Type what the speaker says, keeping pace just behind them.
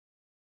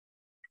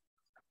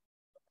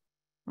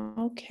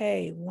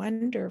Okay,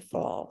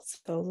 wonderful.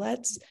 So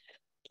let's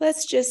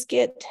just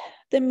get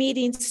the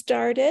meeting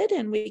started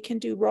and we can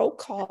do roll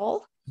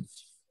call.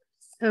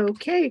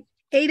 Okay.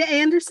 Ada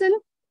Anderson.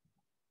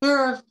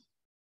 Here.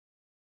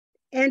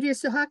 Andrea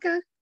Suhaka.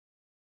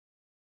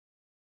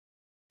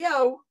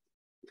 Yo.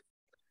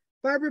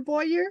 Barbara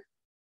Boyer.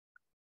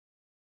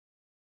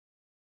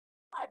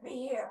 I'm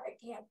here. I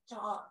can't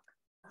talk.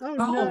 Oh,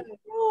 no.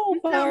 Oh,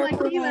 You sound like me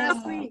Barbara.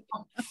 last week.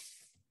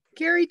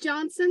 Carrie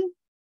Johnson.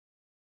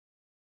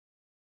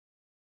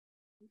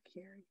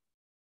 Carrie.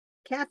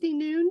 Kathy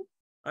Noon.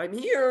 I'm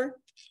here.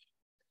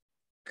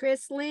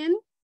 Chris Lynn.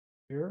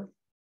 Here.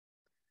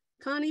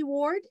 Connie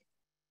Ward.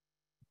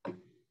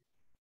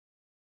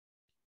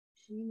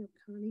 Connie.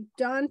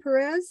 Don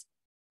Perez.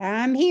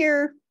 I'm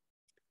here.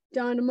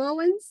 Donna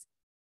Mullins.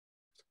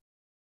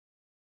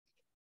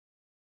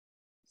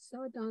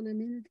 Saw Donna a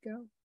minute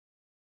ago.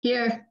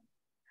 Here.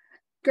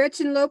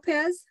 Gretchen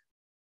Lopez.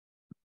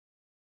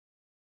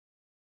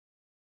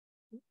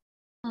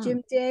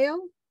 Jim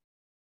Dale.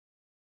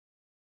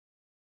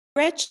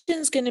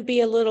 Gretchen's going to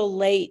be a little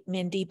late,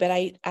 Mindy, but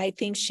I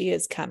think she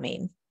is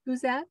coming.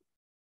 Who's that?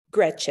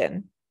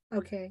 Gretchen.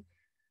 Okay.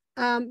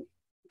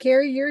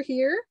 Carrie, you're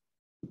here.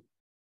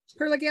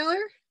 Perla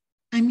Geller.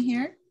 I'm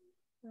here.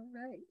 All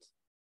right.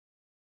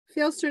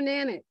 Phil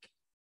Cernanek.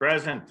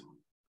 Present.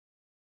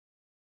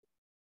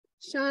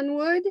 Sean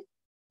Wood.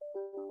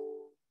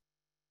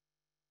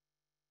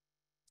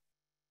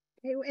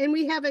 Okay, and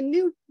we have a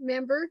new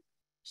member,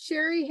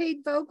 Sherry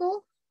Haight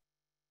Vogel.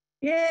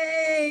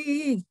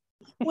 Yay.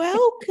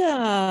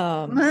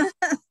 Welcome.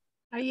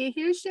 Are you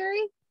here,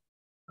 Sherry?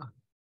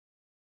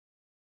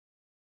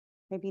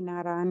 Maybe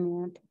not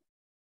on yet.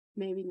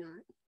 Maybe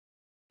not.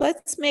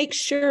 Let's make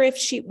sure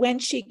when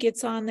she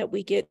gets on that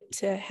we get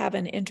to have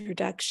an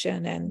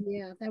introduction and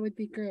Yeah, that would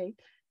be great.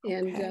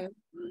 And Okay.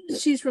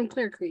 she's from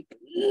Clear Creek.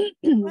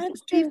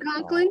 Steve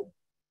Conklin,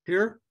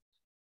 Here.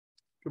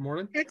 Good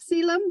morning. Tex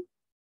Elam,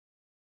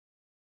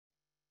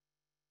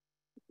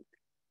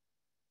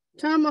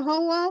 Tom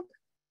Mahowald,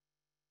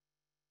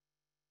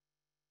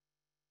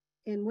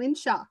 and Win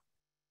Shaw.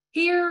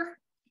 Here.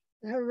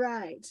 All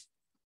right.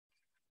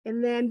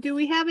 And then do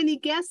we have any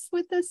guests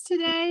with us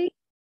today?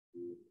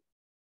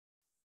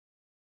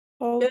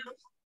 Oh,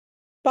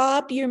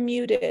 Bob, you're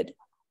muted.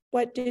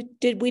 What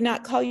did we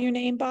not call your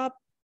name, Bob?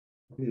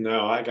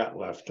 No, I got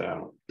left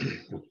out.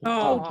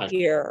 Oh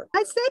dear.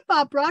 I said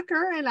Bob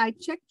Rucker and I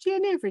checked you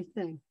and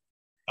everything.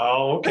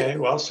 Oh, okay.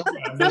 Well,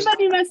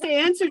 Somebody must have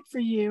answered for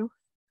you.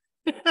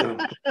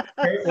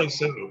 apparently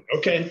so.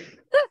 Okay.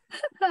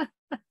 All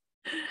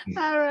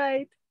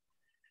right.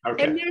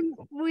 Okay. And then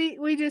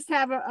we just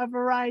have a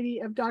variety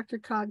of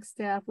DRCOG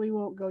staff. We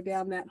won't go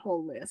down that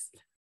whole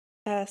list.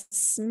 A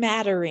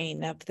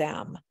smattering of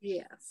them.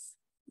 Yes.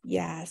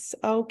 Yes.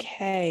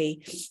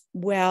 Okay.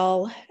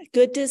 Well,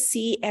 good to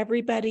see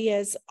everybody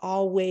as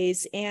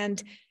always.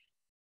 And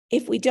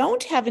if we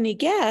don't have any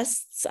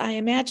guests, I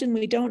imagine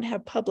we don't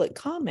have public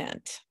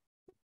comment.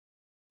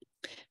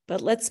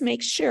 But let's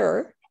make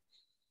sure.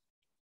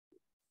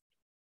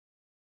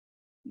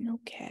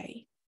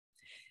 Okay.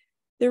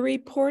 The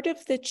report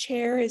of the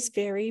chair is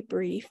very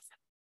brief.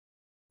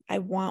 I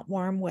want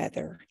warm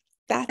weather.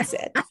 That's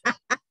it.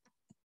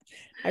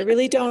 I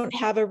really don't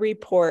have a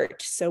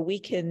report, so we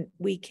can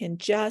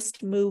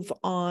just move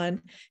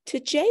on to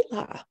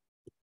Jayla.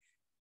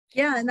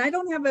 Yeah, and I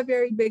don't have a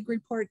very big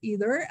report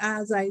either.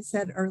 As I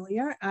said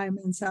earlier, I'm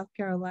in South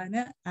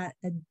Carolina at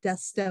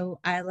Edisto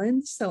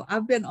Island. So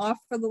I've been off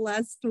for the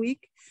last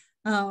week,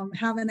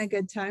 having a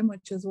good time,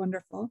 which is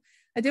wonderful.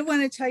 I did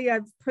want to tell you,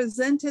 I've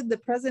presented the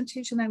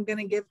presentation I'm going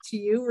to give to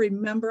you.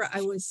 Remember,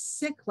 I was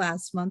sick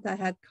last month. I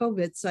had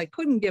COVID, so I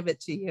couldn't give it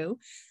to you.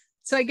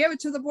 So I gave it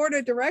to the board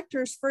of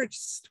directors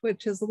first,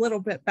 which is a little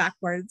bit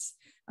backwards.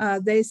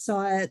 They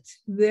saw it.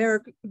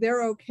 They're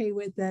okay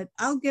with it.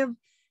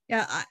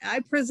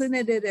 I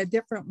presented it a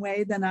different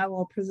way than I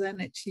will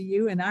present it to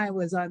you. And I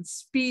was on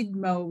speed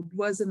mode,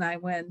 wasn't I,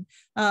 when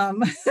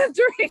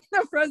during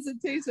the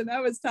presentation,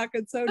 I was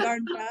talking so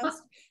darn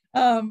fast.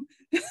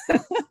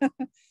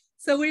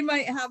 So we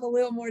might have a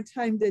little more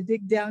time to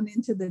dig down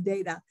into the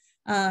data.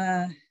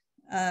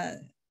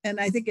 And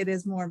I think it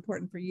is more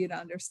important for you to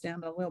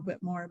understand a little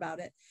bit more about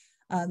it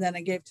than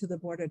I gave to the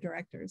board of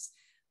directors.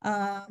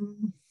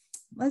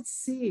 Let's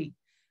see.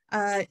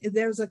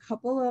 There's a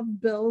couple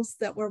of bills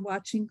that we're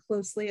watching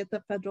closely at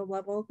the federal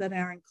level that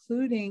are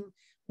including,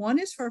 one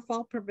is for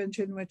fall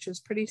prevention, which is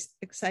pretty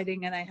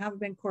exciting. And I have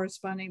been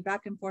corresponding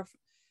back and forth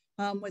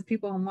with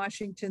people in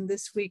Washington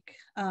this week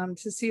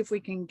to see if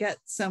we can get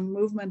some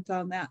movement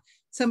on that.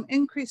 Some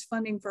increased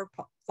funding for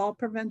fall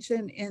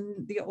prevention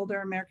in the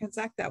Older Americans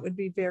Act, that would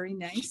be very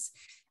nice.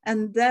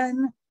 And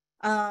then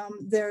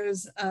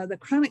there's the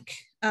Chronic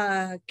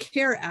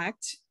Care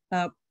Act,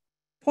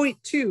 point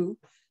 2.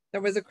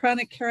 There was a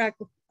Chronic Care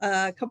Act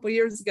a couple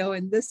years ago,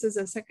 and this is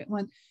a second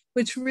one,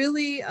 which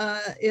really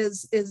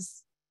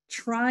is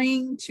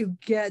trying to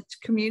get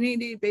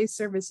community-based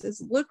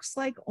services. Looks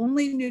like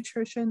only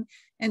nutrition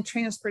and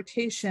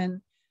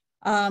transportation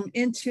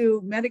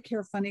into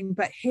Medicare funding,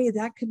 but hey,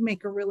 that could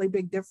make a really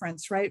big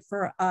difference, right,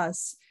 for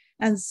us.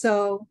 And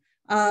so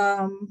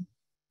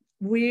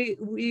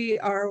we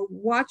are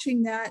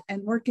watching that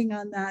and working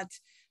on that.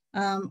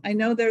 I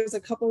know there's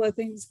a couple of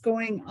things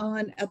going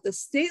on at the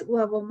state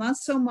level, not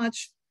so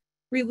much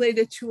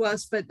related to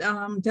us, but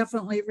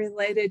definitely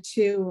related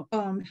to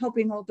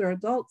helping older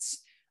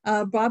adults.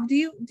 Bob, do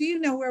you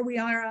know where we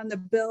are on the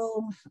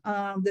bill,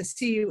 the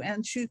CU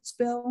Anschutz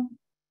bill?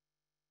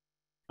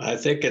 I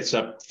think it's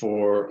up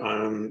for,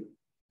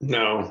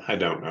 no, I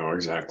don't know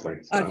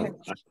exactly. Okay.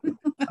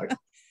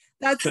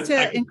 That's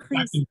to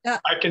increase.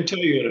 I can tell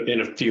you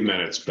in a few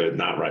minutes, but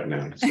not right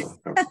now. So.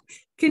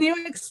 Can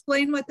you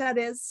explain what that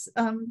is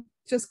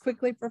just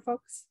quickly for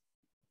folks?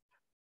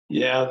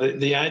 Yeah,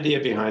 the idea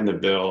behind the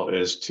bill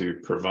is to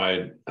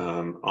provide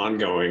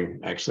ongoing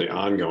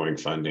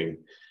funding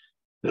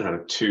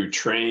to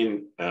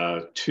train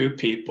 2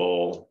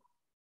 people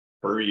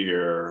per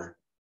year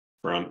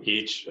from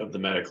each of the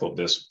medical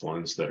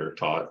disciplines that are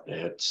taught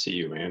at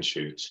CU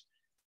Anschutz,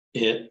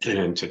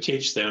 and to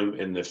teach them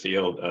in the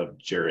field of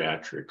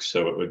geriatrics.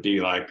 So it would be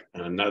like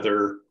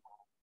another,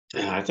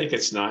 I think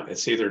it's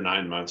either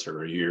 9 months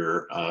or a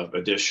year of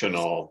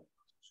additional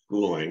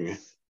schooling.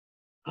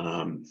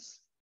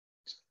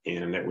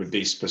 And it would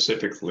be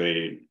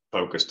specifically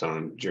focused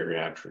on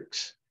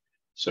geriatrics.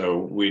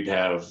 So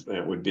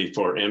it would be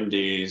for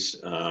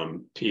MDs,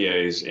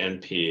 PAs,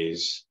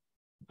 NPs,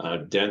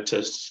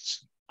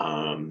 dentists,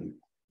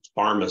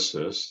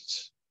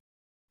 pharmacists,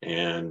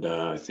 and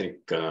I think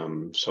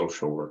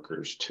social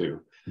workers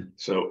too.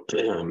 So,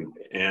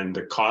 and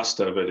the cost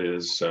of it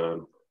is,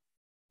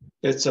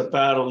 it's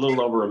about a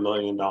little over $1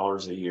 million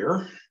a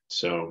year.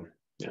 So,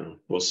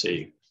 we'll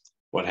see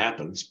what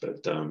happens.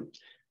 But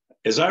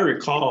as I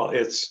recall,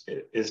 it's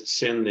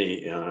in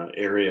the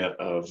area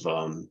of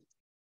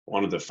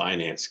one of the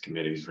finance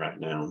committees right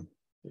now,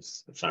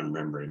 if I'm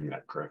remembering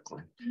that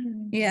correctly.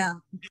 Yeah,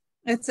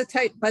 it's a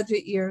tight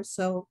budget year,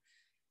 so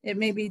it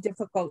may be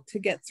difficult to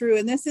get through.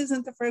 And this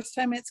isn't the first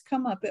time it's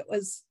come up. It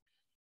was,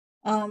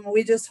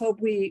 we just hope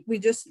we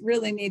just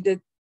really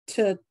need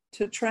to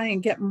try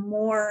and get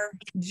more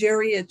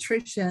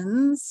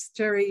geriatricians,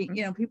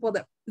 people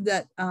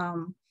that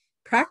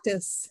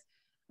practice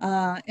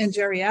in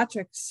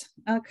geriatrics,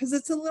 because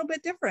it's a little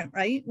bit different,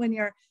 right? When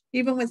you're,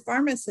 even with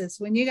pharmacists,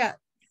 when you got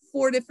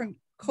 4 different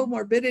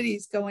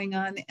comorbidities going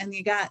on and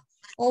you got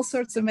all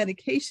sorts of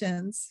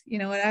medications,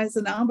 as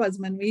an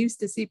ombudsman, we used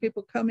to see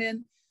people come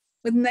in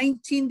with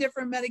 19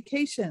 different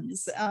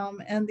medications,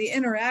 and the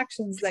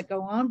interactions that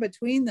go on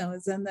between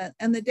those, and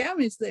the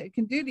damage that it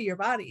can do to your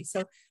body.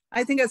 So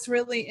I think it's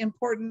really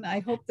important. I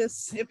hope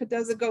this, if it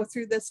doesn't go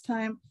through this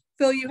time,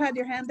 Phil, you had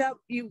your hand up.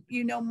 You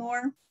know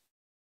more.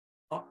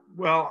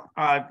 Well,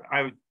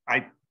 I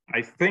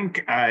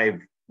think I've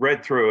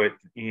read through it,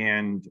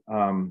 and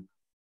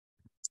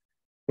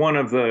one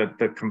of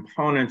the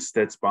components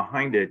that's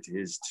behind it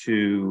is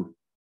to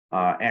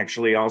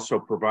actually also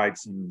provide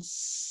some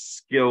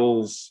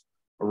skills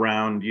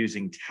around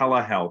using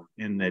telehealth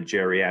in the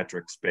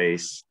geriatric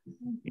space,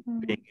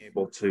 being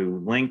able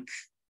to link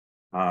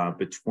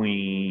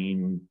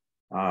between,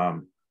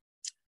 I'll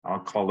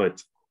call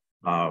it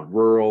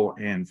rural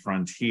and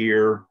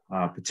frontier,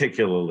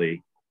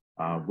 particularly,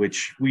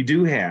 which we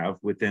do have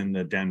within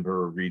the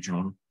Denver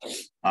region,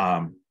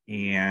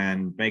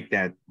 and make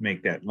that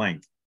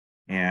link.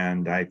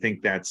 And I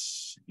think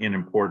that's an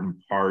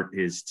important part,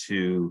 is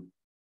to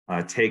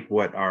take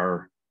what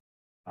our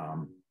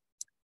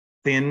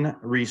thin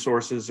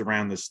resources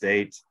around the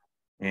state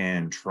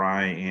and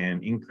try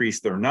and increase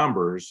their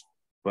numbers,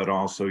 but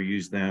also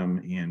use them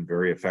in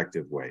very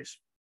effective ways.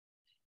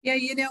 Yeah,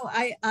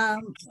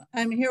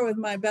 I'm here with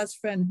my best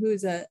friend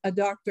who's a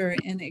doctor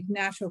in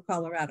Ignacio,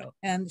 Colorado,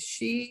 and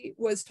she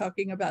was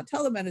talking about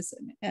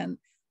telemedicine and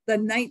the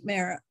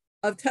nightmare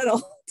of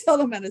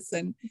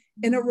telemedicine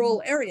in a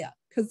rural area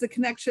because the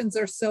connections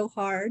are so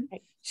hard.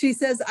 She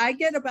says, I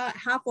get about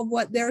half of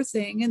what they're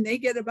saying and they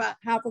get about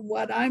half of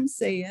what I'm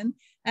saying.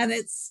 And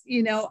it's,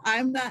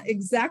 I'm not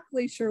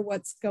exactly sure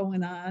what's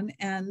going on.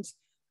 And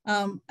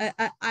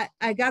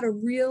I got a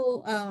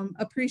real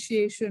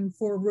appreciation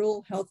for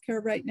rural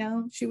healthcare right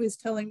now. She was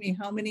telling me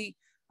how many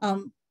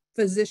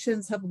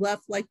physicians have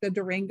left like the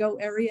Durango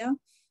area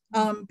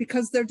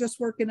because they're just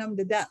working them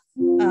to death.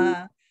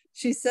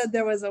 She said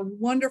there was a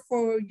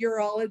wonderful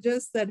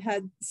urologist that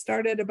had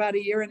started about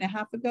 1.5 years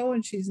ago,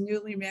 and she's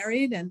newly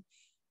married, and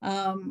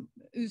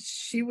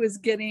she was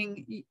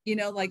getting,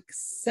 like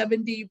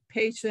 70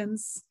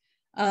 patients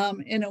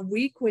in a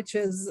week, which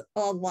is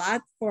a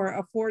lot for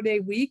a 4-day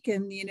week,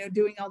 and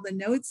doing all the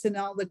notes and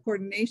all the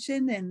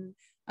coordination.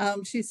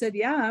 And she said,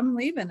 yeah, I'm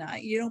leaving.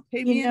 You don't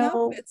pay me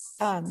enough. It's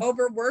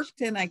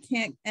overworked, and I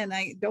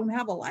don't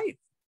have a life.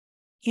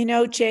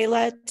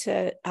 Jayla,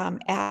 to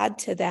add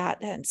to that,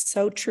 and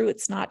so true,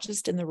 it's not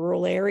just in the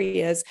rural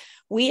areas.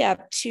 We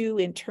have 2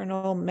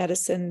 internal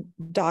medicine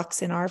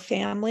docs in our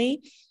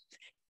family.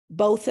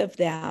 Both of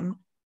them,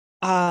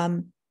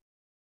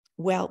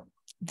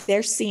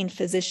 they're seeing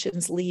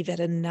physicians leave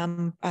at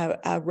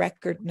a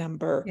record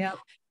number. Yep.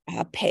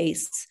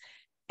 pace.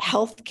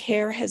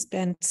 Healthcare has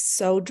been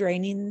so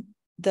draining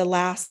the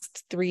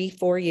last 3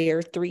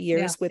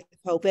 years with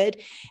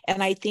COVID.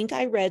 And I think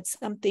I read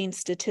something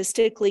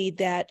statistically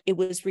that it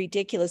was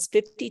ridiculous.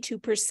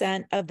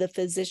 52% of the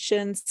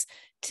physicians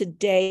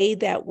today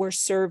that were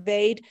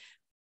surveyed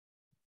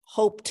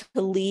hope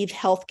to leave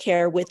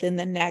healthcare within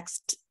the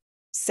next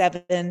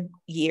 7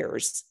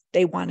 years.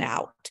 They want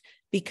out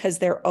because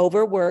they're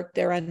overworked,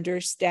 they're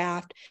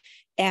understaffed,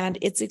 and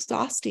it's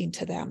exhausting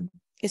to them.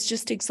 It's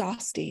just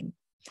exhausting.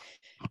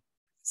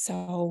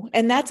 So,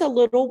 and that's a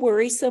little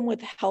worrisome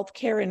with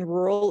healthcare in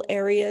rural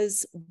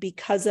areas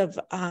because of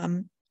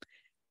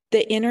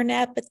the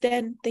internet, but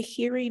then the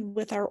hearing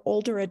with our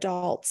older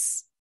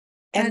adults.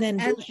 And then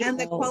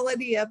the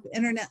quality of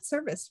internet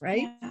service,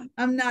 right?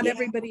 Yeah. Not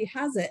everybody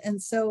has it.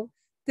 And so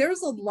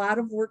there's a lot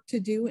of work to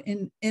do,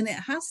 and it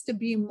has to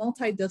be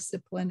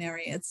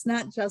multidisciplinary. It's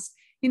not just,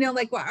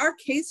 like our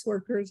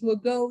caseworkers will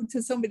go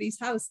to somebody's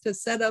house to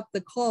set up the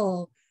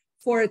call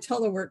for a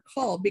telework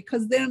call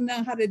because they don't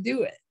know how to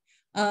do it,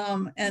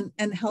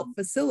 and help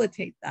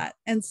facilitate that.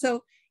 And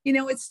so,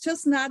 it's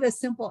just not a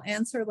simple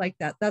answer like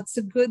that. That's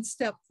a good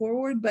step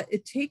forward, but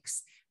it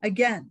takes,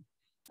 again,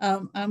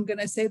 I'm going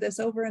to say this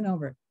over and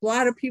over, a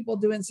lot of people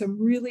doing some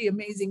really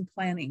amazing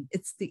planning.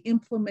 It's the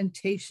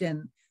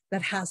implementation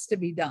that has to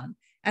be done.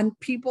 And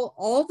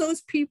all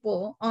those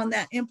people on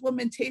that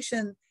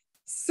implementation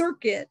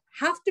circuit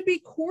have to be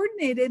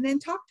coordinated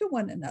and talk to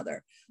one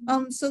another,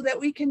 so that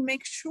we can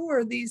make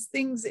sure these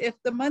things, if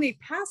the money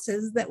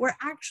passes, that we're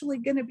actually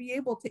going to be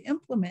able to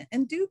implement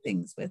and do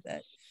things with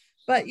it.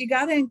 But you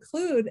got to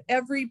include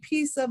every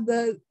piece of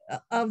that,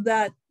 of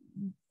the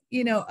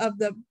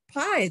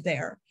pie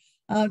there,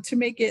 to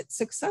make it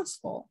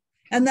successful.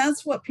 And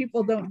that's what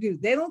people don't do.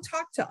 They don't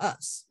talk to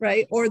us,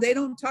 right? Or they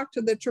don't talk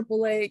to the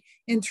AAA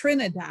in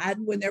Trinidad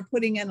when they're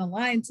putting in a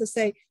line to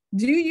say,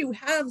 do you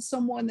have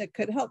someone that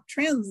could help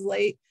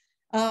translate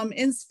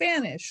in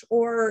Spanish?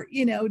 Or,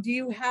 do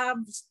you have,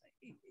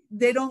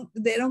 they don't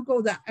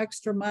go that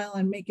extra mile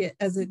and make it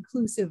as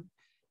inclusive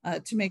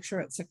to make sure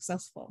it's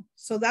successful.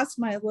 So that's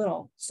my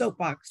little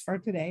soapbox for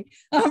today.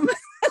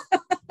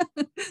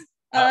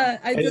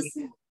 I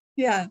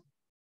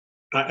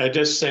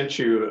just sent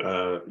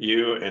you,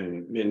 you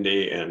and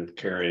Mindy and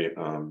Carrie,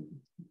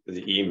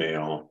 the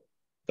email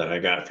that I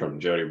got from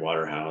Jody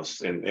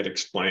Waterhouse, and it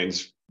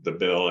explains the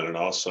bill, and it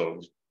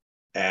also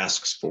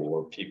asks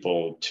for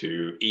people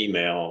to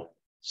email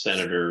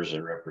senators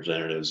and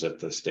representatives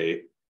at the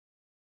state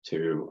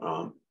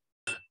to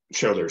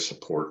show their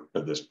support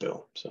of this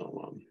bill.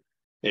 So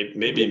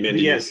maybe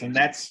Mindy. Yes, and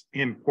that's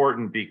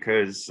important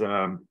because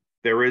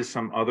there is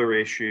some other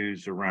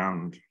issues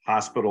around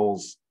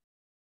hospitals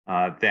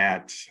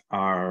that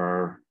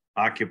are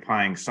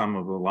occupying some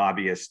of the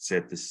lobbyists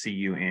at the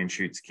CU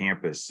Anschutz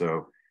campus.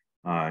 So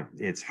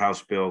it's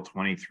House Bill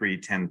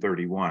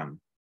 23-1031.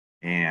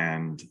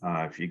 And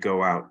if you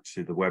go out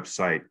to the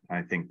website,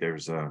 I think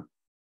there's a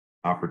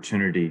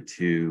opportunity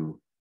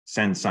to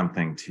send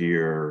something to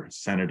your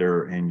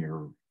senator and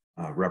your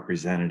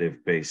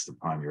representative based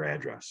upon your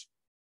address.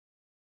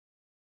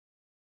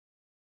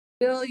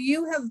 Bill,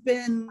 you have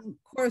been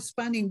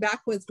corresponding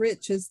back with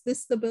Rich. Is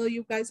this the bill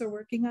you guys are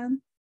working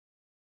on?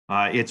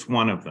 It's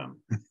one of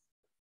them.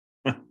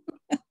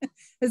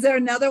 Is there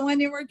another one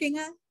you're working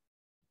on?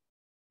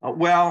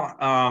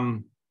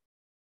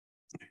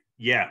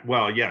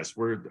 Yes,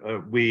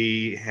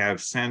 we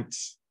have sent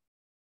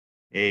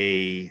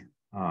a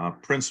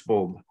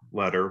principled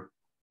letter.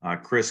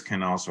 Chris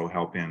can also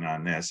help in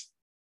on this.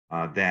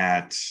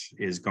 That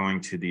is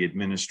going to the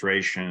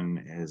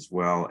administration as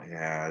well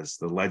as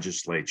the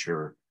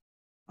legislature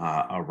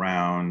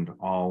around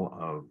all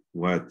of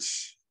what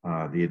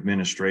the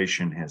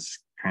administration has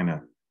kind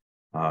of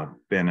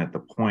been at the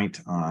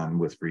point on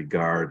with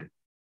regard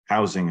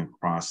housing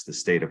across the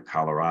state of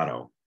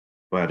Colorado.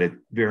 But it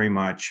very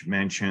much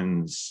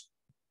mentions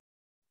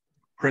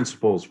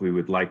principles we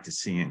would like to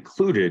see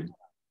included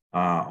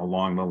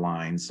along the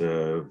lines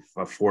of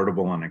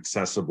affordable and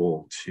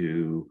accessible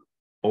to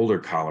older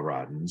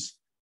Coloradans,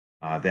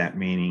 that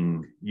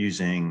meaning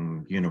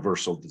using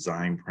universal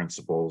design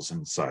principles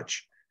and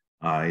such.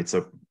 It's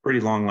a pretty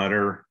long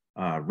letter.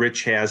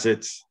 Rich has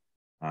it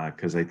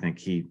because I think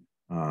he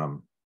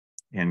and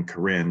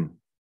Corinne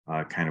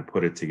kind of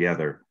put it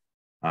together,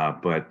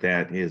 but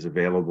that is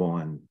available,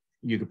 and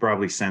you could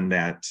probably send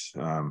that.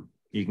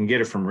 You can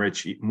get it from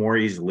Rich more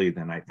easily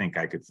than I think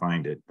I could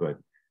find it, but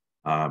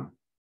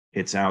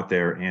it's out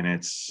there, and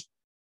it's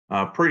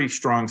a pretty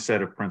strong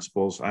set of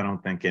principles. I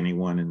don't think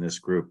anyone in this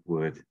group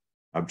would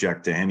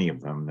object to any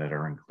of them that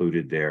are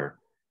included there,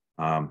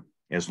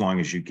 as long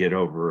as you get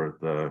over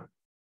the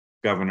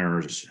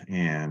governors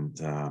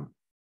and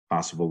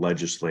possible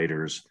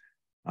legislators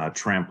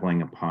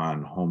trampling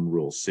upon home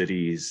rule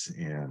cities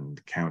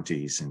and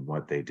counties and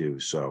what they do.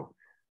 So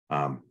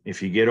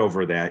if you get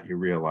over that, you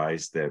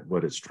realize that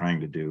what it's trying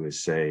to do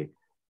is say,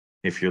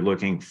 if you're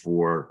looking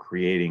for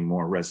creating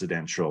more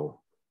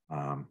residential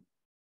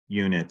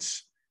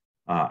units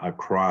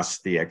across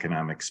the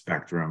economic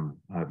spectrum,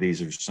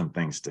 these are some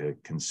things to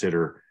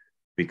consider.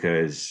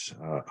 because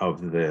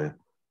of the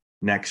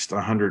next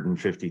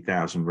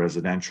 150,000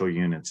 residential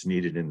units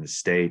needed in the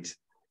state,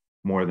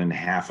 more than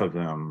half of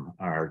them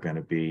are going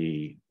to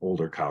be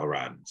older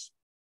Coloradans.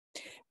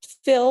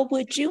 Phil,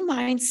 would you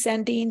mind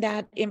sending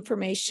that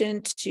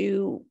information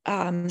to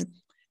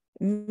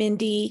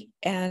Mindy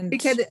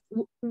and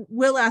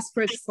we'll ask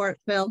Rich for it,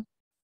 Phil,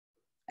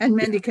 and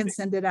Mindy can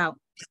send it out.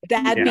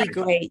 That'd be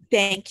great.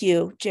 Thank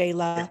you,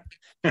 Jayla.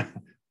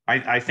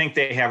 I think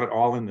they have it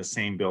all in the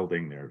same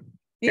building there.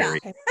 Yeah.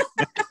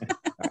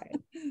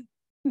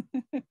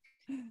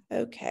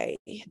 Okay.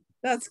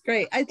 That's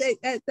great. I think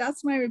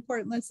that's my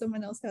report unless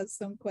someone else has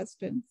some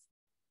questions.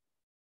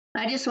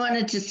 I just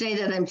wanted to say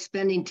that I'm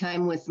spending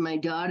time with my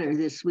daughter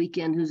this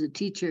weekend, who's a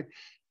teacher,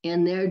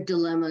 and their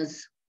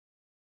dilemmas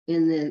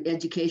in the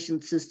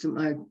education system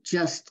are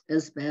just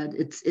as bad.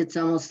 It's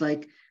almost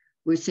like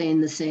we're saying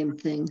the same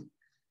thing.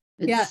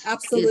 Yeah,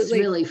 absolutely. It's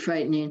really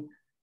frightening.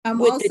 I'm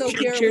with also the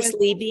teachers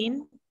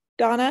leaving,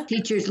 Donna?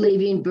 Teachers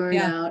leaving,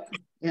 burnout.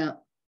 Yeah.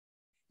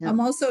 I'm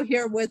also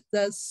here with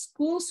the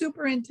school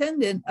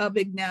superintendent of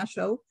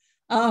Ignacio.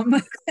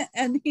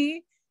 And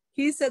he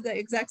said the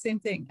exact same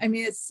thing. I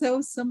mean, it's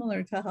so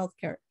similar to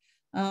healthcare.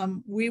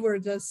 We were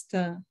just,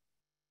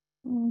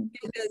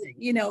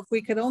 you know,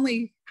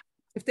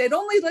 if they'd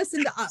only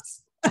listened to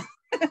us.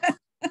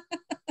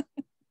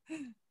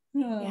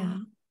 Yeah,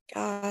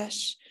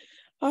 gosh.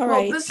 All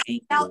right. This is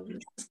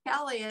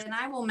Kelly, and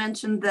I will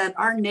mention that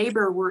our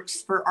neighbor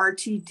works for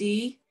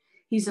RTD.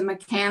 He's a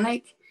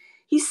mechanic.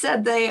 He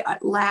said they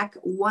lack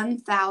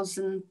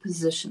 1,000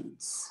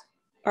 positions.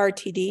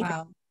 RTD?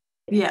 Wow.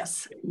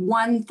 Yes,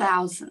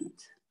 1,000.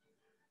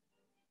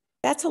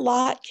 That's a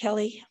lot,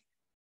 Kelly.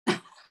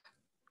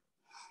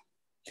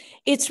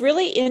 It's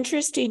really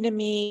interesting to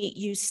me.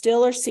 You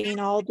still are seeing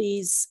all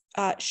these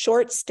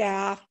short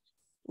staff,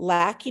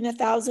 lacking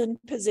 1,000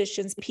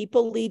 positions,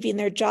 people leaving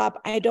their job.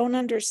 I don't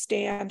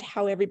understand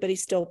how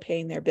everybody's still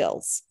paying their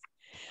bills.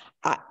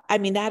 I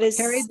mean, that is...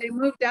 Terry, they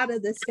moved out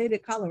of the state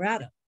of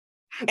Colorado.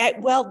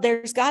 Well,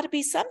 there's got to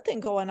be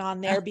something going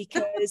on there,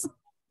 because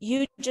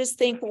you just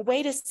think, well,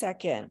 wait a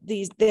second,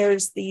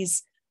 there's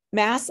these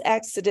mass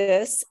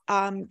exodus.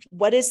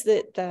 What is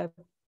the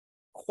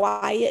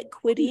quiet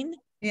quitting?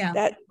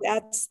 Yeah,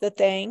 that's the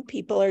thing.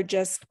 People are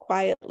just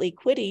quietly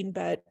quitting,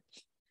 but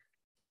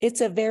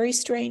it's a very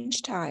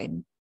strange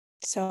time.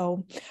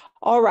 So,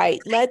 all right,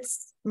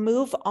 let's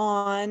move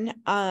on.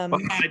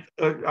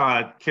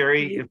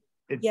 Carrie,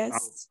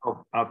 yes,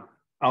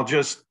 I'll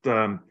just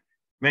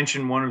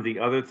mention one of the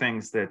other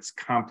things that's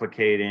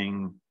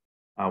complicating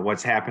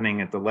what's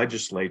happening at the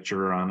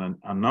legislature on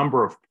a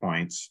number of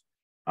points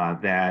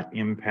that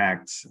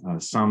impact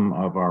some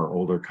of our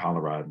older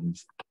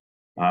Coloradans,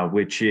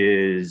 which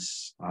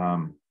is,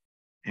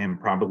 and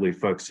probably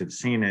folks have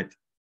seen it,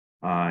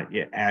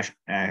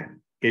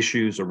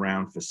 issues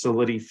around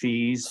facility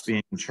fees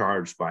being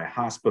charged by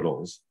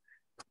hospitals,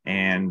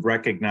 and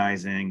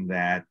recognizing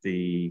that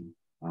the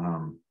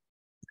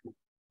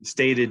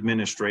state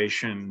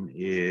administration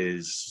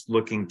is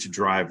looking to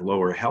drive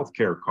lower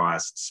healthcare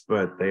costs,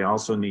 but they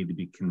also need to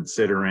be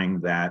considering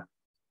that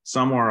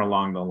somewhere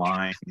along the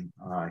line,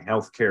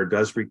 healthcare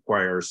does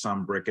require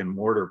some brick and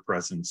mortar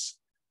presence,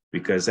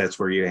 because that's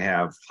where you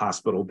have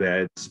hospital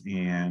beds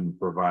and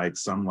provide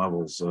some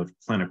levels of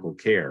clinical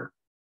care.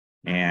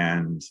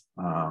 And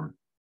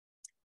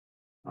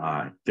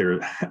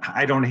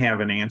I don't have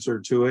an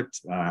answer to it.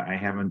 I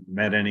haven't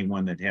met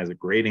anyone that has a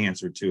great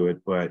answer to it,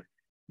 but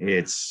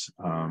it's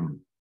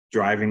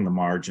driving the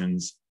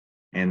margins.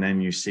 And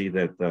then you see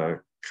that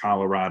the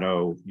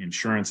Colorado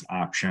insurance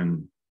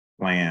option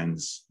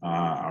plans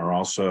are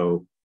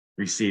also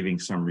receiving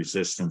some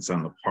resistance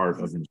on the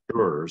part of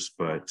insurers.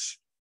 But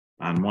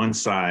on one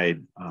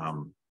side,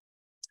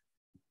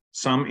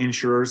 some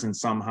insurers and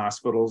some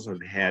hospitals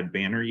have had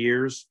banner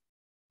years,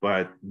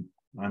 but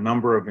a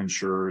number of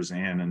insurers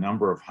and a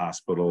number of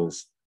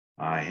hospitals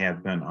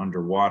have been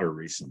underwater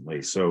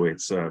recently. So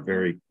it's a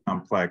very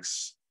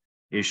complex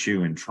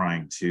issue in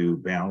trying to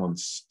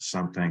balance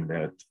something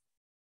that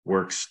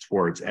works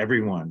towards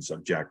everyone's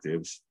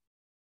objectives.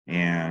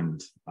 And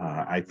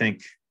I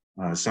think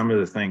some of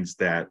the things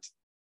that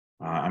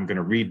I'm going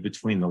to read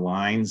between the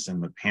lines in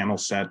the panel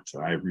set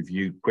I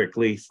reviewed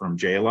quickly from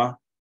Jayla,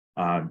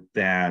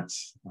 that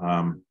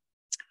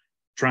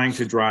trying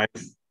to drive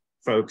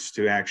folks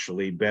to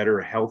actually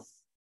better health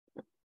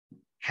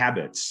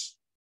habits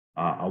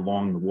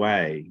along the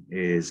way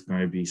is going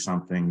to be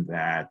something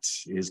that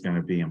is going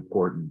to be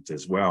important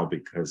as well,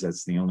 because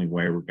that's the only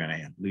way we're going to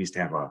at least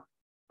have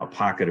a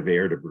pocket of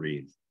air to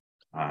breathe,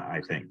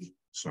 I think.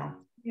 So,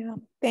 yeah,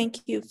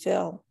 thank you,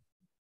 Phil.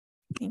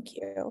 Thank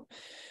you.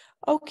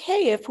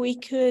 Okay, if we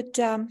could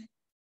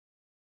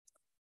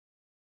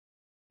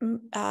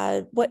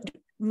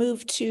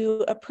move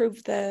to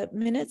approve the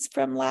minutes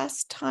from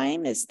last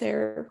time. Does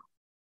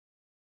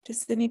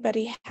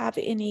anybody have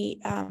any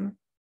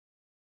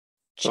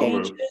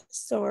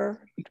changes,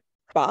 or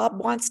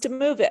Bob wants to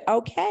move it?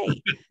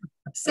 Okay.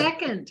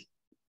 Second.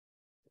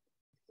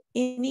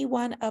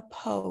 Anyone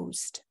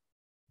opposed?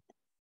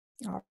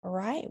 All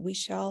right, we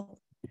shall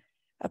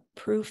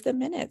approve the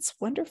minutes.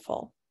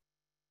 Wonderful.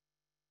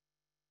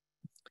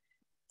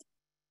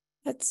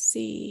 Let's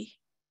see.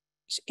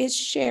 Is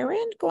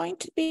Sharon going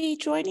to be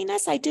joining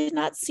us? I did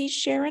not see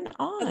Sharon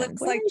on. It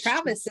looks Where like is she?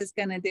 Travis is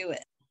going to do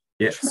it.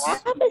 Yes,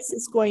 Travis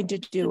is going to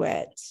do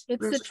it.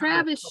 It's the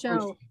Travis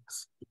show.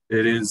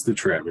 it is the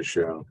Travis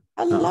show.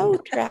 Hello,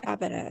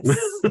 Travis.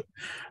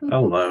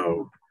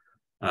 Hello.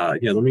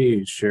 Yeah, let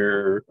me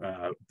share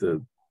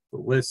the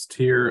list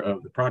here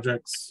of the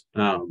projects.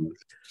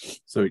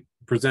 So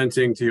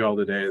presenting to you all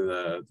today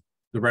the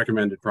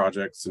recommended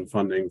projects and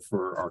funding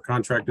for our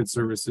contracted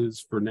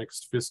services for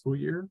next fiscal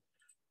year.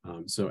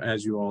 So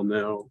as you all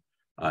know,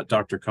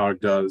 DRCOG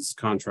does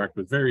contract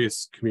with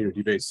various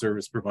community-based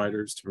service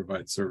providers to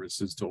provide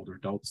services to older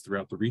adults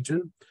throughout the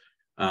region.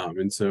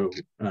 And so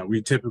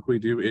we typically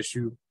do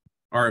issue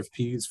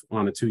RFPs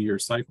on a 2-year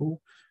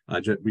cycle.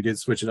 We did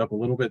switch it up a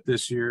little bit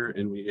this year,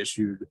 and we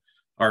issued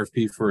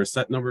RFP for a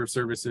set number of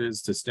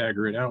services to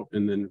stagger it out,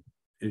 and then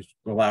it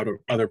allowed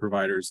other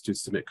providers to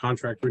submit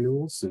contract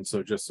renewals. And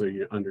so just so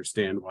you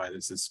understand why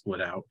this is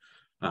split out,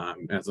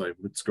 as I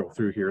would scroll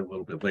through here a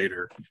little bit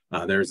later,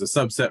 there's a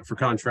subset for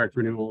contract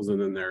renewals,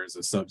 and then there's a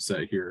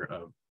subset here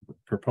of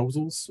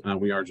proposals.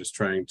 We are just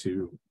trying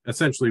to,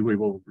 essentially, we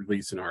will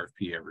release an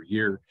RFP every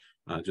year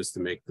just to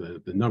make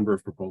the number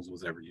of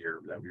proposals every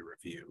year that we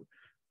review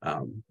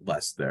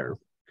less there.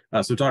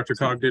 So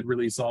DRCOG did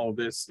release all of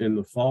this in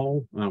the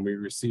fall. We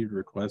received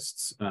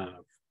requests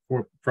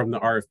from the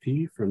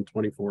RFP from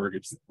 24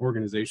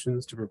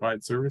 organizations to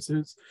provide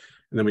services.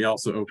 And then we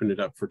also opened it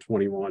up for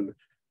 21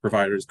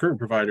 providers, current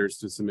providers,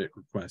 to submit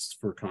requests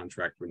for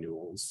contract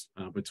renewals.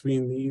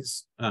 Between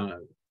these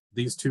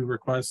two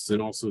requests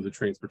and also the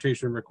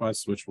transportation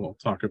requests, which we'll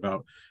talk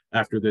about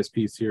after this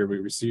piece here, we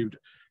received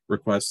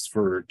requests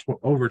for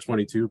over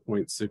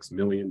 $22.6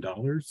 million.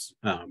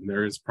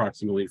 There is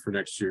approximately for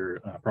next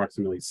year,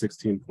 approximately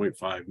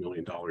 $16.5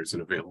 million in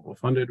available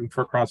funded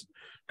for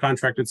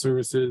contracted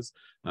services.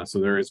 So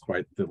there is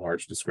quite the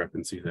large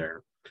discrepancy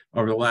there.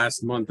 Over the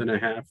last month and a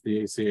half,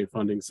 the ACA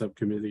funding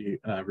subcommittee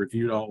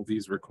reviewed all of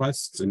these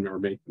requests and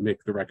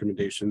make the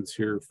recommendations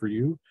here for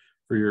you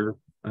for your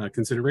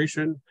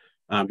consideration.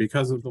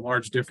 Because of the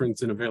large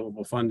difference in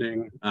available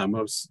funding,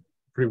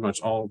 pretty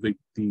much all of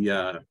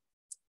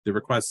the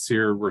requests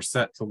here were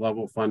set to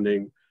level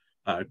funding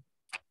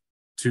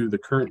to the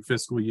current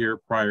fiscal year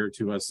prior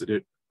to us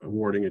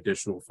awarding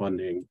additional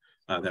funding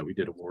that we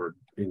did award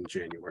in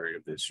January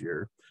of this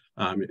year.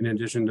 In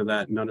addition to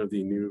that, none of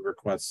the new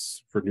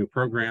requests for new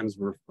programs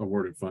were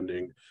awarded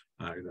funding.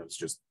 That was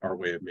just our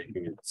way of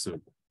making it so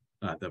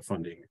the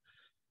funding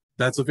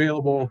that's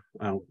available,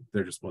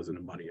 there just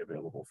wasn't money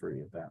available for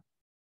any of that.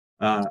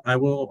 I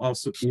will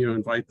also,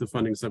 invite the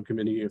funding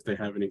subcommittee if they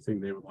have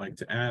anything they would like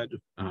to add.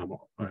 I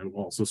will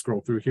also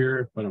scroll through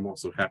here, but I'm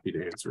also happy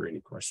to answer any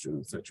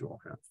questions that you all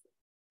have.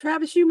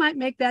 Travis, you might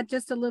make that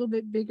just a little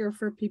bit bigger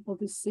for people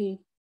to see.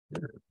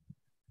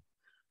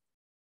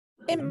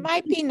 It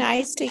might be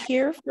nice to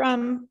hear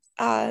from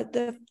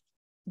the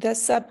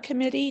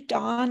subcommittee.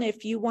 Dawn,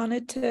 if you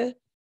wanted to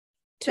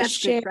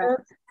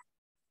share.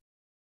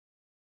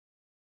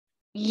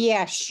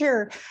 Yeah,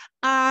 sure.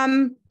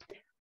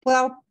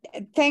 Well,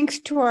 thanks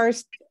to our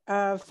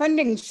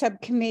funding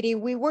subcommittee,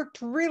 we worked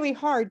really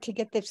hard to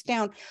get this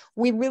down.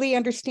 We really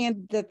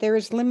understand that there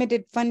is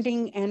limited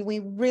funding, and we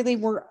really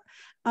were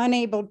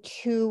unable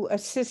to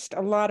assist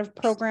a lot of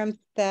programs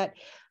that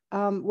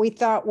we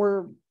thought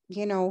were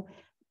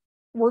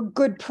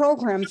good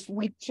programs.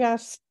 We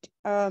just,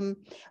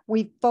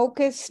 we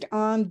focused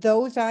on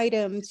those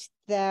items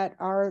that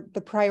are the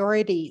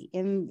priority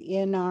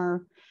in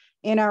our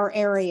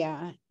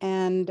area.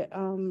 And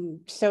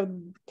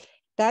so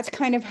that's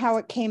kind of how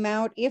it came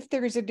out. If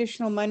there is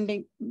additional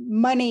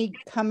money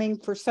coming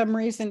for some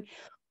reason,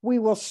 we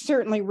will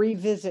certainly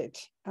revisit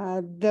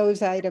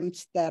those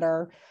items that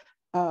are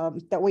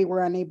that we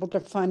were unable to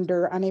fund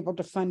or unable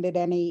to fund at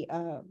any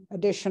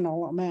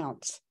additional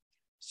amounts.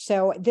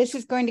 So this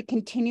is going to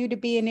continue to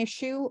be an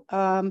issue.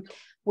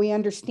 We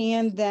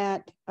understand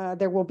that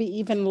there will be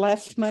even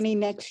less money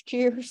next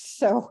year.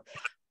 So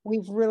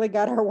we've really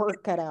got our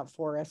work cut out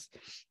for us.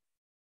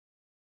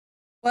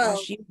 Well,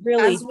 Gosh, you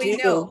really as we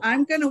know,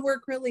 I'm going to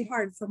work really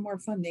hard for more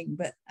funding,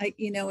 but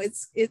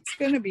it's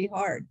going to be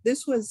hard.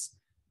 This was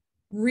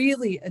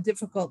really a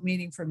difficult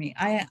meeting for me.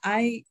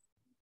 I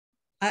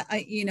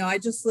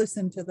just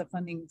listened to the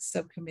funding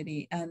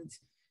subcommittee, and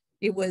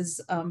it was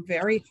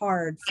very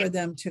hard for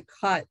them to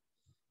cut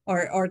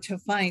or to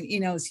find,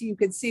 so you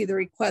could see the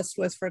request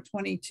was for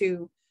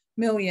 22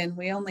 million.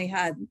 We only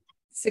had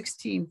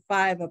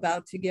 16.5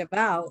 about to give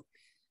out.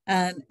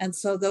 And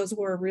so those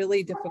were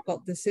really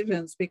difficult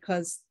decisions,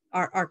 because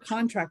our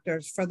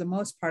contractors, for the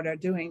most part, are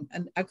doing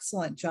an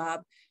excellent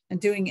job and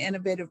doing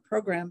innovative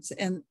programs.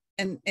 And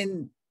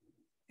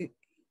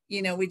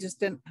we just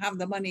didn't have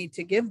the money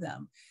to give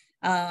them.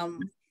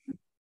 And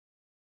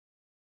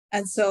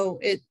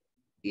so I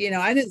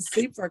didn't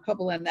sleep for a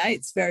couple of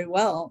nights very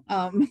well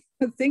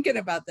thinking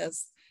about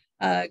this,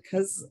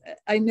 because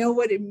I know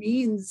what it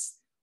means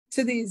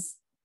to these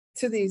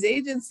to these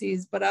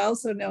agencies, but I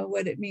also know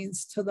what it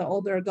means to the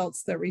older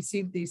adults that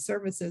receive these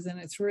services. And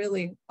it's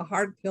really a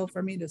hard pill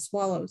for me to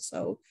swallow.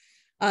 So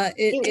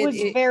it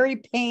was very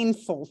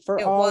painful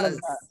for all of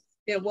us.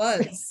 It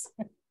was.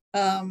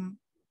 And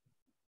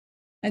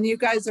you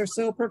guys are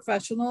so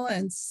professional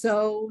and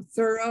so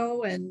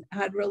thorough and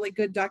had really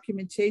good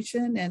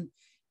documentation and,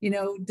 you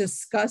know,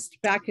 discussed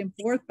back and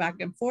forth,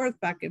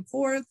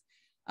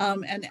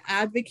 and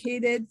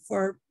advocated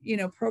for, you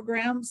know,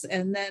 programs.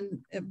 And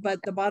then,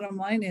 but the bottom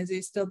line is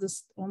you still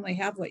just only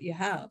have what you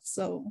have.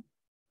 So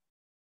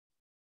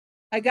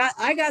I got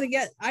to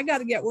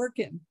get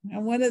working.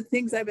 And one of the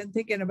things I've been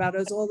thinking about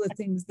is all the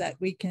things that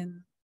we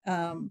can,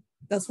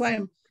 that's why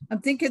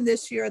I'm thinking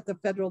this year at the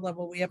federal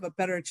level, we have a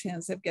better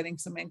chance of getting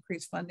some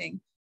increased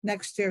funding.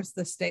 Next year's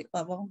the state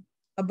level,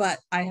 but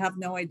I have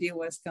no idea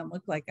what it's going to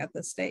look like at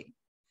the state.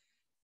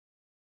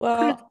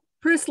 Well,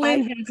 Chris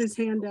Lynn has his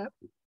hand up.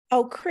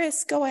 Oh,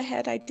 Chris, go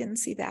ahead. I didn't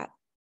see that.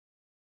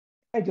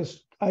 I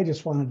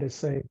just wanted to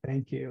say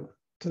thank you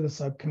to the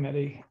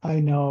subcommittee. I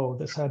know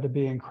this had to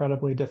be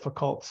incredibly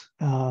difficult.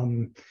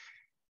 And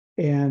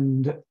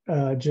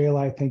Jayla,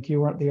 I think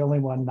you weren't the only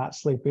one not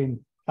sleeping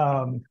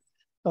a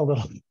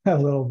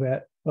little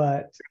bit,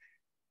 but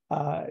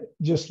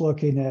just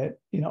looking at,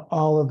 you know,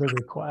 all of the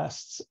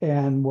requests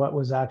and what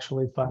was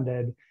actually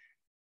funded.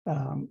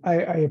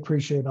 I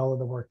appreciate all of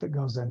the work that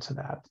goes into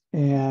that.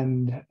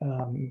 And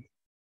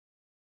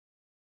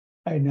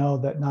I know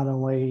that not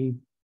only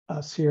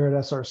us here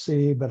at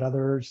SRC, but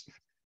others,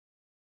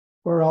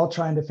 we're all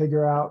trying to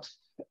figure out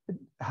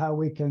how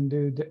we can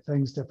do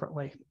things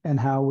differently and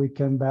how we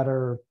can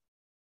better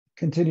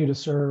continue to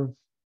serve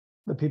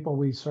the people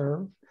we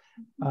serve,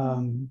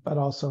 but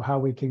also how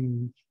we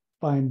can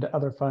find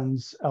other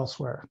funds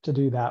elsewhere to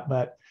do that.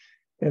 But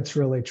it's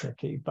really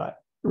tricky. But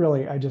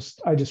really, I just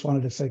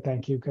wanted to say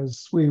thank you,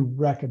 because we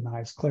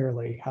recognize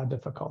clearly how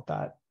difficult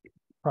that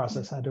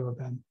process had to have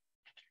been.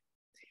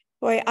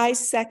 Boy, I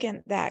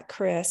second that,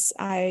 Chris.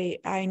 I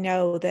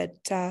know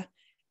that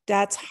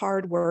that's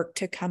hard work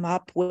to come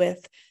up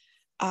with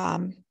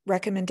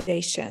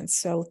recommendations.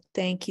 So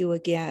thank you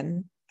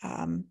again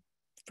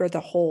for the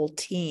whole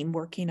team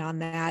working on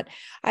that.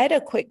 I had a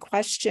quick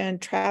question.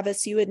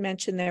 Travis, you had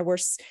mentioned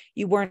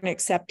you weren't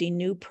accepting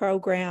new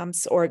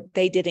programs, or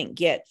they didn't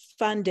get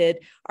funded.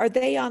 Are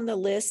they on the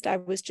list? I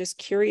was just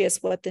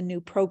curious what the new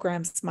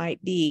programs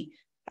might be.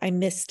 I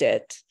missed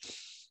it.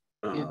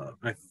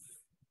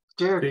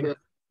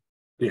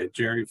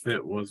 Jerry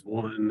Fit was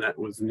one that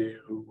was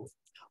new.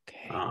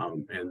 Okay.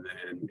 And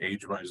then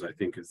Age-Wise, I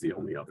think, is the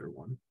only other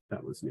one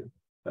that was new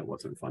that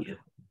wasn't funded.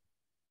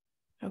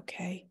 Yeah.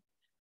 Okay.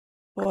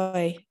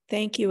 Boy,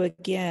 thank you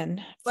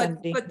again.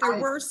 But there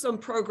were some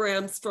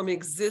programs from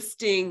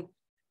existing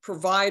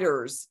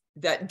providers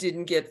that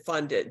didn't get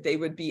funded. They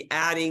would be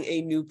adding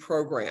a new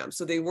program.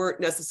 So they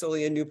weren't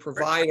necessarily a new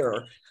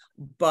provider,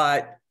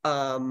 but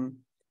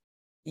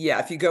yeah,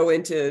 if you go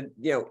into,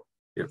 you know,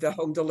 the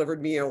home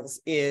delivered meals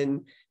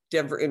in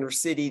Denver inner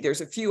city,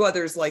 there's a few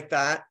others like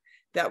that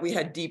we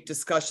had deep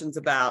discussions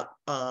about.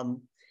 And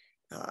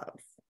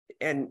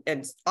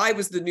I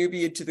was the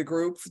newbie to the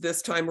group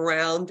this time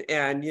around.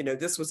 And, you know,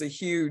 this was a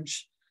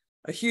huge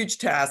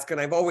task, and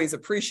I've always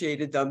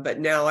appreciated them. But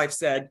now I've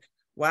said,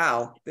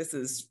 wow, this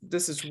is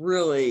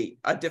really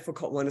a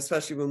difficult one,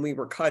 especially when we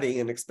were cutting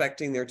and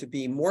expecting there to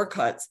be more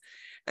cuts.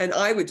 And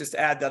I would just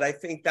add that I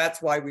think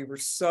that's why we were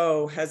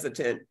so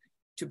hesitant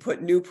to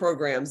put new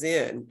programs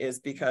in, is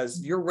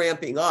because you're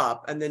ramping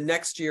up, and then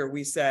next year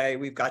we say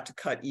we've got to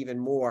cut even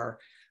more.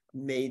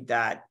 Made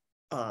that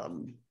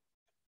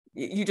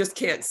you just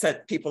can't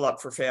set people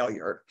up for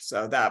failure.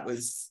 So that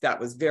was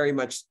very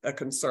much a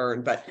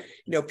concern. But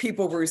you know,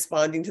 people were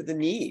responding to the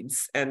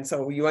needs, and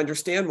so you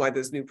understand why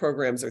those new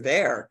programs are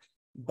there.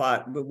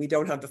 But when we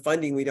don't have the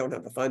funding, we don't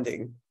have the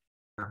funding.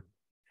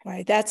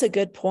 Right, that's a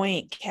good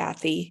point,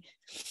 Kathy.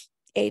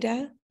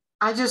 Ada?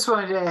 I just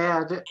wanted to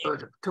add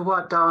to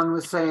what Dawn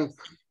was saying.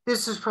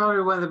 This is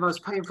probably one of the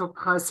most painful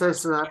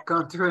processes I've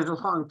gone through in a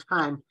long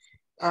time.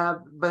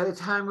 By the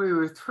time we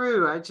were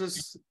through, I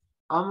just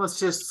almost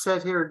just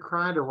sat here and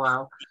cried a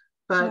while.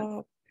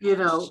 But you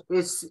know,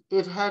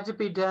 it had to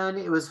be done.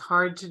 It was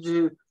hard to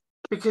do,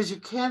 because you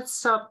can't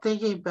stop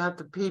thinking about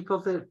the people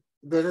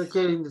that are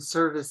getting the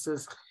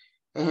services,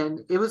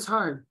 and it was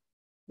hard.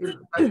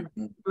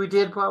 We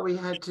did what we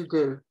had to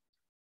do.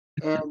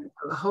 And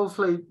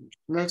hopefully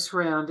next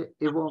round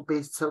it won't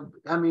be so.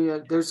 I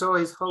mean, there's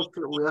always hope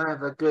that we'll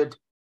have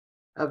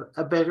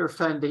a better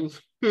funding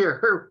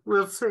here.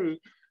 We'll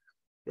see.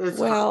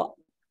 Well,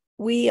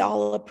 we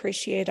all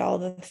appreciate all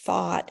the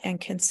thought and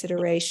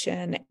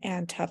consideration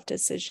and tough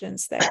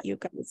decisions that you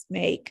guys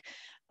make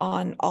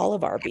on all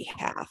of our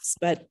behalfs,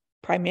 but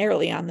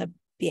primarily on the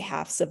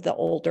behalfs of the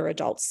older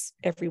adults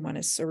everyone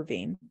is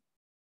serving.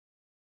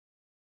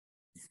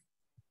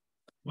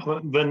 Well,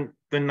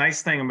 the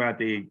nice thing about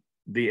the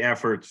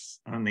efforts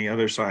on the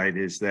other side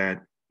is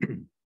that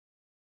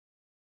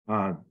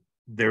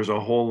there's a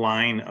whole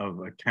line of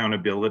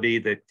accountability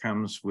that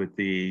comes with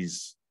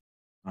these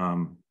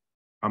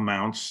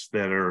amounts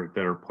that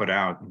are put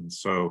out. And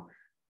so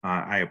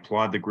I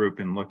applaud the group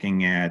in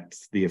looking at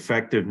the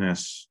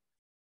effectiveness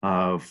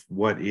of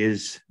what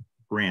is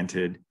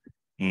granted,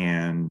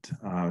 and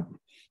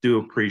do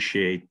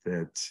appreciate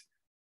that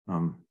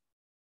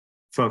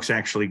folks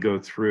actually go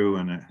through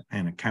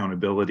an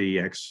accountability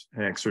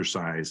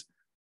exercise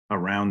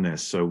around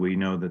this. So we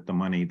know that the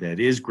money that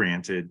is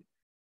granted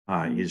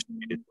is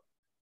needed.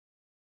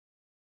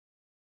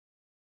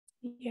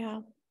 Yeah.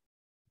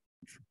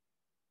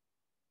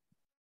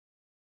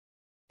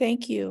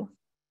 Thank you.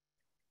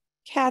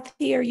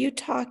 Kathy, are you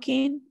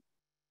talking?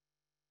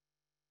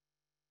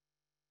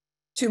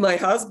 To my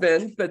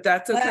husband, but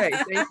that's okay.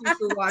 Thank you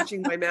for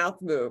watching my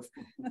mouth move.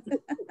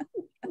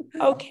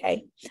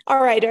 Okay.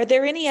 All right. Are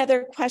there any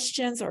other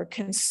questions or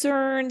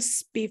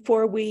concerns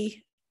before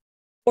we,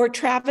 or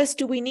Travis,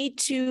 do we need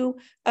to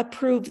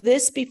approve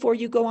this before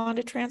you go on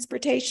to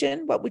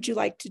transportation? What would you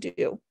like to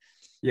do?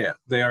 Yeah,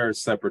 they are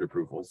separate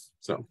approvals.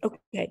 So,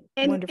 okay.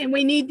 And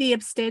we need the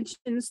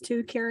abstentions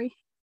too, Carrie.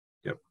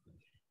 Yep.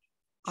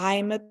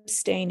 I'm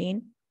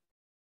abstaining.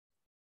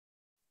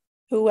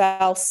 Who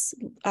else?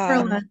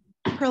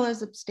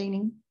 Perla's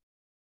abstaining.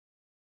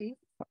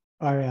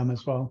 I am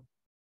as well.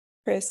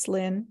 Chris,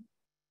 Lynn.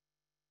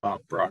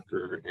 Bob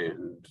Brocker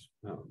and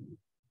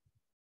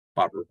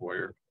Bob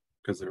Boyer,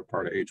 because they're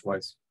part of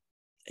Age-Wise.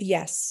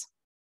 Yes.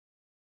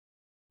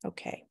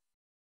 Okay.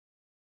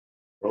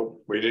 Well,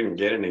 we didn't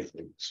get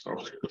anything, so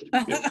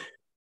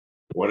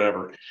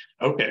whatever.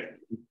 Okay.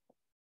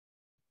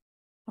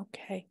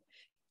 Okay.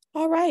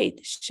 All right.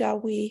 Shall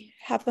we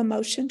have a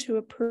motion to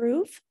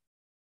approve?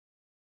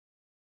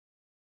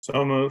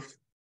 So moved.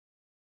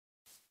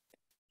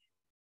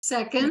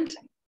 Second.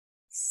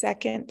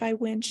 Second by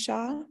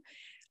Winshaw.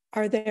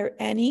 Are there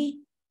any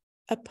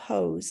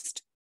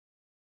opposed?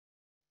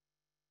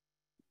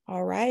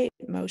 All right.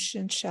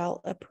 Motion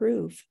shall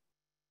approve.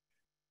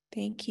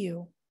 Thank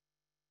you.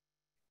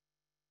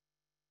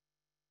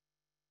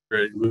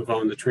 Ready to move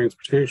on to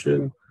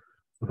transportation.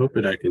 I'm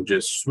hoping I can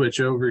just switch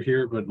over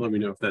here, but let me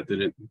know if that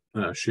didn't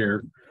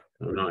share.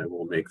 And I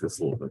will make this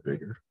a little bit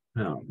bigger.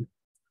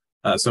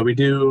 So we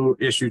do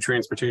issue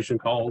transportation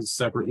calls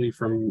separately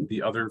from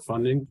the other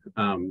funding.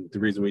 The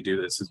reason we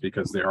do this is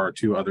because there are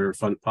two other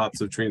fund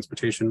pots of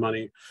transportation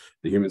money: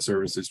 the Human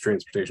Services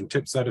Transportation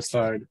Tip Set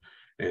Aside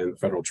and the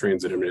Federal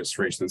Transit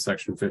Administration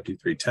Section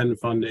 5310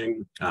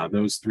 funding.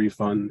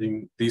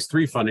 These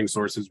three funding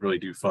sources really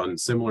do fund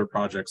similar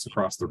projects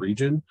across the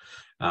region.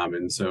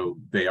 And so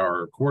they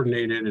are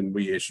coordinated, and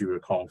we issue a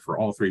call for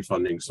all three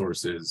funding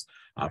sources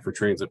for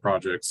transit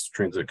projects,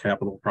 transit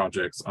capital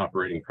projects,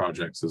 operating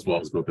projects, as well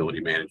as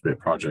mobility management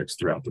projects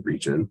throughout the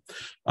region.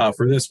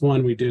 For this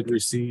one, we did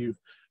receive,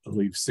 I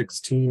believe,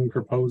 16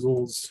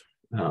 proposals.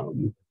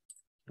 I'm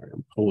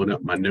pulling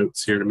up my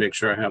notes here to make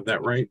sure I have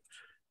that right.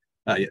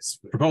 Yes,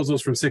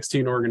 proposals from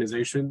 16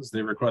 organizations.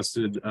 They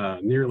requested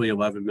nearly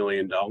 $11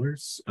 million.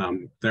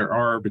 There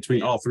are,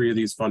 between all three of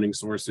these funding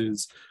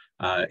sources,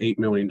 $8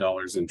 million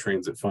in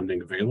transit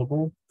funding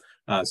available.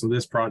 So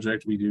this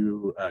project, we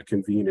do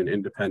convene an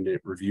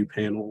independent review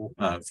panel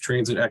of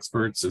transit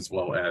experts, as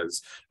well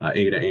as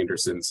Ada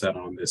Anderson sat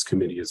on this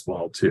committee as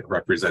well to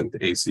represent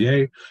the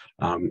ACA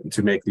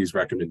to make these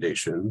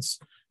recommendations.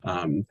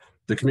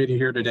 The committee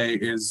here today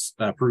is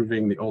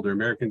approving the Older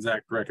Americans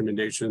Act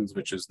recommendations,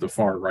 which is the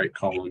far right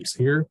columns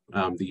here.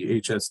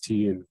 The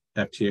HST and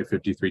FTA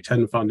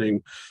 5310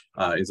 funding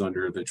is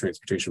under the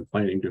Transportation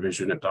Planning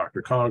Division at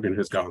DRCOG and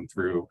has gone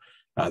through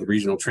the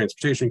Regional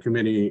Transportation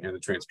Committee and the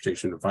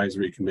Transportation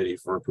Advisory Committee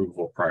for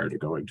approval prior to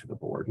going to the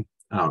board.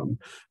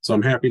 So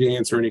I'm happy to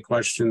answer any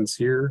questions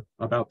here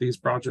about these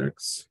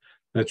projects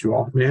that you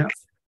all may have.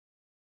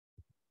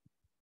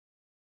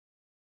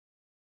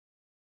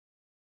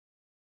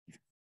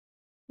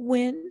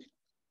 When?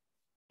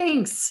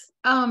 Thanks.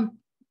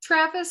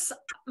 Travis,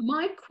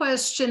 my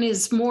question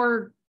is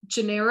more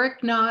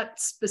generic, not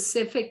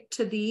specific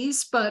to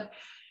these, but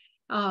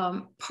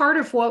part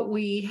of what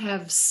we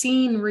have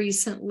seen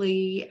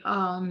recently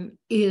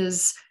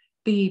is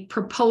the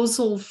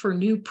proposal for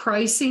new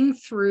pricing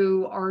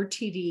through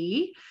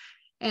RTD,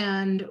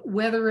 and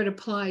whether it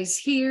applies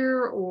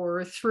here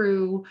or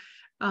through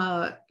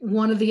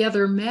one of the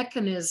other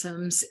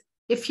mechanisms.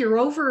 If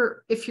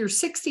you're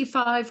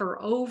 65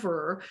 or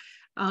over,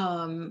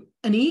 an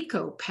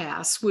Eco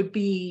Pass would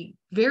be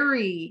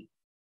very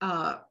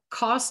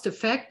cost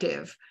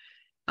effective.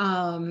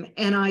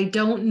 And I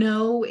don't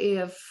know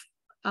if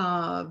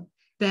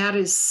that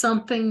is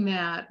something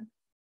that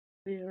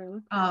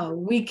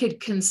we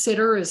could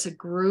consider as a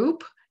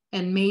group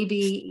and maybe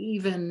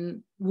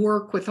even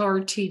work with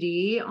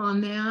RTD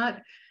on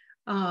that.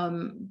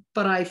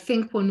 But I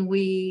think when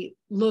we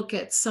look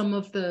at some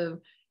of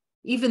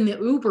even the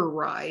Uber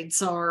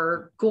rides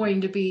are going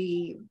to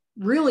be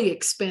really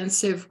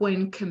expensive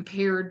when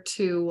compared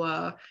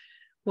to,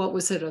 what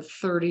was it, a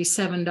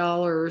 $37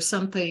 or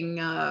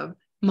something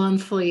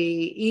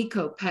monthly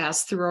Eco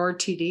Pass through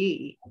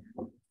RTD.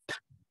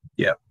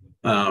 Yeah.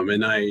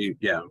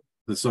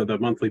 So the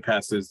monthly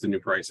passes, the new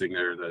pricing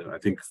there, I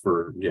think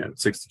for,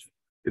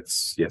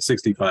 it's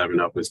 65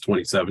 and up is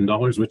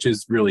 $27, which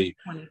is really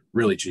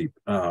cheap.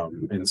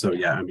 And so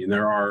yeah, I mean,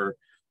 there are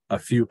a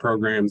few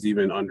programs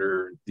even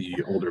under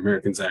the Older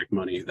Americans Act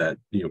money that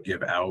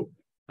give out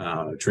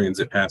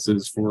transit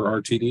passes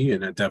for RTD,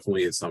 and it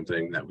definitely is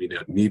something that we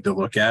need to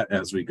look at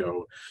as we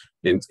go.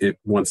 And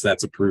once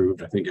that's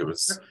approved, I think it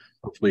was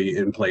hopefully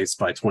in place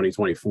by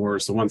 2024.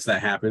 So once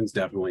that happens,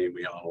 definitely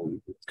we all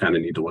kind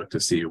of need to look to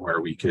see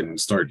where we can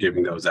start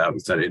giving those out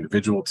instead of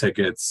individual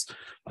tickets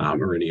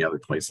or any other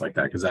place like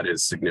that, because that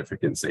is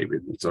significant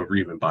savings over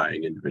even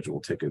buying individual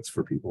tickets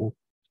for people.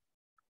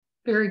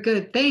 Very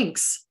good.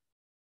 Thanks.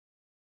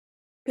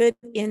 Good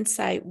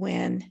insight,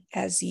 Wynn,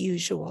 as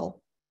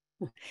usual.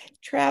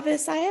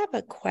 Travis, I have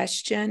a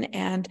question,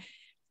 and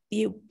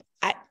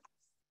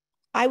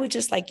I would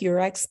just like your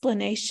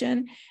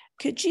explanation.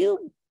 Could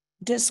you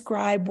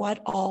describe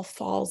what all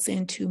falls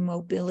into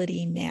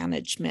mobility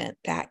management,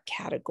 that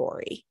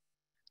category?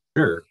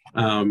 Sure.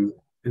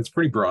 It's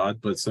pretty broad,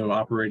 but so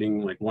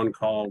operating like one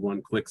call,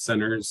 one click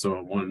centers,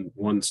 so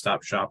one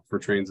stop shop for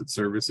transit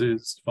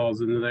services falls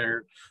into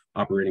there.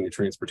 Operating a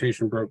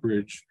transportation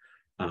brokerage,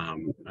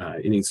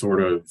 any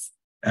sort of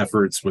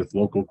efforts with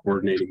local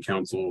coordinating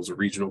councils or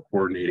regional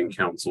coordinating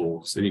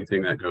councils,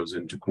 anything that goes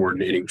into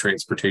coordinating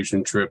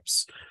transportation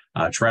trips.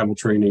 Travel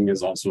training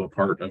is also a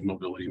part of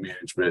mobility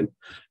management.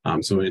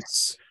 So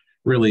it's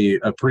really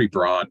a pretty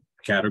broad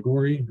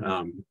category.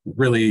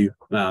 Really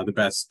the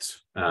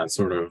best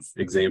sort of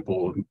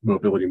example of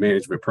mobility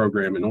management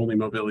program and only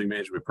mobility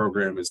management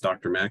program is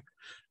Dr. Mack.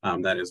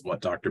 That is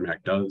what Dr.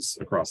 Mack does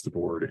across the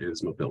board,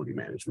 is mobility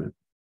management.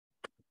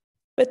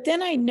 But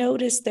then I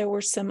noticed there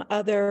were some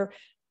other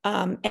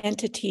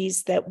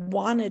entities that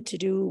wanted to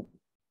do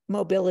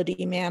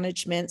mobility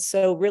management.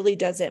 So really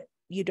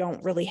you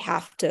don't really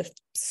have to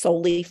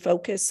solely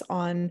focus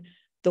on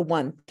the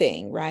one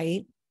thing,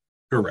 right?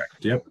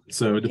 Correct. Yep.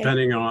 So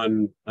depending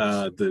on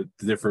the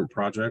different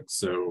projects,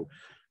 so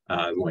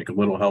like a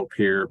Little Help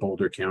here,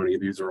 Boulder County,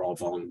 these are all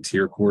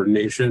volunteer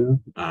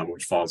coordination,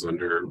 which falls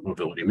under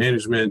mobility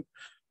management.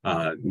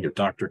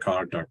 Dr.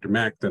 Cog, Dr.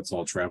 Mack, that's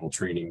all travel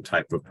training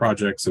type of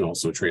projects, and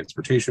also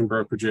transportation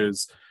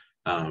brokerages.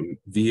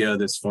 VIA,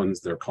 this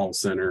funds their call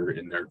center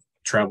and their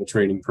travel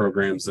training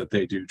programs that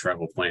they do,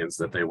 travel plans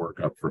that they work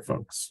up for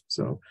folks.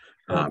 So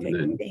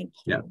then,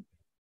 yeah.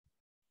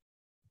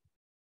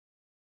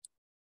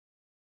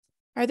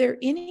 Are there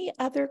any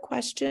other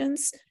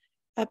questions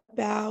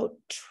about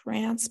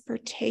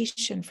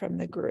transportation from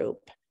the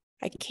group?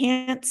 I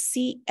can't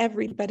see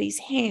everybody's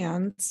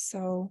hands,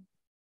 so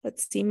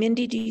let's see.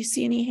 Mindy, do you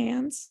see any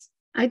hands?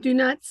 I do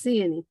not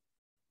see any.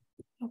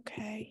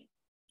 Okay.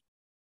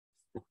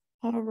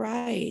 All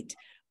right.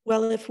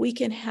 Well, if we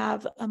can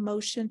have a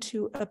motion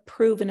to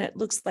approve, and it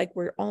looks like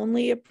we're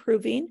only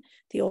approving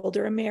the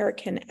Older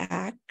American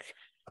Act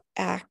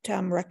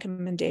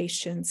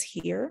recommendations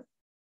here.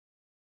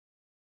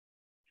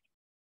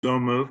 So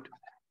moved.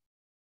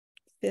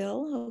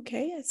 Phil,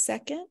 okay, a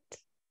second.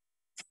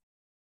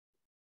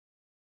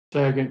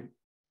 Second.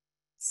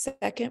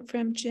 Second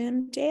from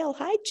Jim Dale.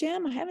 Hi,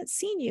 Jim, I haven't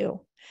seen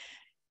you.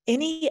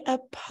 Any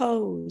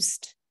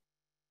opposed?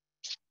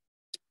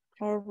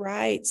 All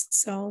right,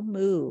 so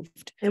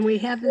moved. And we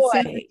have the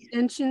same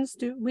abstentions.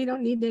 We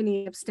don't need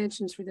any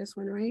abstentions for this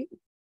one, right?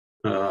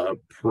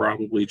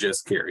 Probably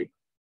just Carrie.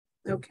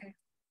 Okay.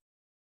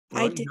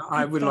 Well,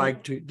 I would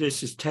like to,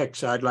 this is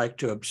Tex, I'd like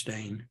to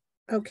abstain.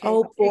 Okay.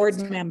 Oh,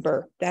 board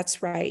member,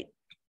 that's right.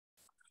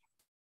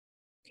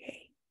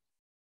 Okay,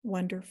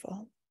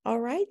 wonderful. All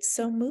right,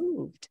 so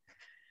moved.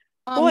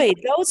 Boy,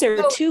 those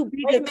are two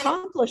big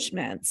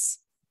accomplishments.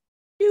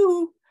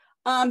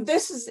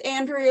 This is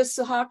Andrea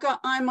Sahaka.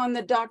 I'm on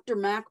the Dr.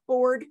 Mack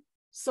board,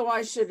 so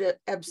I should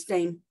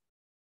abstain.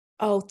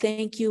 Oh,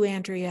 thank you,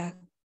 Andrea.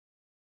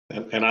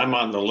 And I'm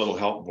on the Little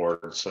Help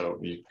board, so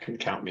you can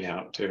count me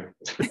out too.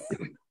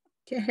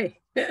 Okay,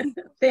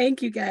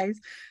 thank you guys.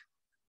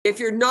 If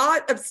you're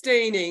not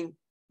abstaining,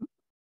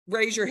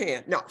 raise your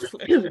hand. No.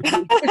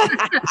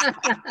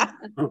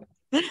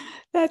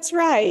 That's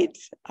right.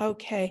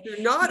 Okay.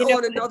 You're not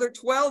on another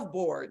 12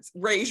 boards.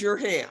 Raise your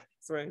hand.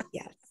 Right?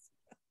 Yes.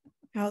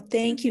 Oh,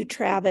 thank you,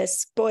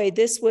 Travis. Boy,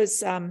 this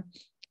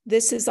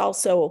is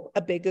also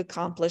a big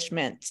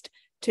accomplishment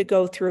to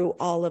go through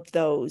all of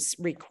those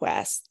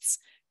requests.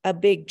 A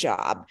big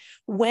job.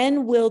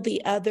 When will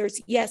the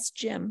others? Yes,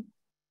 Jim.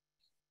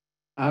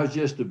 I was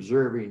just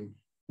observing.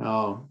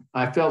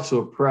 I felt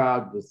so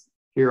proud to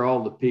hear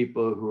all the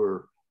people who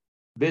are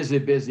busy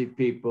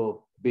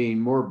people being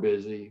more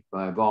busy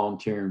by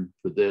volunteering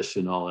for this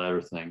and all the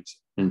other things.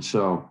 And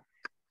so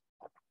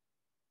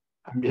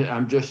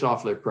I'm just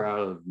awfully proud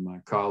of my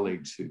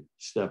colleagues who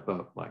step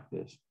up like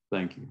this.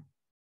 Thank you.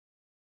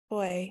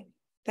 Boy,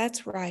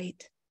 that's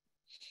right.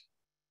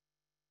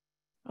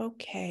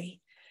 Okay.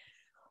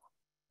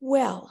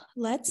 Well,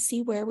 let's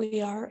see where we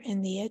are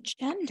in the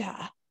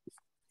agenda.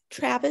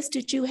 Travis,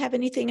 did you have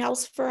anything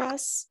else for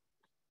us?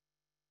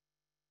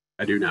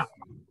 I do not.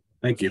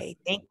 Thank you.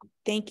 Okay,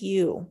 thank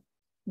you.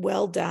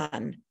 Well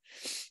done.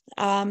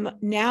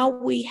 Now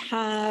we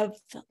have,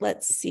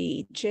 let's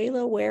see,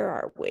 Jayla, where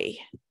are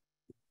we?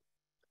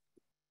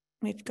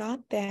 We've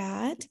got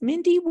that.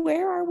 Mindy,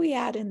 where are we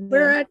at in the?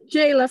 We're at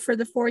Jayla for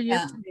the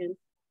 4-year plan.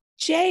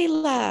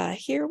 Jayla,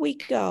 here we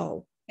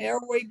go. Here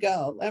we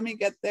go. Let me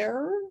get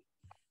there.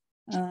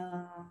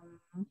 Come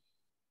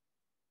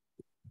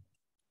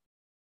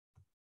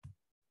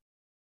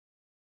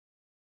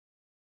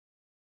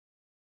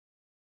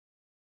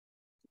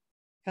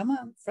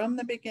on, from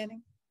the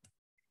beginning.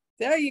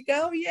 There you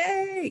go.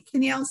 Yay.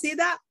 Can you all see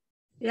that?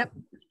 Yep.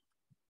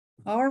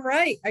 All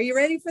right. Are you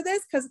ready for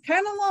this? Because it's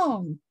kind of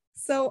long.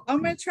 So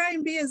I'm going to try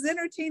and be as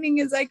entertaining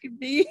as I can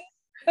be.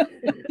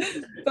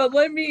 But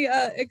let me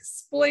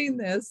explain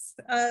this.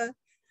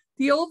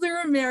 The Older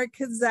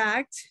Americans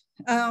Act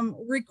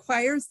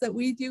requires that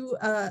we do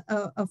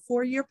a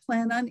 4-year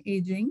plan on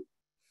aging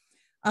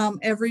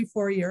every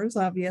 4 years,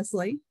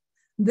 obviously.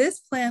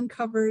 This plan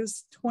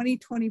covers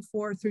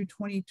 2024 through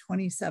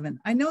 2027.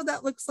 I know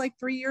that looks like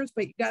 3 years,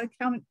 but you got to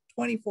count it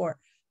 24,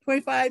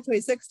 25,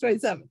 26,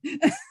 27.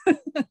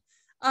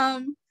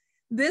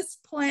 This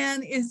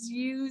plan is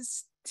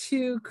used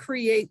to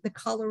create the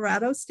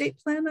Colorado State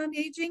Plan on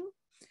Aging.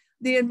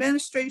 The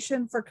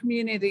Administration for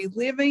Community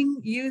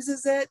Living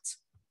uses it.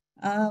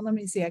 Let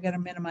me see, I got to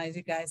minimize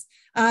you guys.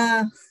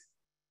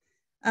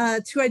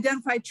 To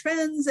identify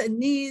trends and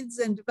needs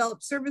and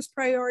develop service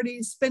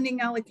priorities,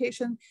 spending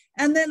allocation,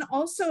 and then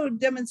also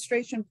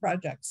demonstration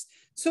projects.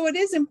 So it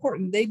is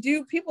important.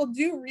 People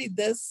do read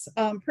this.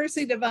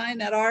 Percy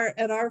Devine at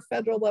our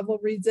federal level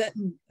reads it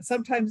and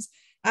sometimes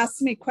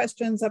asks me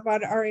questions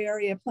about our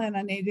area plan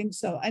on aging.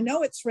 So I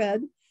know it's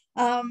read.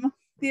 The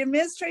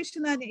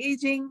Administration on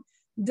Aging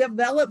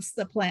develops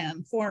the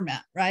plan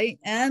format, right?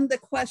 And the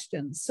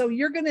questions. So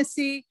you're going to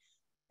see,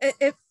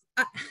 if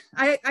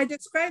I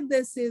describe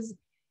this as,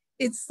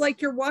 it's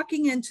like you're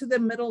walking into the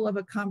middle of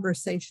a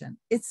conversation.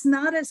 It's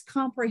not as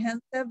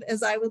comprehensive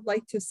as I would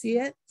like to see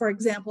it. For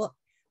example,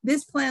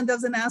 this plan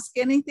doesn't ask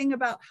anything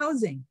about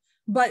housing,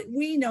 but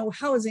we know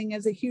housing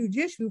is a huge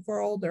issue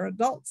for older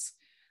adults.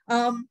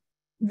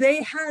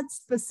 They had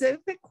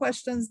specific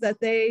questions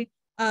that they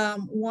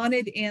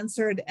wanted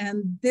answered,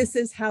 and this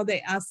is how they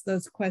asked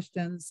those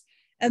questions.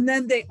 And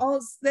then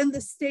then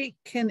the state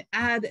can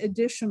add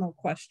additional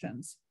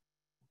questions.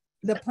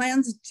 The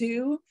plan's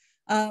due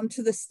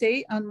to the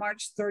state on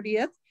March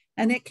 30th,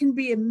 and it can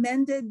be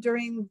amended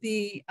during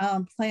the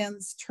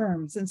plan's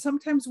terms. And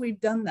sometimes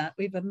we've done that,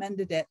 we've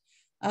amended it.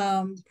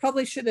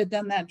 Probably should have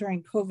done that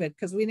during COVID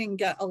because we didn't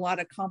get a lot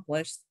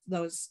accomplished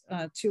those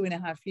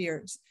 2.5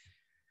 years.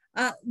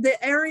 The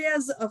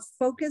areas of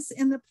focus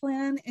in the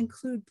plan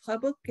include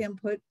public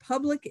input.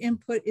 Public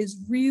input is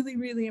really,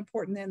 really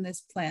important in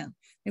this plan.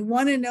 They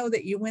want to know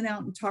that you went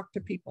out and talked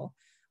to people.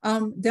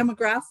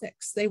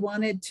 Demographics, they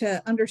wanted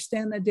to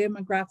understand the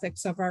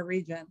demographics of our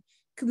region.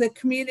 The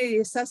community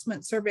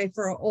assessment survey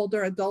for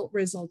older adult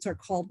results are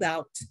called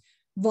out.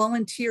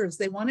 Volunteers,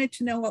 they wanted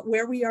to know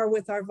where we are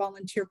with our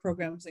volunteer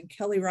programs, and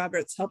Kelly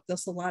Roberts helped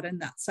us a lot in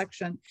that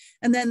section.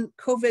 And then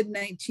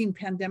COVID-19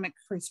 pandemic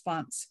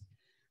response.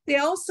 They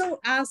also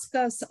ask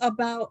us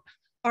about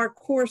our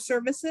core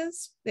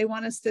services. They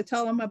want us to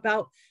tell them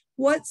about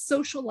what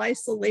social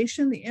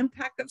isolation, the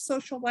impact of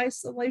social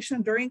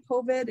isolation during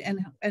COVID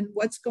and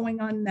what's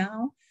going on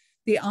now,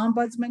 the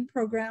Ombudsman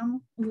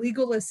program,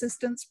 legal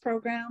assistance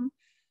program,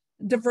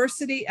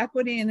 diversity,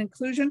 equity, and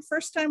inclusion.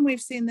 First time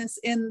we've seen this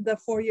in the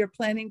 4-year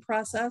planning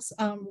process.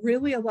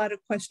 Really a lot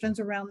of questions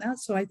around that,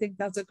 so I think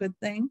that's a good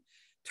thing.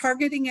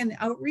 Targeting and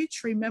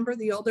outreach. Remember,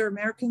 the Older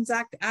Americans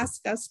Act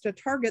asks us to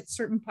target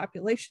certain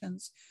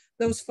populations.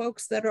 Those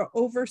folks that are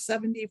over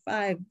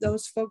 75,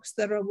 those folks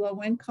that are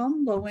low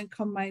income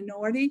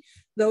minority,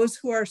 those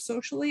who are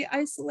socially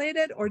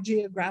isolated or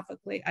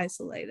geographically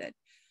isolated.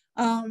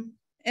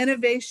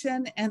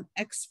 Innovation and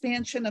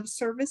expansion of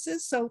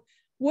services. So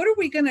what are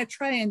we going to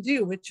try and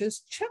do, which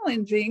is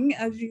challenging,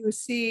 as you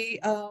see,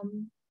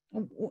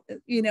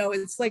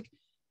 it's like,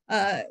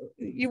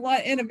 you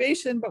want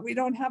innovation, but we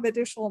don't have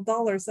additional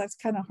dollars. That's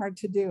kind of hard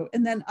to do.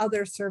 And then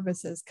other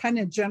services, kind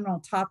of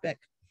general topic.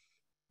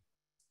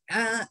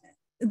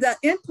 The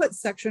input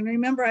section,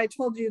 remember I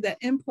told you that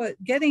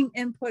getting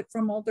input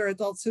from older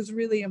adults is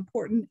really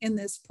important in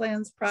this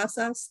plans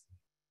process.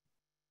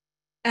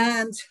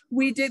 And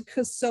we did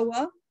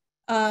CASOA,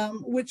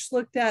 which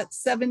looked at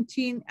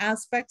 17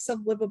 aspects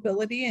of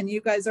livability, and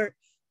you guys are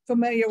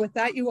familiar with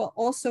that. You will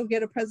also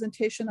get a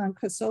presentation on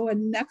CASOA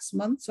next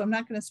month, so I'm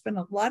not going to spend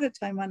a lot of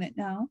time on it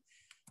now.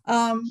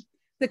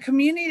 The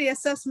Community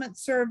Assessment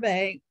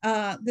Survey,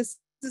 this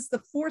is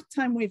the 4th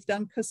time we've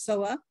done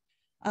CASOA.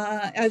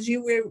 As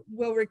you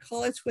will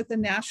recall, it's with the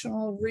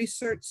National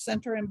Research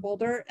Center in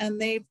Boulder,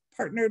 and they've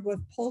partnered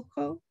with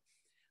Polco.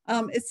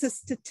 It's a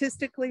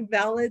statistically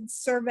valid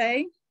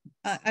survey,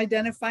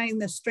 identifying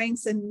the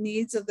strengths and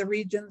needs of the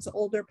region's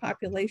older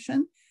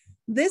population.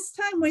 This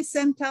time we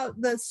sent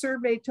out the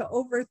survey to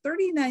over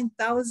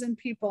 39,000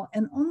 people,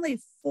 and only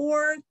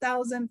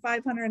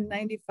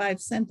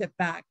 4,595 sent it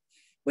back,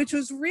 which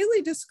was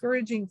really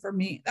discouraging for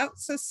me.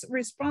 That's a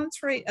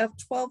response rate of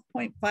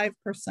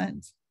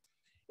 12.5%.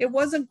 it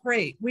wasn't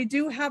great. We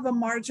do have a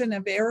margin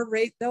of error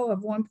rate though of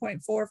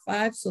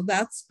 1.45, so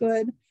that's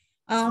good.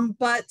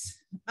 But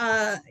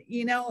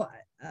you know,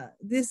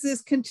 this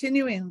is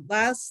continuing.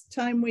 Last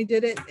time we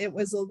did it, it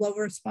was a low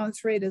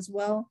response rate as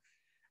well.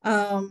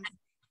 And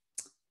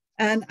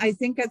I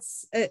think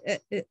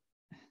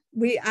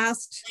we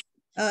asked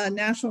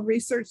National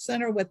Research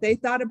Center what they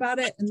thought about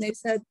it, and they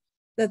said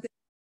that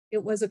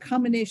it was a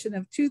combination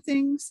of two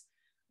things.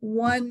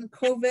 One,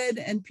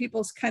 COVID and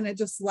people's kind of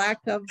just lack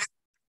of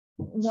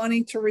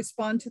wanting to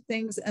respond to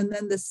things. And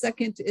then the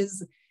second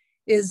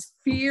is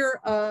fear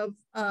of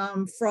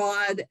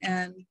fraud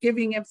and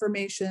giving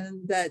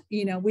information that,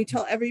 you know, we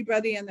tell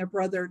everybody and their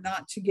brother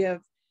not to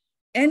give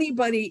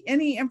anybody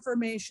any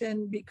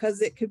information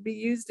because it could be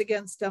used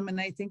against them.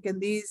 And I think in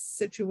these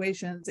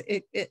situations,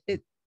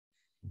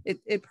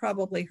 it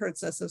probably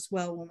hurts us as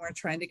well when we're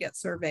trying to get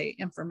survey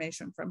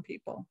information from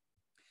people.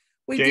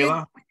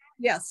 Jayla?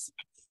 Yes.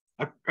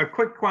 A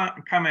quick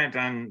comment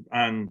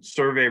on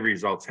survey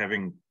results,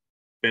 having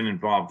been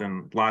involved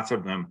in lots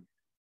of them.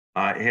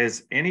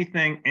 Has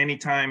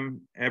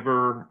anytime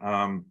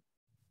ever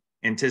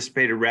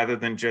anticipated, rather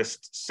than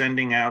just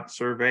sending out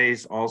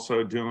surveys,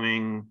 also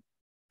doing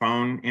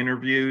phone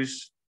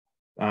interviews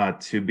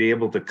to be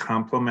able to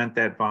complement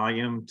that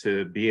volume,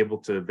 to be able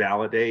to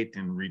validate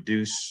and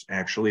reduce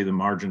actually the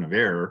margin of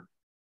error?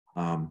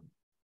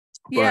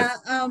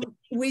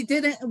 We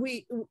didn't.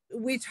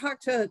 We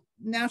talked to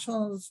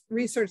National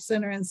Research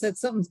Center and said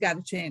something's got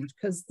to change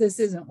because this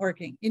isn't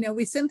working. You know,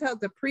 we sent out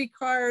the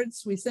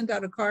pre-cards. We sent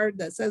out a card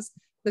that says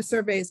the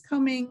survey is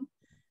coming,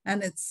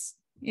 and it's,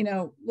 you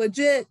know,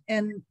 legit.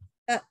 And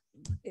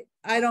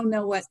I don't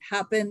know what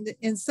happened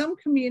in some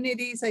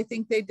communities. I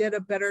think they did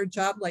a better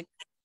job.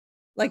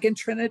 Like in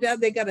Trinidad,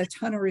 they got a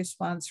ton of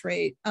response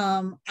rate.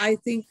 I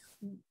think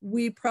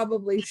we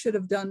probably should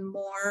have done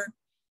more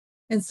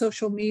in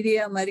social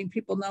media and letting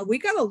people know. We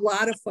got a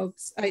lot of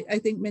folks, I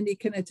think Mindy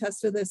can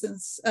attest to this,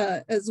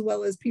 as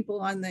well as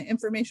people on the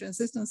information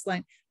assistance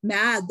line,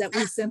 mad that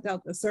we sent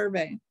out the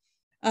survey.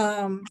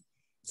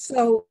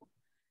 So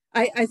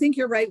I think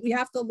you're right. We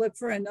have to look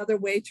for another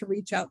way to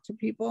reach out to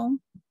people.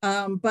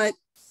 But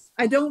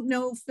I don't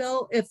know,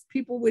 Phil, if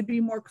people would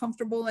be more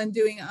comfortable in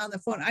doing it on the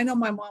phone. I know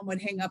my mom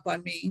would hang up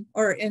on me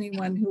or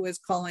anyone who is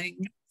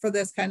calling for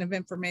this kind of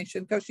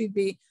information because she'd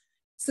be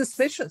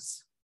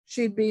suspicious.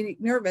 She'd be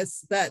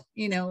nervous that,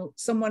 you know,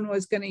 someone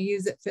was going to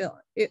use it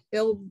for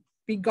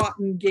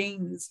ill-begotten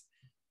gains.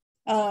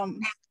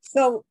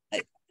 So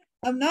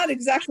I'm not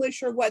exactly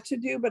sure what to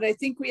do, but I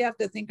think we have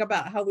to think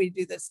about how we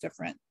do this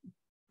different.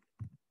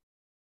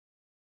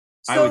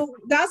 So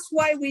that's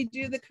why we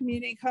do the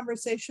community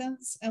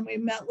conversations, and we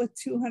met with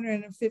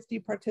 250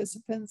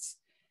 participants.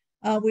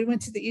 We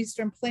went to the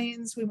Eastern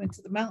Plains, we went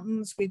to the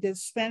mountains, we did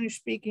Spanish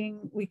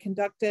speaking, we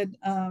conducted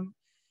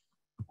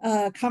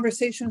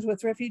conversations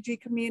with refugee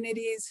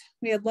communities.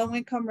 We had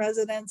low-income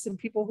residents and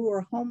people who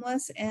are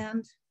homeless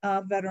and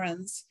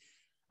veterans.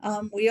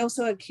 We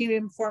also had key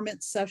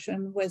informant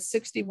session with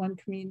 61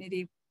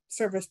 community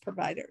service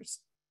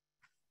providers.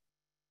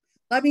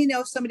 Let me know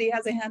if somebody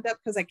has a hand up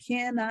because I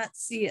cannot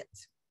see it.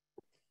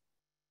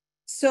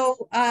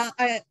 So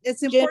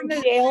it's important.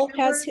 Jim Dale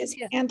has his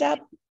hand up.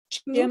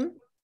 Jim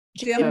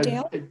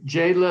Dale.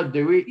 Jayla,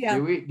 do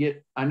we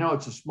get, I know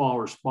it's a small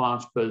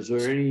response, but is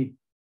there any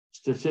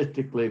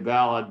statistically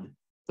valid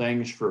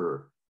things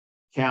for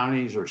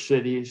counties or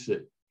cities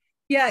that?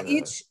 Yeah,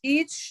 each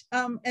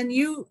and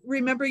you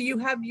remember you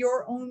have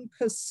your own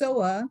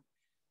CASOA,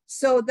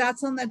 so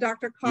that's on the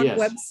DRCOG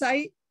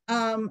website.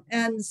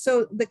 And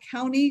so the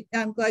county,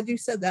 I'm glad you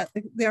said that,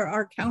 there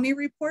are county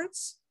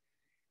reports,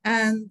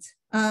 and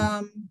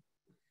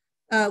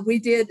we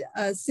did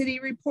city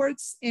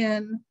reports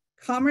in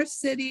Commerce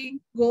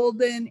City,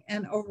 Golden,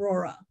 and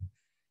Aurora.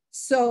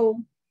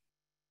 So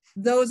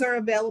those are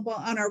available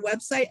on our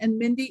website. And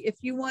Mindy, if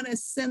you want to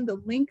send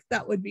the link,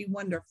 that would be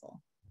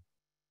wonderful.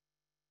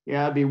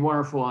 Yeah, it'd be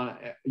wonderful.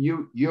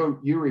 You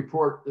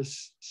report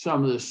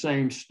some of the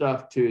same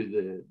stuff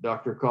to the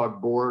DRCOG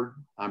board,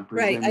 I'm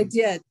presuming. Right, I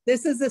did.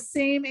 This is the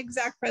same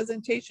exact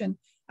presentation.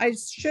 I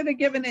should have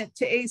given it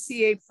to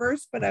ACA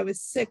first, but I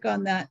was sick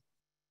on that.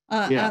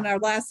 On our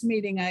last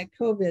meeting, I had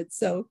COVID.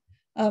 So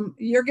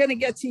you're going to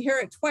get to hear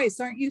it twice.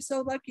 Aren't you so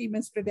lucky,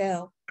 Mr.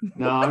 Dale?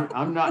 No,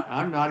 I'm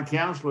not a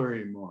counselor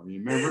anymore. You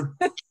remember?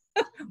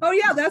 Oh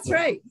yeah, that's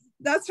right.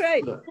 That's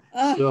right.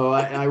 So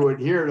I would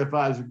hear it if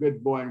I was a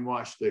good boy and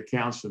watch the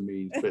council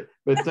meetings.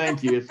 But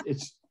thank you.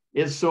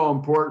 It's so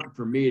important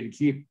for me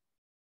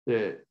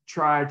to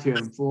try to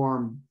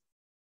inform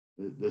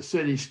the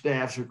city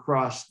staffs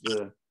across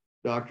the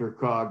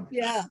DRCOG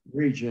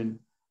region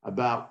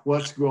about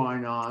what's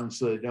going on,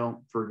 so they don't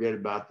forget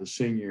about the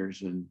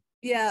seniors. And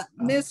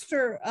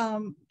Mr.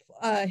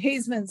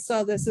 Hazeman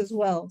saw this as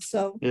well.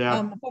 So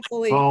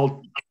hopefully,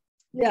 Paul.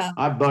 Yeah,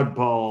 I bug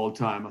Paul all the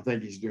time. I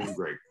think he's doing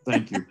great.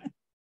 Thank you.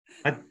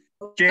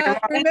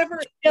 Remember,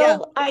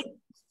 Bill,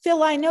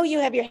 Phil, I know you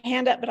have your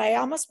hand up, but I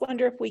almost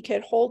wonder if we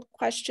could hold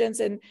questions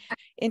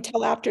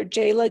until after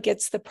Jayla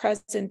gets the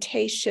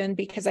presentation,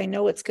 because I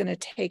know it's going to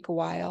take a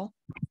while.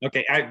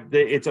 Okay,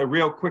 it's a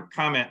real quick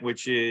comment,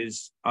 which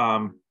is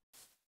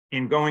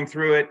in going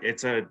through it,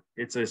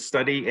 it's a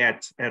study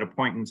at a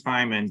point in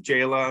time. And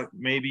Jayla,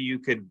 maybe you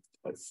could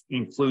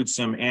include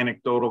some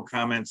anecdotal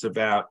comments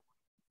about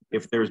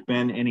if there's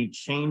been any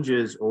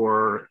changes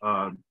or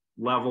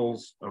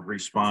levels of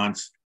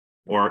response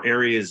or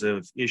areas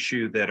of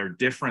issue that are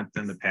different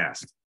than the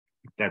past.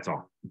 That's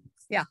all.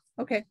 Yeah,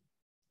 okay.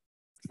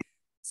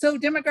 So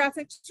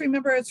demographics,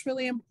 remember, it's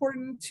really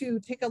important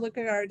to take a look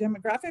at our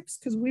demographics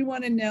because we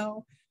want to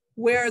know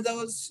where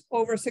those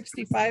over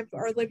 65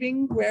 are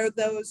living, where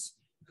those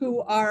who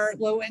are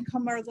low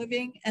income are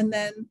living, and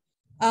then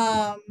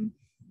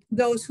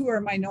those who are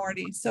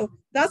minorities. So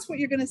that's what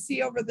you're going to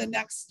see over the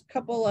next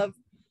couple of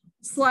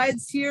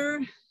slides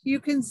here. You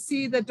can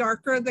see the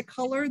darker the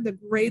color, the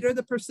greater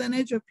the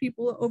percentage of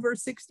people over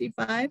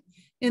 65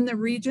 in the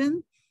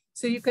region.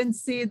 So you can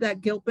see that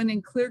Gilpin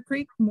and Clear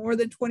Creek, more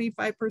than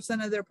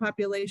 25% of their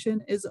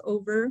population is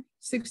over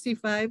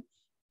 65.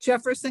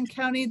 Jefferson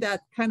County,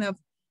 that kind of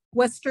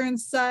western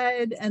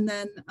side, and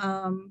then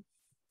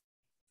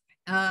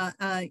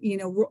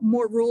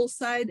more rural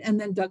side, and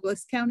then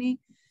Douglas County.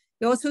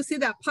 You also see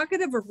that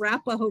pocket of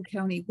Arapahoe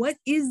County. What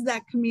is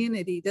that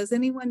community? Does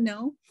anyone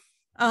know?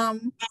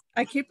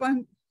 I keep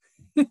on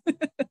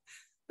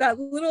that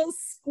little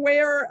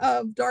square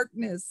of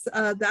darkness,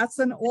 that's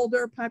an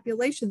older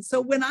population.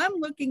 So when I'm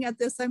looking at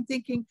this, I'm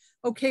thinking,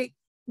 okay,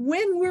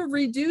 when we're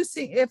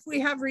reducing, if we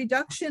have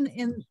reduction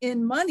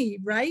in money,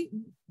 right?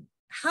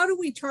 How do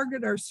we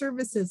target our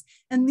services?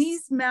 And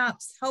these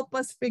maps help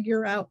us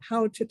figure out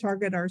how to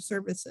target our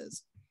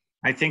services.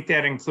 I think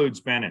that includes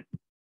Bennett.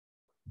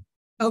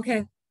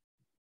 Okay.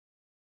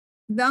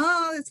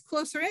 No, it's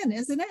closer in,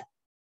 isn't it?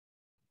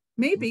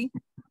 Maybe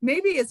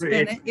it's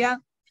Bennett, yeah.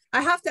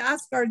 I have to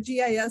ask our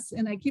GIS,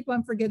 and I keep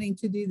on forgetting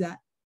to do that.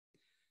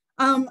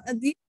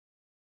 These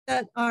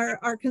that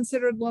are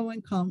considered low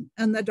income,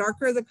 and the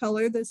darker the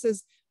color, this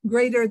is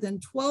greater than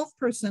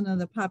 12% of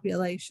the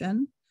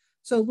population.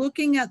 So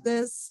looking at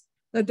this,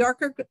 the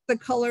darker the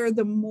color,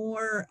 the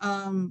more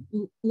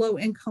low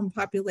income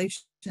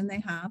population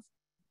they have.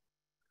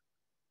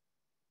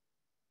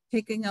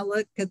 Taking a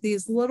look at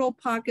these little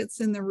pockets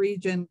in the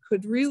region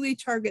could really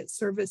target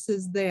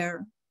services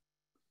there.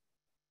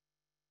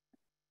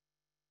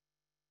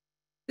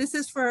 This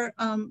is for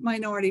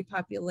minority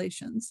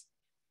populations.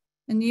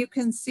 And you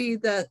can see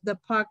the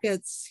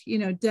pockets, you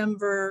know,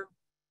 Denver,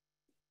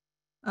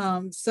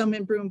 some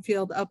in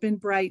Broomfield, up in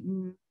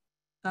Brighton.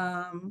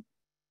 So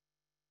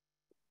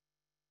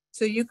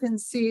you can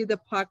see the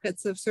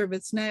pockets of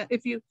service. Now,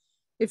 if you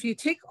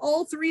take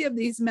all three of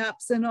these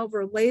maps and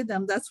overlay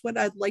them, that's what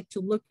I'd like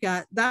to look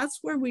at. That's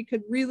where we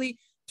could really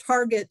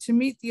target to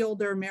meet the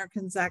Older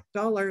Americans Act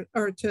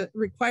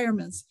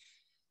requirements.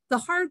 The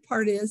hard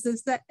part is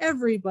that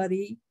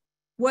everybody,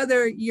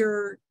 whether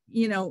you're,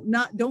 you know,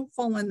 don't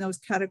fall in those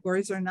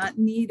categories or not,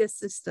 need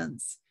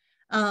assistance.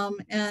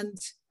 And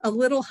a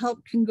little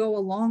help can go a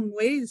long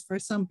ways for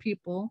some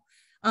people.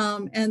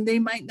 And they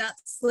might not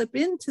slip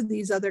into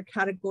these other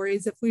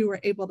categories if we were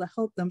able to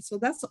help them. So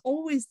that's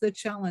always the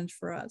challenge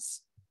for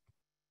us.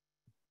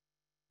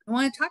 I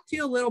want to talk to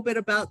you a little bit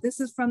about,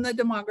 this is from the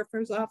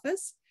demographer's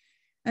office,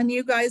 and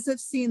you guys have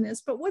seen this,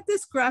 but what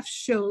this graph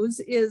shows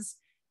is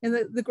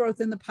the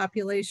growth in the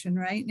population,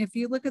 right? And if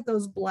you look at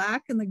those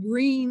black and the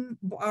green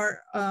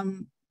bars,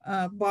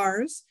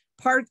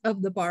 part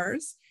of the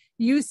bars,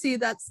 you see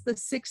that's the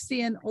 60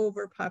 and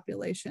over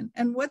population.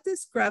 And what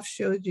this graph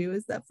shows you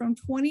is that from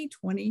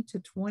 2020 to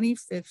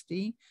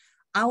 2050,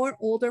 our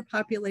older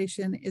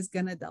population is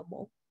going to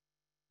double.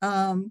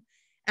 And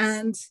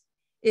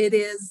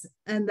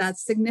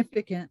that's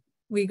significant.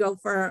 We go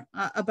for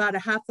about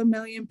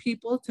 500,000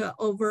 people to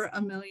over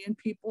 1 million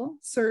people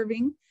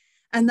serving.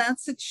 And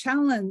that's a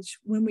challenge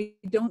when we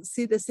don't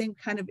see the same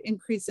kind of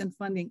increase in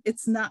funding.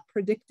 It's not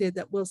predicted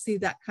that we'll see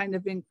that kind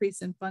of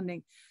increase in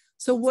funding.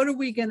 So what are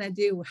we going to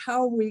do?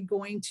 How are we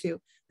going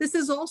to? This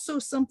is also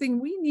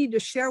something we need to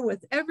share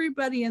with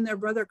everybody and their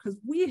brother, because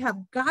we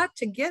have got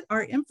to get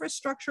our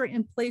infrastructure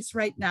in place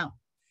right now.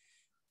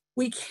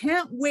 We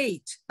can't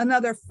wait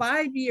another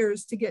 5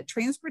 years to get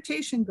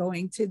transportation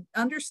going, to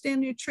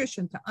understand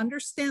nutrition, to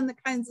understand the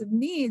kinds of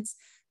needs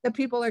that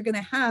people are going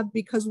to have,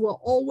 because we'll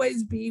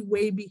always be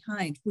way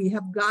behind. We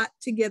have got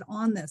to get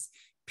on this.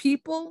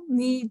 People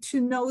need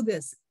to know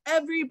this.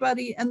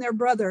 Everybody and their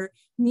brother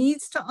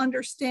needs to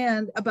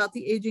understand about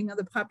the aging of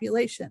the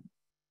population.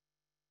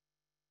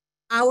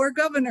 Our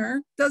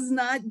governor does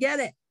not get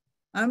it.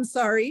 I'm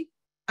sorry.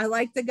 I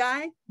like the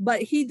guy,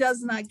 but he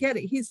does not get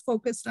it. He's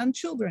focused on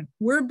children.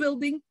 We're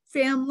building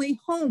family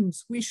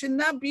homes. We should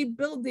not be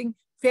building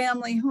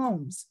family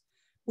homes.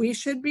 We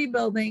should be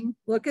building,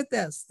 look at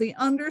this, the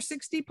under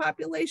 60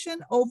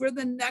 population over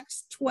the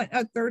next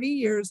 30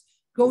 years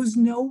goes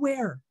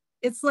nowhere.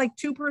 It's like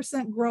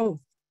 2% growth.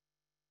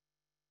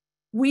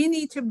 We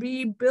need to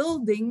be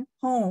building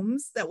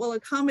homes that will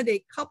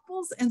accommodate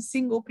couples and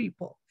single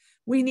people.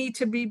 We need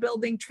to be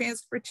building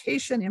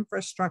transportation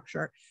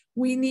infrastructure.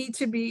 We need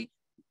to be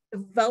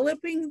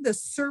developing the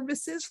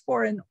services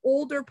for an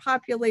older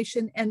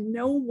population, and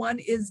no one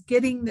is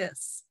getting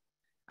this.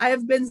 I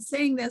have been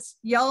saying this,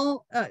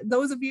 y'all,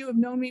 those of you who have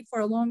known me for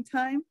a long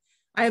time,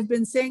 I have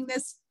been saying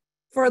this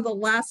for the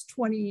last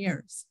 20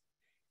 years.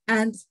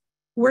 And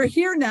we're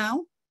here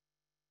now,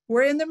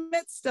 we're in the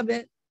midst of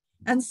it,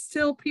 and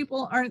still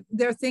people aren't,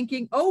 they're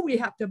thinking, oh, we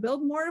have to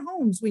build more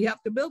homes. We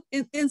have to build,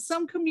 in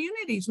some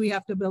communities, we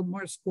have to build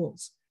more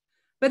schools.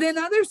 But in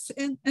others,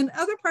 in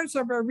other parts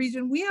of our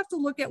region, we have to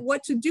look at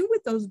what to do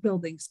with those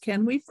buildings.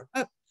 Can we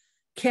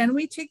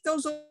take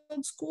those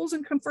old schools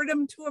and convert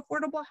them to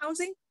affordable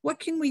housing? What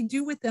can we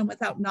do with them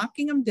without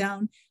knocking them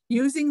down,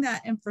 using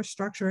that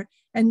infrastructure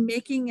and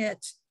making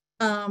it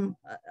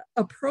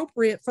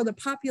appropriate for the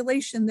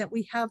population that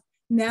we have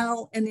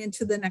now and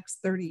into the next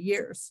 30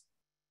 years?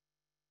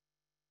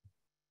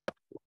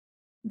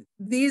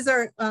 These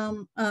are,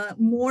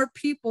 more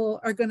people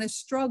are going to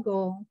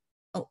struggle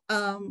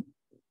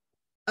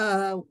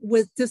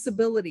with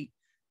disability.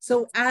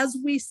 So as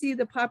we see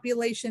the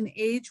population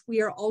age,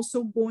 we are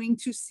also going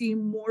to see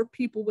more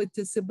people with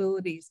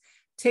disabilities.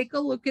 Take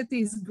a look at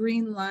these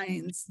green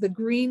lines, the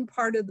green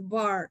part of the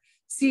bar.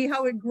 See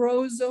how it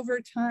grows over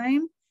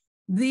time?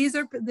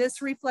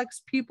 This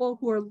reflects people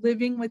who are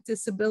living with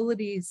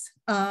disabilities.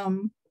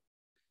 And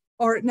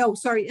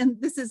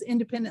this is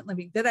independent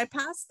living. Did I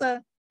pass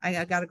the,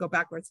 I gotta go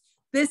backwards.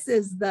 This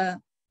is the,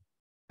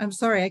 I'm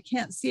sorry, I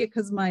can't see it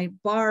because my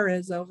bar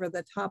is over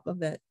the top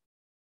of it.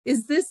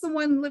 Is this the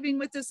one living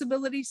with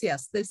disabilities?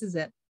 Yes, this is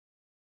it.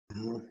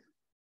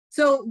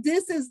 So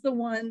this is the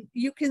one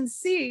you can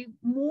see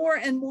more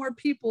and more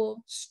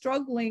people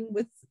struggling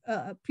with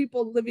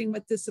people living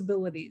with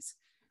disabilities.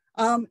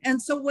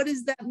 And so what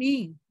does that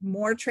mean?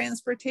 More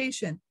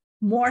transportation,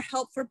 more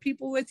help for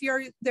people with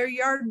their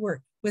yard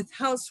work, with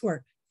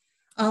housework,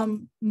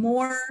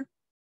 more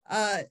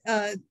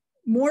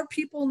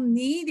people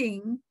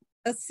needing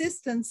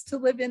assistance to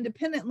live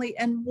independently,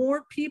 and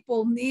more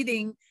people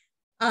needing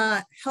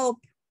help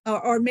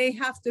or may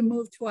have to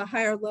move to a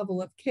higher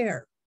level of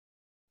care.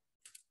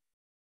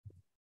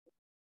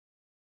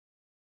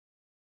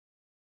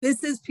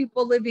 This is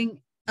people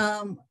living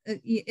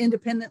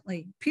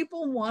independently.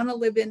 People want to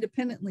live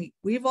independently.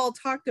 We've all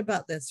talked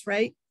about this,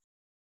 right?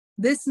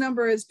 This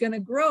number is going to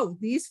grow.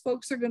 These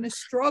folks are going to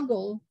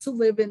struggle to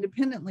live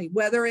independently,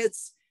 whether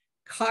it's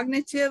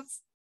cognitive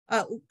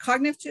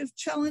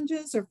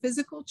challenges or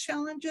physical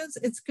challenges.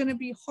 It's going to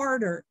be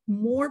harder.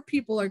 More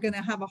people are going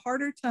to have a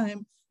harder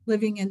time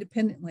living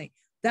independently.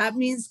 That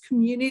means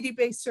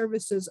community-based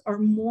services are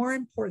more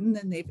important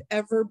than they've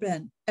ever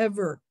been,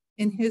 ever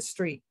in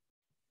history.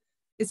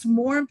 It's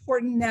more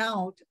important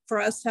now for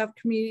us to have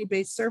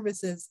community-based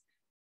services,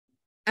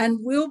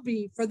 and will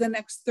be for the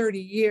next 30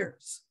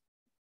 years.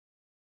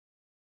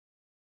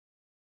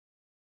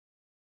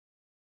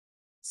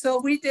 So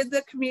we did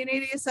the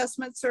community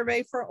assessment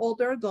survey for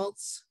older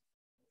adults.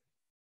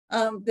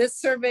 This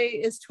survey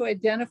is to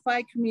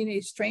identify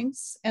community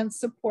strengths and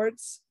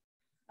supports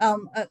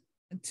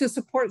to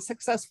support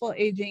successful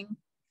aging.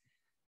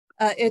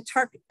 It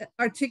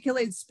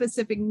articulates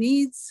specific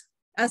needs,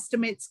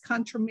 estimates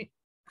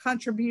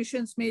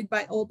contributions made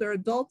by older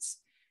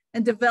adults,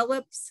 and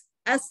develops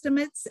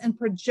estimates and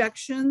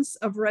projections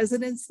of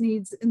residents'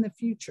 needs in the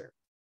future.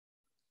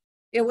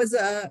 It was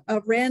a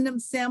random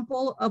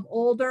sample of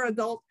older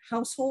adult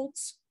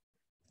households,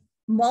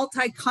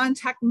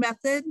 multi-contact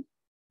method,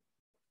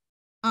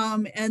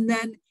 and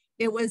then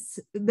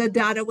the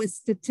data was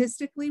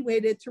statistically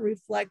weighted to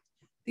reflect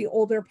the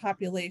older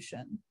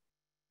population.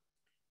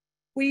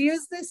 We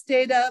use this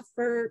data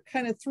for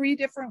kind of 3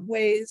 different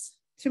ways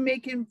to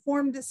make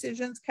informed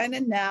decisions kind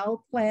of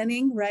now,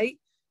 planning, right?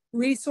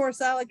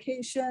 Resource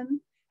allocation,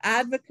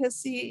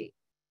 advocacy,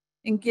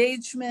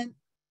 engagement.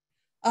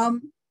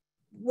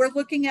 We're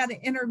looking at it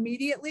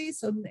intermediately.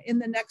 So in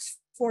the next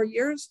 4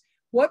 years,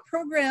 what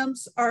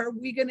programs are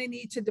we going to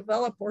need to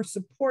develop or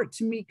support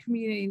to meet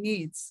community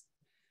needs?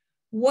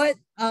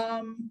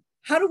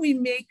 How do we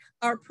make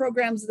our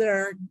programs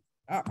that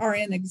are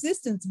in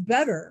existence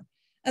better?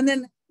 And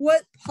then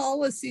what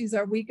policies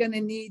are we going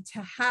to need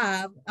to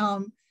have?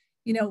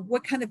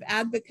 What kind of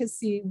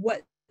advocacy,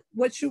 what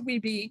should we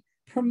be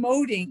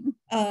promoting?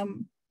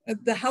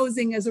 The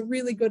housing is a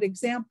really good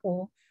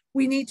example.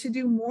 We need to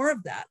do more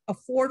of that,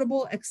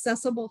 affordable,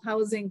 accessible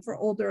housing for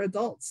older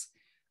adults.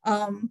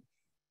 And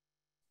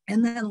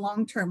then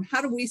long-term,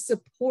 how do we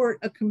support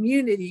a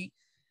community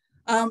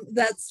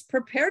that's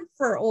prepared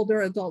for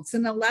older adults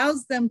and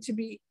allows them to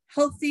be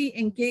healthy,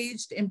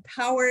 engaged,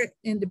 empowered,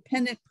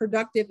 independent,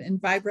 productive,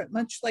 and vibrant,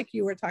 much like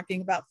you were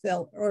talking about,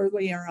 Phil,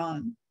 earlier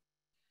on.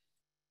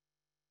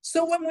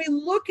 So when we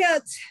look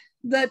at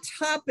the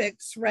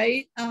topics,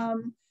 right,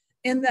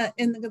 in the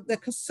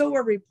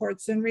CASOA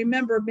reports, and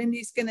remember,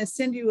 Mindy's going to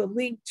send you a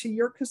link to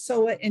your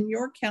CASOA in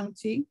your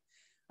county,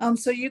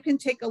 so you can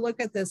take a look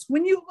at this.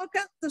 When you look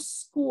at the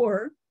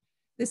score,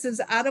 this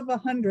is out of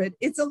 100,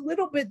 it's a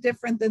little bit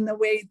different than the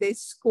way they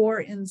score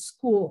in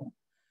school.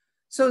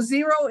 So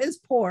 0 is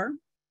poor,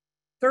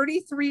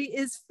 33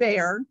 is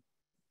fair,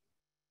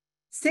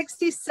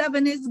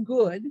 67 is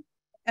good,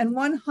 and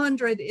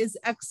 100 is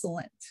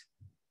excellent.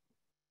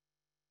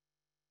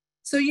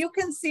 So you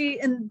can see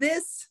in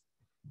this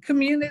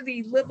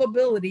community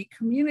livability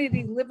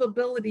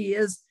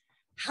is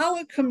how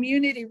a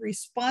community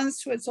responds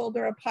to its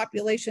older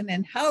population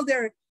and how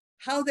they're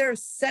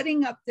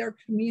setting up their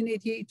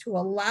community to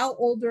allow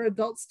older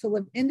adults to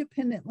live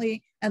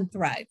independently and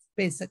thrive,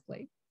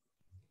 basically.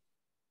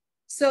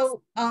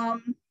 So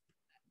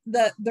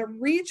the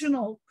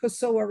regional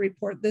COSOA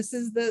report, this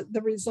is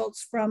the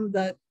results from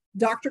the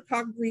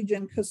DRCOG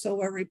region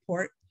COSOA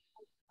report.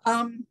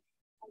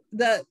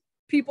 The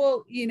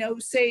people,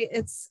 say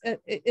it's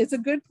a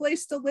good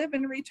place to live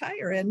and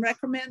retire, and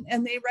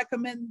they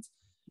recommend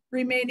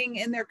remaining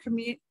in their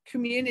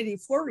community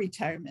for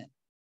retirement.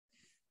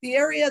 The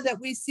area that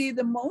we see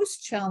the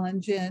most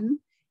challenge in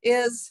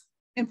is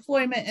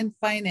employment and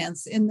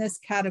finance in this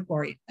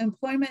category.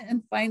 Employment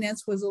and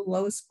finance was a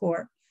low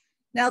score.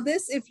 Now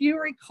this, if you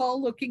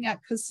recall looking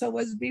at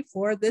COSOAs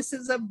before, this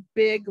is a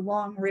big,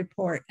 long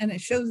report, and it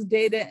shows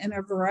data in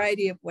a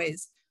variety of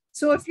ways.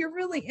 So if you're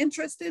really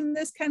interested in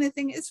this kind of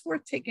thing, it's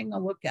worth taking a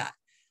look at.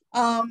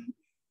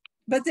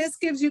 But this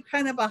gives you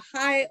kind of a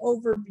high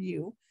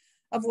overview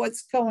of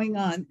what's going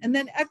on. And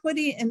then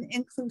equity and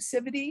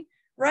inclusivity,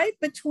 right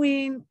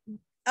between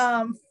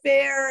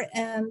fair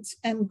and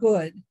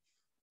good.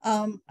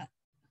 Health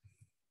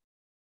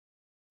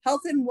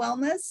and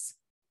wellness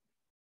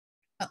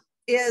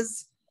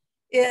is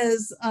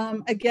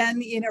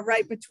again,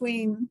 right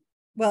between,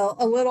 well,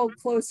 a little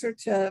closer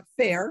to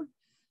fair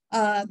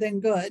than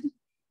good.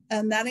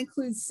 And that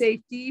includes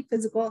safety,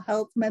 physical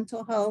health,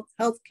 mental health,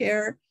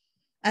 healthcare,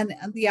 and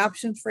the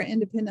options for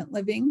independent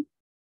living.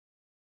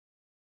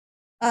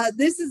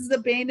 This is the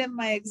bane of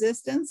my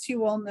existence.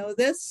 You all know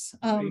this.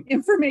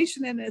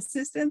 Information and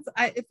assistance.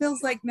 It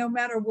feels like no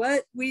matter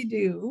what we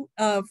do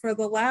for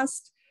the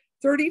last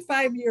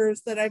 35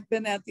 years that I've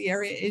been at the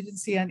Area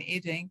Agency on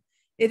Aging,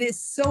 it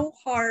is so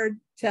hard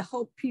to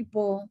help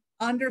people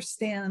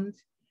understand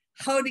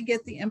how to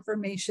get the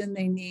information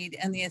they need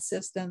and the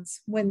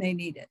assistance when they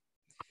need it.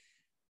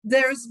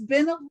 There's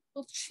been a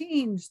little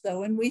change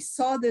though, and we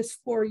saw this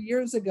 4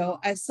 years ago.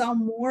 I saw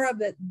more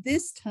of it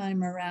this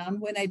time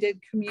around when I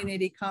did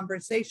community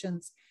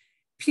conversations.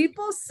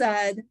 People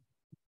said,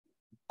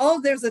 oh,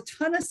 there's a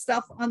ton of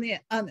stuff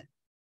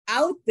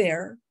out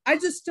there. I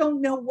just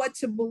don't know what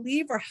to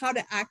believe or how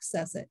to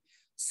access it.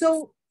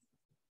 So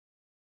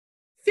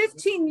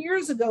 15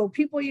 years ago,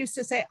 people used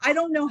to say, I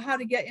don't know how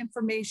to get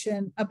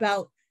information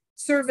about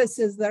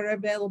services that are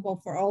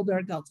available for older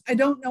adults. I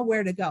don't know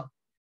where to go.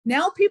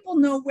 Now people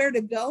know where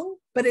to go,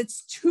 but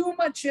it's too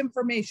much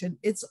information.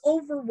 It's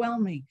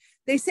overwhelming.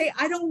 They say,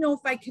 I don't know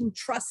if I can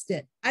trust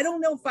it. I don't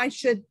know if I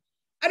should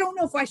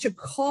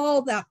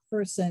call that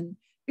person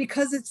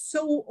because it's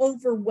so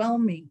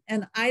overwhelming.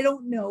 And I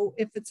don't know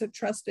if it's a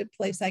trusted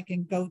place I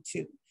can go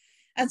to.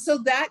 And so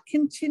that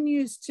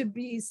continues to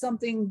be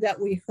something that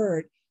we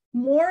heard.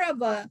 More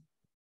of a,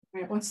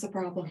 right, what's the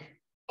problem?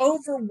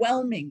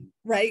 Overwhelming,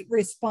 right,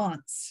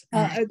 response.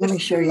 Let me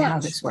show you how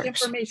this works.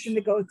 Information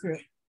to go through.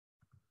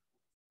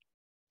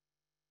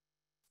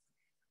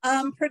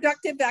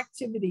 Productive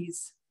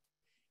activities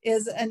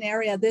is an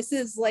area. This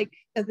is like,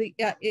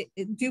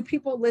 do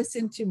people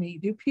listen to me?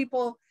 Do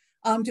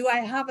I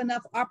have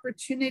enough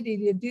opportunity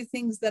to do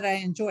things that I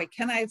enjoy?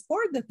 Can I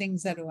afford the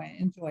things that I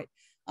enjoy?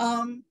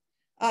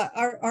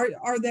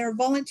 Are there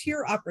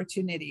volunteer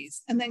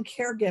opportunities? And then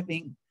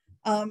caregiving.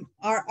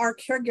 Are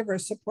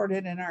caregivers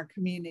supported in our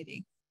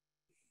community?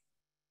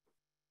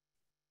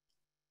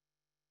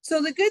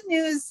 So the good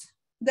news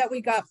that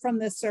we got from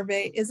this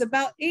survey is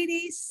about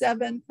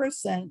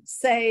 87%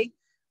 say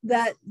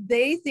that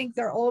they think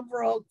their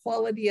overall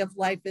quality of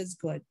life is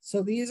good.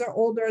 So these are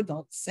older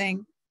adults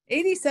saying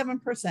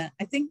 87%,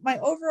 I think my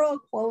overall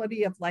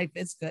quality of life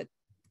is good.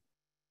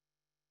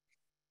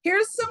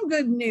 Here's some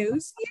good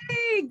news.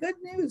 Yay, good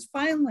news,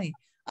 finally.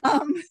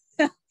 In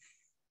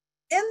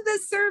the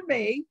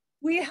survey,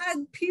 we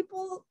had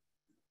people,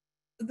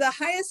 the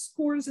highest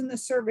scores in the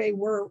survey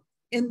were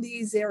in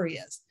these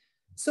areas.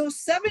 So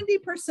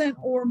 70%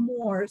 or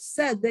more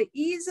said the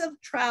ease of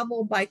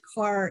travel by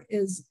car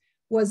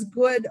was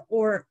good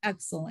or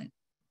excellent.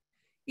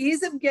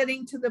 Ease of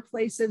getting to the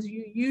places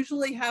you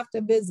usually have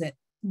to visit,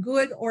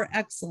 good or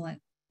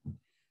excellent.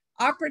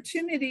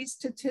 Opportunities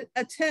to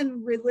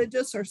attend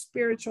religious or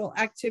spiritual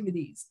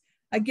activities.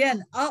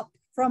 Again, up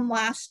from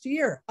last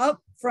year,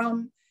 up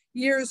from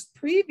years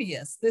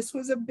previous. This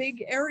was a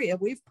big area.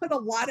 We've put a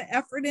lot of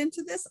effort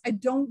into this. I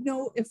don't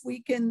know if we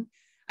can,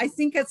 I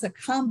think it's a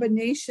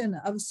combination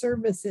of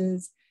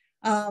services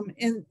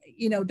and,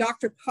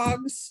 Dr.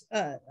 Coggs,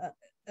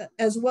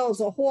 as well as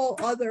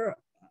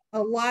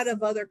a lot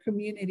of other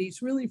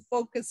communities really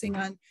focusing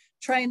on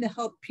trying to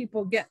help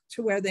people get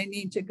to where they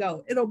need to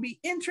go. It'll be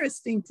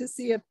interesting to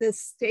see if this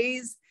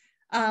stays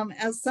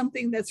as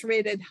something that's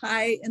rated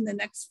high in the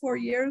next 4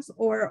 years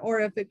or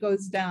if it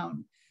goes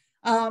down.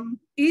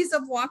 Ease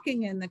of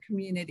walking in the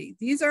community.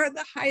 These are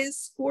the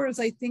highest scores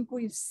I think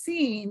we've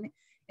seen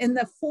in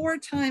the 4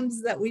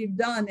 times that we've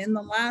done in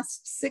the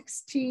last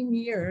 16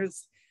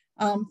 years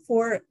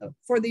for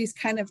these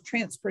kind of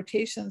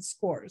transportation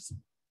scores.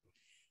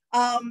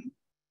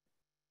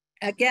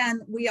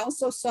 Again, we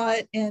also saw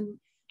it in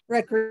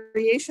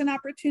recreation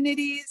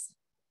opportunities,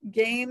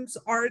 games,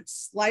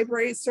 arts,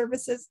 library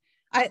services.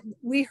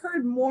 We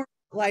heard more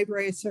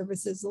library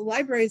services. The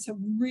libraries have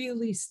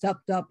really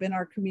stepped up in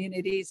our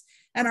communities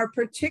and are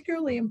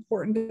particularly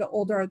important to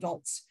older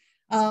adults.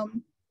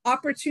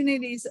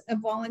 Opportunities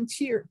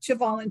to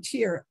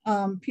volunteer.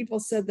 People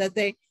said that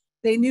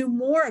they knew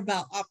more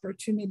about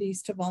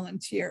opportunities to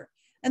volunteer.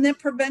 And then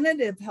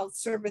preventative health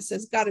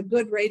services got a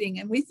good rating.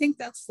 And we think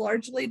that's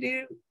largely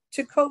due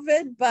to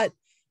COVID, but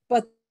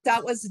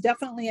that was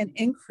definitely an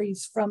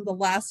increase from the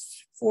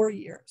last 4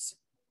 years.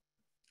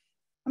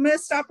 I'm going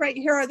to stop right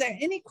here. Are there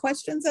any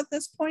questions at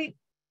this point?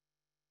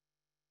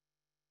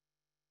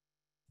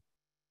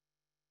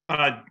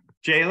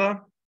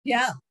 Jayla?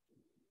 Yeah.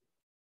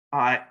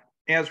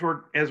 As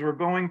we're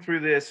going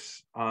through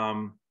this,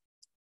 I'll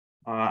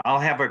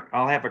have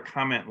a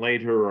comment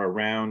later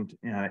around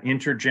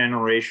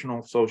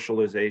intergenerational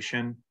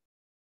socialization.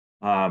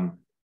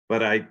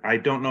 But I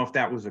don't know if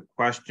that was a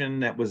question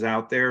that was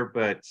out there,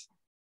 but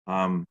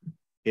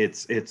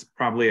it's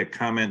probably a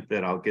comment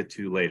that I'll get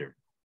to later.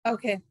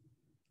 Okay.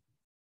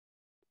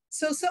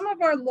 So some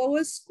of our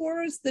lowest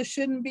scores, this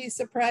shouldn't be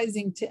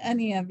surprising to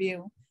any of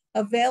you.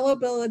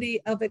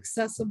 Availability of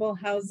accessible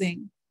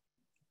housing.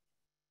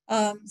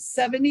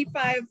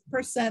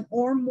 75%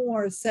 or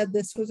more said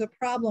this was a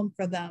problem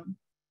for them.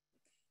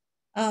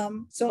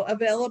 So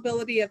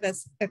availability of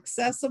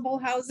accessible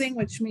housing,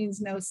 which means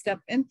no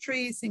step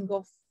entry,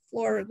 single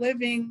floor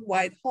living,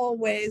 wide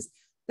hallways,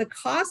 the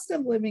cost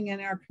of living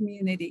in our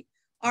community.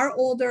 Our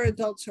older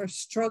adults are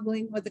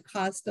struggling with the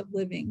cost of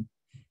living,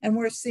 and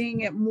we're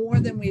seeing it more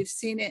than we've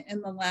seen it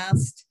in the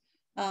last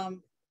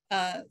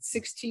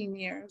 16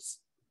 years.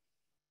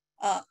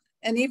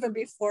 And even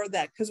before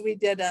that, because we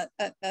did a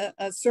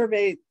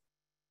survey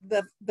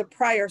the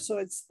prior, so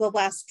it's the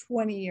last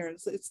 20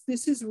 years.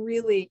 This is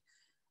really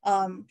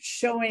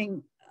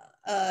showing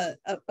a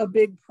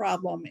big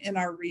problem in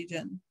our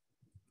region.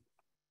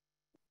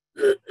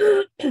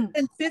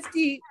 And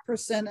 50%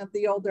 of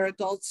the older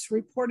adults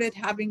reported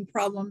having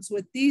problems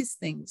with these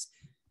things,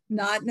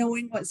 not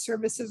knowing what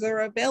services are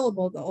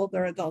available to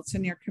older adults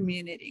in your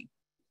community,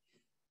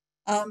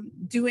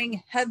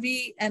 doing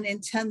heavy and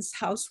intense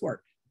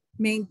housework,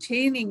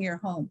 maintaining your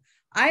home.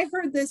 I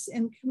heard this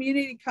in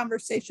community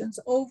conversations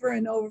over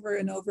and over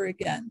and over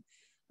again.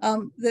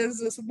 There's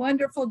this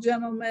wonderful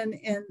gentleman,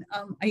 and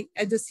he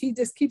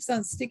just keeps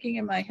on sticking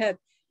in my head.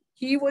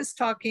 He was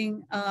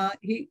talking,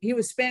 he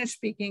was Spanish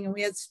speaking, and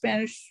we had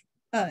Spanish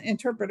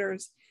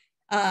interpreters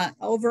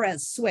over at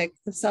SWIC,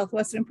 the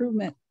Southwest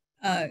Improvement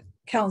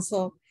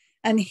Council.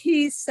 And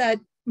he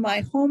said,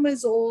 my home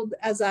is old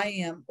as I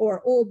am,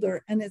 or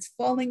older, and it's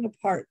falling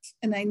apart,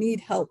 and I need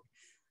help.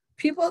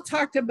 People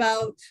talked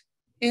about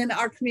in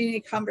our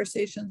community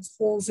conversations,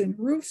 holes in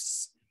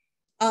roofs,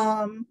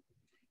 water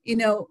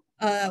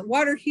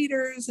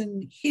heaters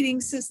and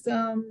heating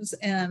systems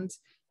and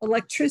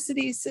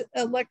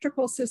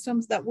electrical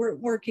systems that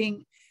weren't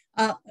working.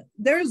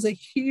 There's a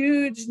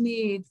huge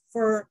need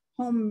for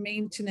home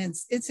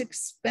maintenance. It's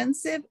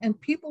expensive,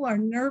 and people are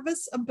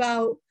nervous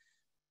about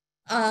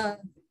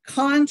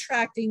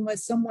contracting with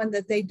someone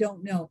that they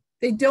don't know.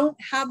 They don't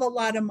have a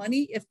lot of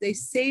money. If they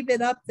save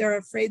it up, they're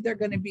afraid they're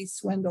going to be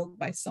swindled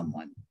by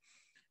someone.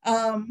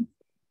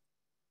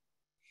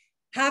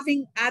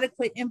 Having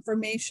adequate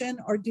information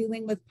or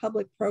dealing with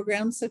public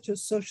programs such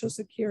as Social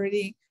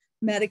Security,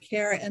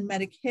 Medicare, and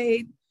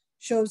Medicaid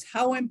shows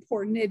how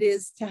important it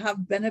is to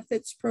have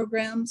benefits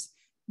programs.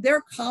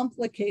 They're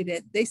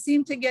complicated. They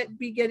seem to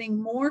be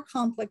getting more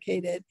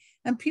complicated,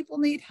 and people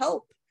need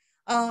help.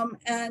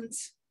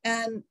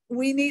 And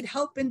we need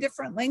help in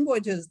different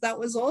languages. That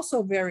was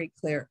also very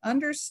clear.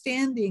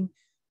 Understanding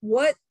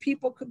what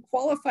people could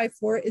qualify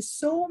for is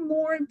so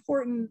more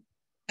important.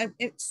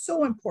 It's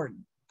so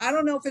important. I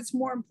don't know if it's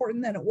more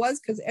important than it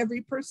was, because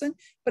every person,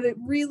 but it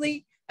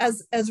really,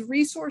 as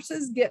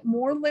resources get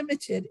more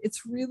limited,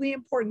 it's really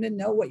important to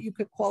know what you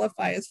could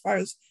qualify as far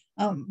as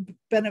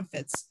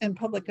benefits and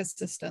public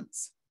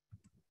assistance.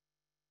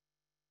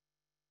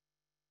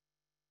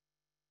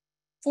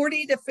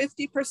 40 to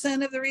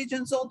 50% of the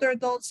region's older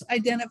adults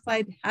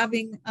identified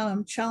having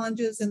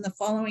challenges in the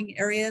following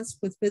areas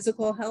with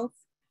physical health,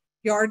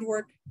 yard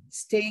work,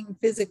 staying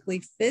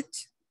physically fit,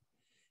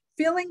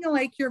 feeling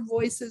like your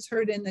voice is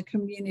heard in the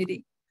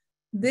community.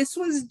 This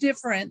was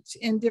different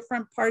in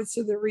different parts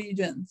of the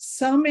region.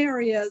 Some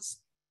areas,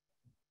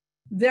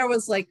 there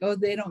was like, oh,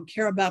 they don't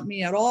care about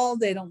me at all.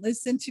 They don't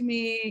listen to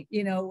me.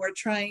 They're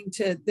trying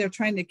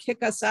to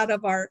kick us out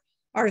of our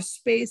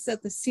space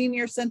at the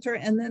senior center.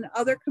 And then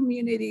other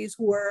communities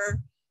were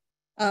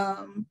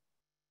talking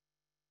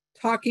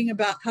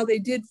about how they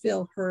did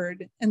feel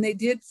heard, and they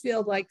did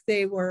feel like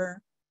they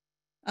were,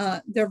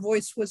 their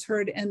voice was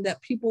heard, and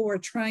that people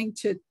in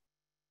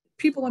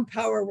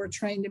power were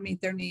trying to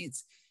meet their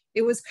needs.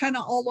 It was kind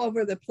of all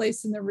over the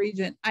place in the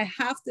region. I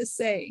have to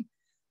say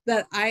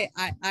that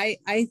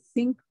I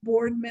think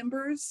board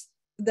members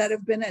that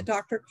have been at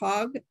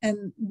DRCOG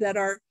and that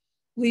are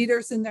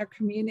leaders in their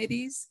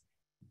communities,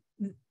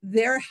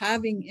 they're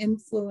having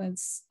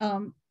influence,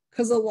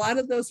 because a lot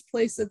of those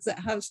places that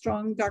have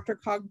strong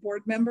DRCOG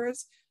board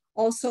members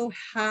also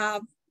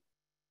have,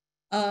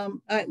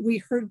 we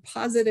heard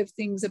positive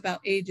things about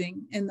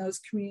aging in those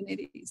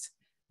communities.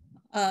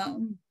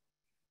 And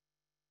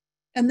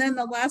then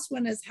the last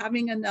one is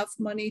having enough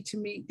money to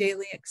meet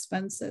daily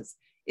expenses.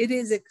 It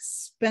is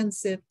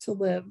expensive to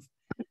live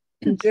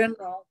in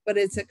general, but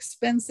it's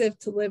expensive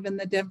to live in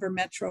the Denver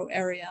metro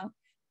area.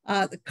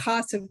 The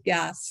cost of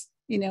gas,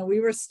 you know, we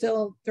were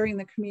still during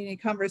the community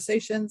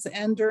conversations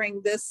and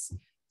during this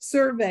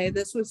survey,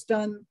 this was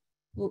done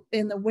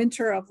in the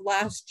winter of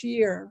last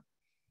year,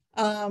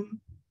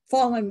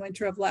 fall and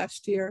winter of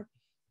last year.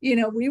 You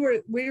know, we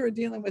were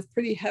dealing with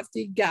pretty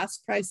hefty gas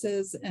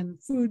prices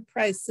and food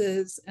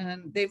prices,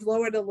 and they've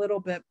lowered a little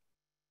bit,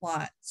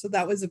 so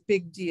that was a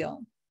big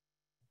deal.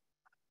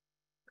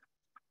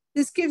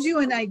 This gives you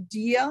an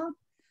idea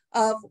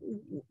of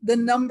the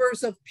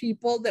numbers of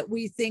people that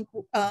we think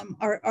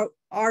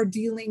are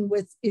dealing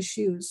with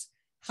issues.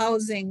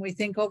 Housing, we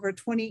think over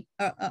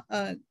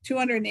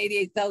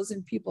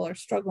 288,000 people are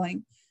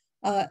struggling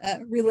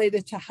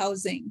related to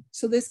housing.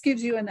 So this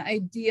gives you an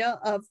idea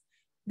of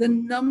the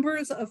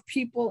numbers of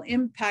people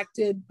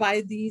impacted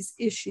by these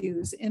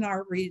issues in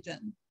our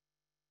region.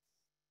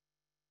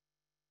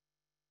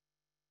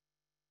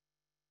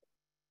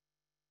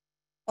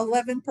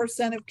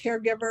 %11 of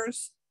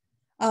caregivers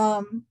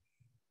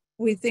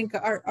we think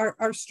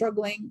are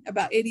struggling,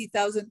 about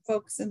 80,000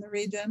 folks in the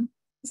region.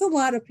 It's a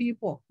lot of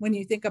people when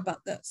you think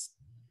about this.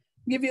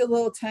 I'll give you a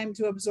little time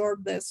to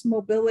absorb this.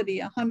 Mobility,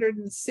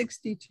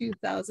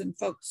 162,000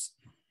 folks.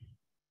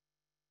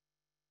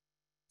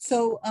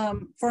 So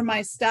for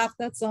my staff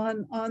that's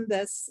on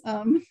this,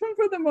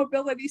 for the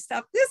mobility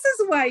staff, this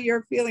is why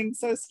you're feeling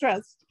so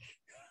stressed.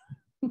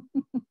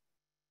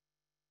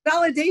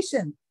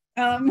 Validation.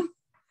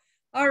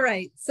 All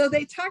right, so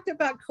they talked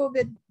about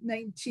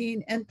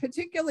COVID-19 and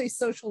particularly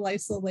social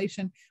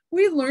isolation.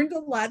 We learned a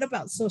lot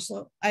about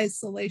social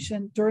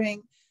isolation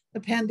during the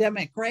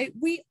pandemic, right?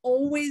 We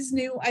always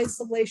knew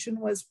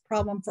isolation was a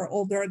problem for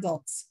older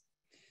adults,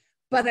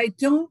 but I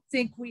don't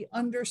think we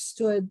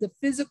understood the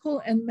physical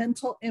and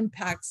mental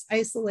impacts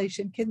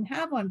isolation can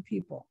have on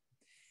people.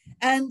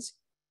 And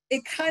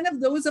it kind of,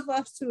 those of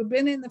us who have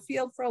been in the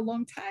field for a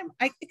long time,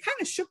 it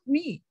kind of shook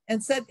me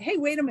and said, hey,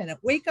 wait a minute,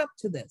 wake up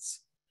to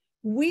this.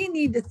 We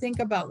need to think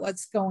about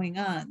what's going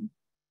on.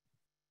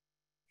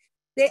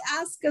 They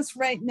ask us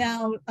right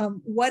now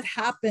what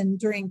happened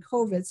during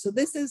COVID. So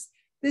this is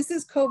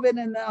COVID,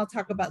 and then I'll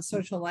talk about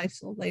social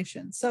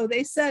isolation. So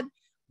they said,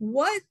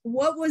 what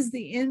was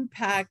the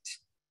impact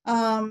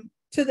to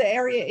the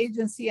Area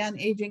Agency on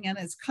Aging and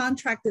its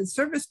contracted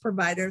service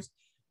providers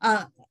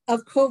of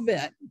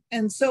COVID?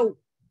 And so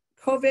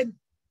COVID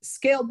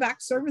scaled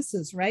back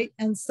services, right?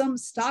 And some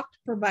stopped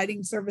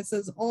providing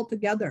services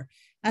altogether.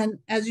 And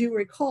as you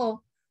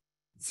recall,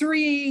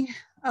 3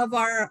 of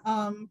our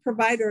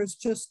providers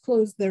just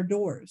closed their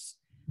doors.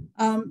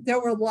 There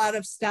were a lot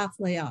of staff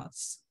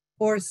layoffs,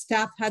 or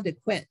staff had to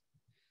quit.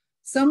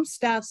 Some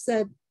staff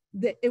said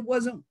that it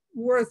wasn't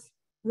worth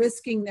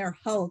risking their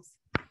health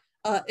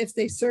if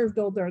they served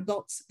older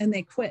adults, and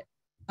they quit.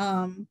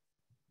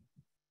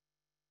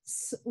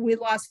 We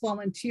lost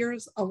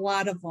volunteers, a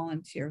lot of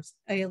volunteers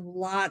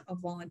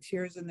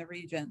in the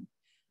region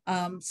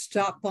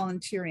stopped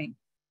volunteering.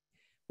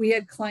 We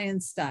had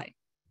clients die.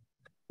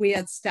 We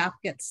had staff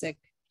get sick,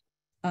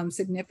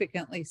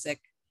 significantly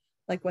sick,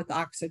 like with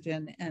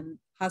oxygen and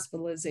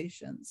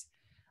hospitalizations.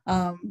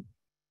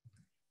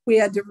 We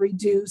had to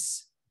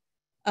reduce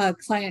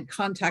client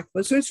contact.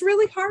 So it's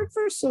really hard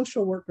for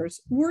social workers.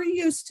 We're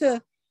used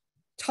to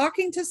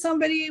talking to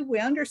somebody. We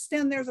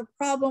understand there's a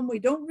problem. We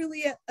don't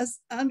really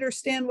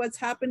understand what's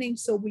happening.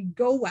 So we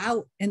go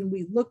out and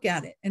we look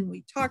at it and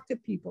we talk to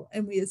people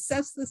and we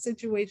assess the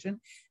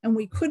situation, and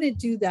we couldn't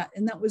do that.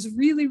 And that was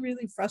really,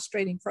 really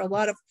frustrating for a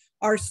lot of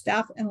our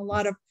staff and a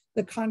lot of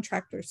the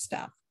contractor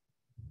staff.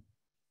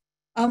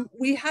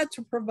 We had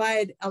to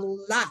provide a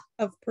lot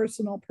of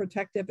personal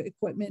protective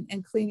equipment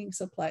and cleaning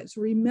supplies.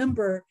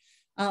 Remember,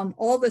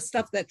 all the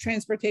stuff that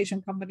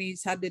transportation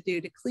companies had to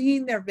do to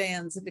clean their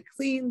vans and to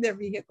clean their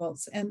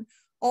vehicles, and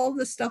all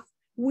the stuff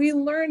we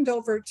learned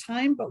over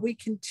time, but we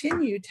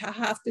continue to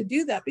have to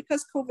do that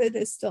because COVID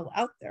is still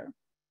out there.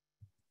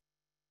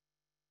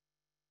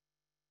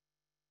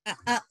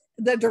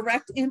 The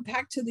direct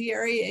impact to the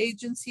Area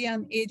Agency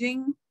on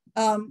Aging,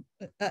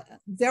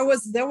 there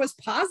was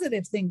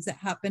positive things that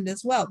happened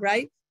as well,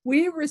 right?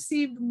 We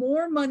received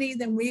more money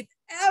than we've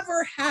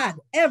ever had,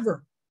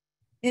 ever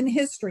in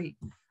history.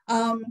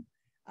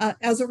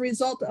 As a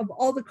result of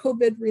all the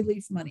COVID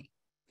relief money.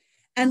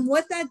 And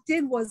what that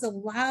did was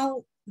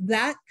allow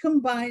that,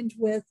 combined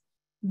with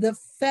the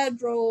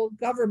federal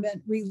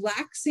government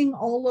relaxing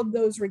all of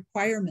those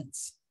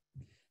requirements.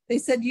 They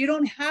said, you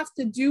don't have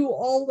to do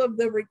all of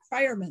the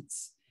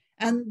requirements.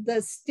 and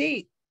the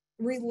state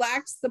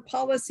relaxed the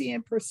policy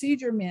and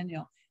procedure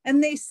manual.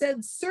 And they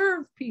said,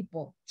 serve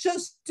people,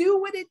 just do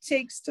what it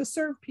takes to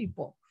serve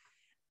people.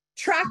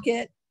 Track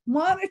it,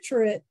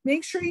 monitor it,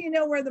 make sure you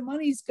know where the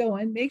money's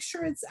going, make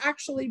sure it's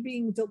actually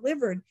being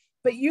delivered,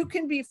 but you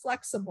can be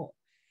flexible.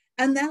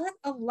 And that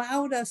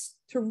allowed us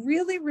to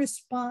really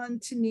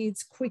respond to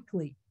needs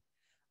quickly.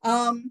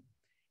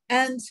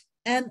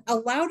 And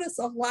allowed us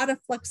a lot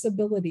of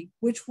flexibility,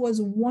 which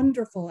was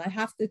wonderful, I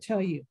have to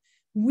tell you.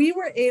 We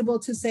were able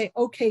to say,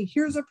 okay,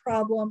 here's a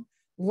problem.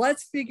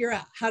 Let's figure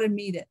out how to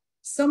meet it.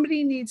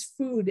 Somebody needs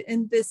food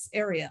in this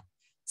area.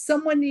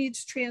 Someone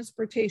needs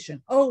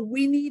transportation. Oh,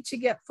 we need to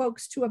get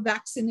folks to a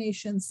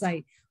vaccination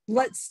site.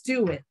 Let's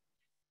do it.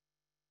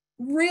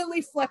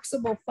 Really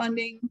flexible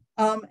funding,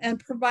 and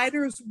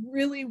providers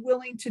really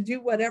willing to do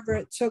whatever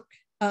it took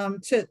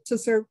to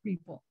serve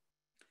people.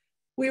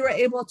 We were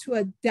able to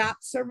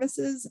adapt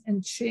services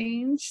and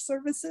change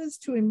services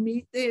to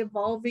meet the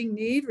evolving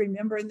need.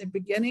 Remember, in the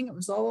beginning, it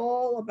was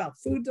all about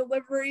food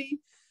delivery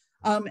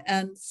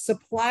and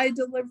supply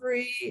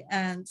delivery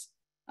and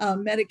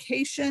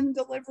medication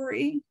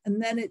delivery.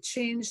 And then it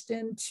changed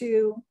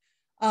into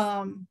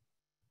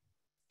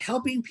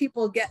helping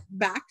people get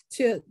back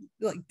to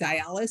like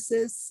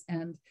dialysis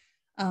and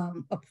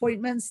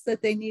appointments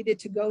that they needed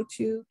to go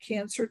to,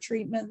 cancer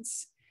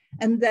treatments.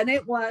 And then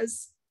it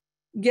was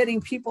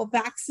getting people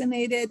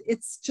vaccinated.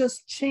 It's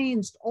just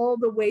changed all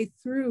the way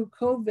through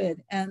COVID.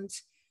 And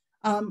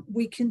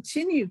we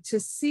continue to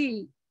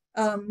see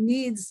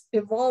needs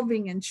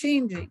evolving and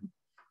changing.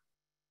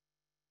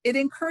 It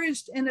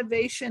encouraged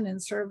innovation in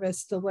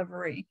service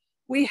delivery.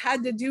 We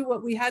had to do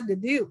what we had to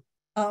do.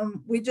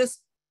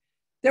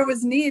 There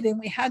was need and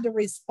we had to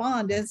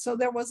respond. And so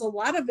there was a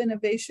lot of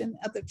innovation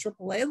at the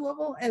AAA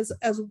level as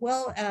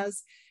well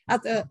as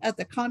at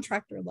the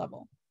contractor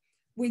level.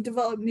 We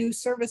developed new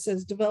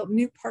services, developed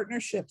new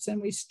partnerships,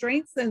 and we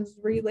strengthened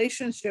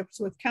relationships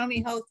with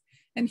county health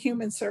and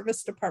human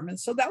service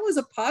departments. So that was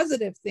a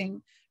positive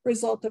thing,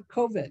 result of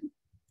COVID.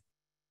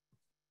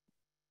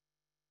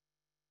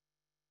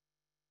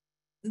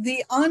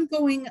 The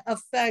ongoing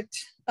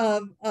effect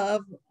on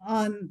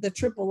the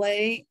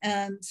AAA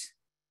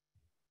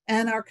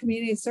and our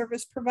community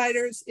service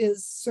providers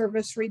is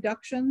service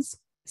reductions,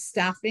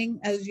 staffing,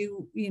 as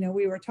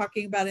we were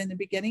talking about in the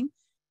beginning,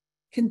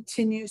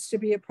 continues to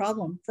be a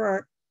problem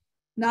for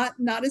not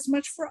as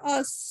much for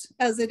us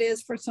as it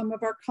is for some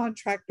of our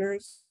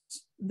contractors,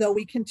 though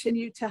we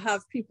continue to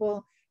have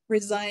people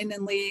resign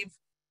and leave.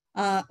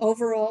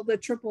 Overall, the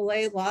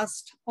AAA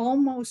lost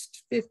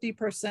almost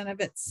 50% of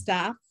its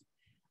staff.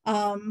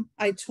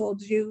 I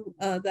told you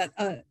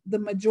that the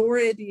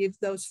majority of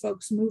those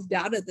folks moved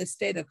out of the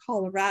state of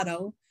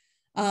Colorado.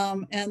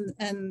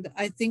 And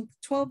I think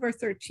 12 or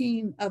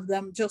 13 of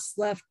them just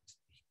left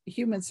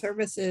human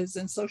services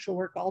and social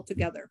work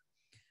altogether.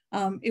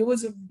 It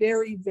was a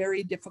very,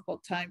 very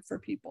difficult time for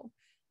people.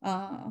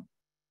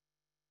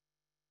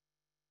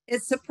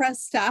 It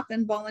suppressed staff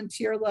and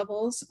volunteer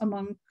levels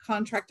among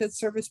contracted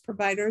service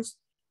providers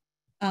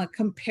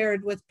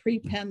compared with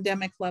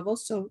pre-pandemic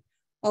levels. So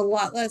a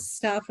lot less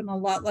staff and a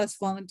lot less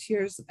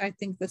volunteers. I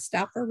think the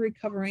staff are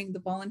recovering, the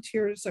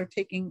volunteers are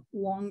taking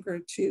longer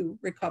to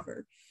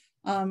recover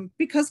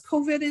because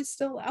COVID is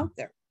still out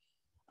there.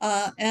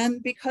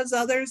 And because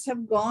others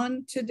have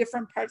gone to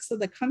different parts of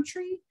the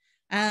country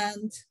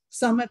and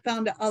some have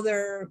found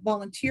other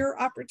volunteer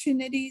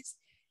opportunities.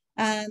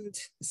 And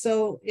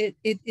so it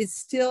is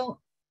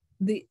still,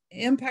 the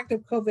impact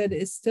of COVID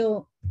is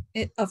still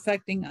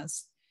affecting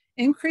us.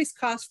 Increased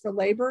cost for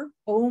labor,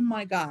 oh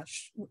my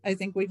gosh. I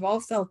think we've all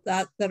felt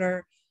that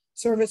are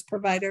service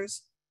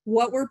providers.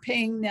 What we're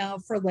paying now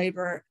for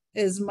labor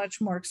is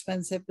much more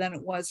expensive than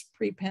it was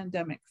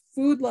pre-pandemic.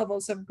 Food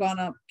levels have gone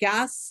up,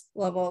 gas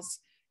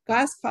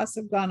costs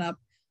have gone up.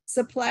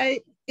 Supply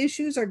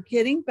issues are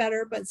getting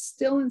better, but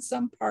still in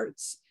some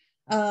parts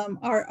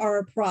are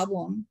a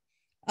problem.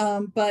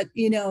 But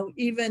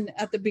even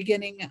at the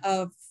beginning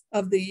of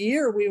the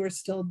year, we were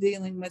still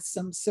dealing with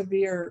some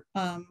severe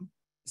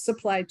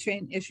supply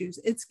chain issues.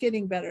 It's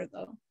getting better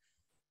though.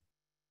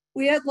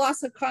 We had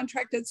loss of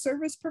contracted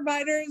service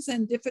providers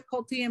and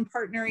difficulty in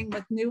partnering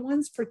with new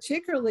ones,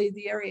 particularly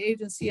the Area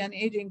Agency on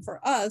Aging for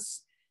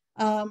us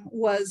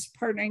was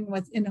partnering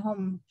with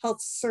in-home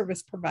health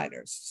service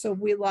providers. So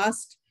we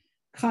lost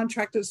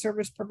contracted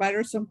service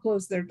providers. Some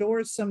closed their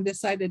doors. Some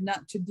decided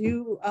not to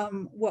do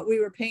what we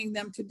were paying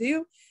them to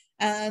do.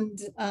 And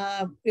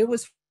it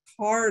was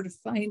hard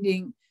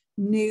finding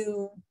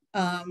new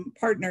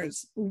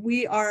partners.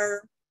 We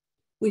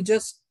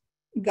just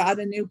got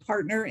a new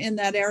partner in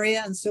that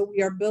area. And so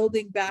we are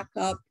building back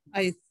up.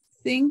 I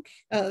think,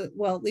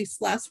 well, at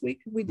least last week,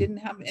 we didn't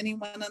have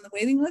anyone on the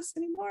waiting list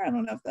anymore. I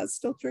don't know if that's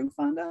still true,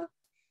 Fonda.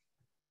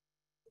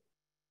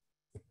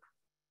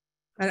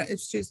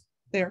 It's just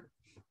there.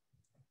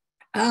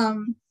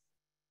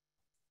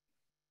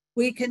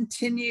 We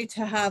continue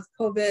to have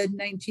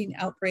COVID-19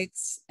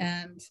 outbreaks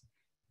and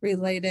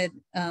related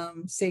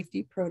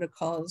safety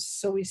protocols.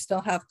 So we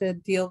still have to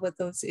deal with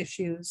those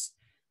issues.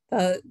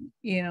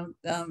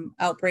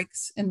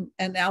 outbreaks, and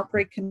an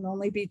outbreak can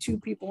only be 2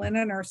 people in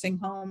a nursing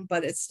home,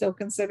 but it's still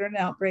considered an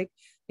outbreak.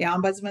 The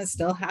ombudsman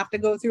still have to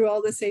go through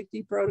all the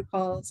safety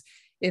protocols.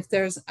 If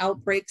there's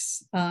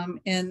outbreaks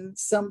in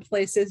some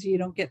places, you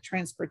don't get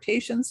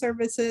transportation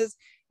services.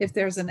 If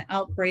there's an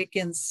outbreak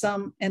in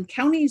some, and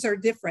counties are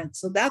different,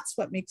 so that's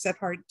what makes it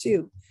hard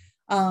too.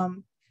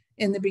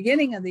 In the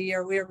beginning of the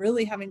year, we were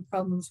really having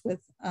problems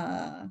with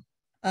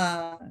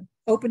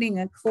opening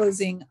and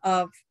closing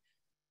of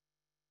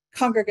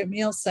congregate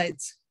meal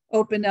sites.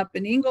 Opened up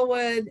in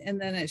Inglewood,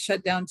 and then it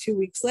shut down 2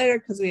 weeks later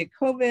because we had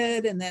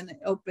COVID, and then it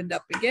opened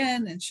up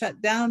again and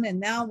shut down. And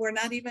now we're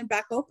not even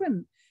back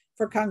open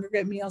for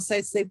congregate meal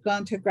sites. They've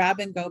gone to grab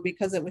and go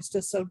because it was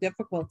just so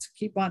difficult to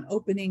keep on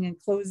opening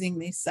and closing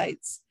these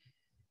sites.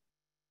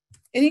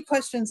 Any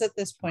questions at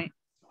this point?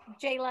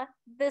 Jayla,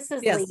 this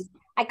is Yes. Lee.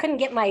 I couldn't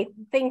get my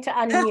thing to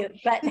unmute,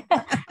 but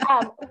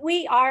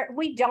we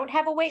don't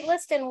have a wait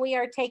list, and we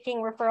are taking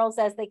referrals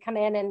as they come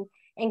in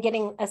and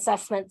getting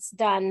assessments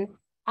done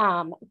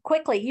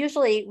quickly,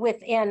 usually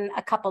within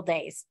a couple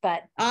days.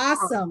 But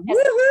awesome. As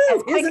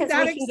quick Isn't as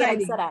that we can get them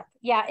exciting? set up.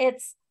 Yeah,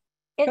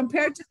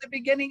 compared to the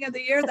beginning of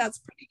the year, that's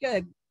pretty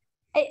good.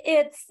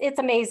 It's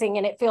amazing,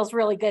 and it feels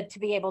really good to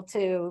be able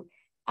to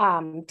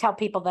tell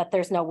people that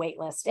there's no wait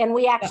list. And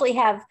we actually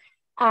have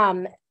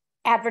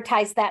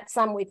advertised that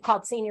some. We've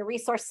called Senior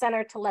Resource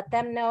Center to let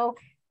them know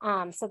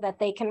so that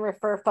they can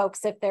refer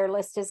folks if their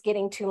list is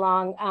getting too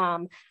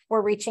long.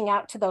 We're reaching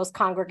out to those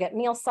congregate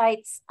meal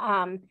sites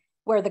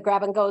where the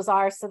grab and goes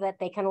are so that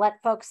they can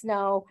let folks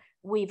know.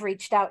 We've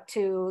reached out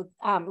to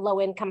low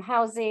income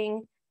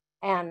housing,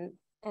 and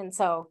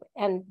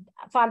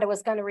Fonda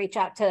was going to reach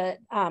out to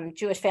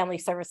Jewish Family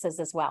Services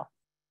as well.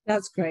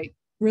 That's great.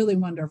 Really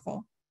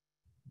wonderful.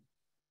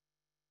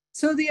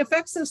 So the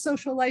effects of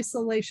social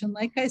isolation,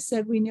 like I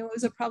said, we knew it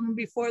was a problem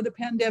before the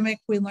pandemic.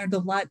 We learned a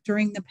lot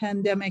during the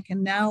pandemic,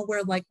 and now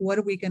we're like, what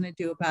are we going to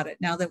do about it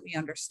now that we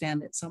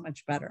understand it so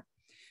much better?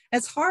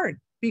 It's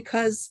hard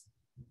because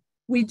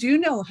we do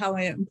know how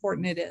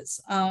important it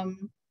is.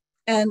 And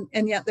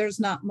yet there's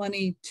not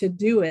money to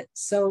do it.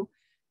 So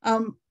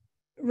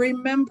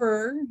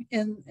remember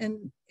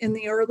in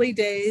the early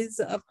days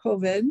of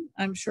COVID,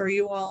 I'm sure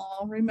you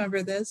all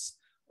remember this,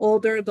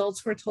 older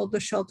adults were told to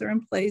shelter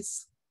in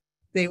place.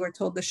 They were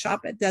told to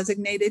shop at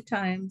designated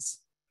times,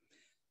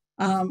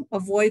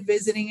 avoid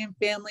visiting and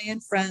family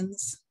and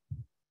friends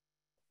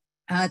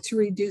to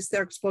reduce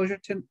their exposure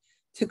to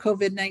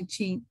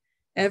COVID-19.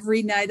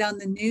 Every night on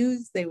the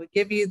news, they would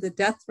give you the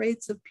death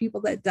rates of people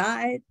that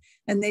died,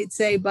 and they'd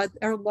say, but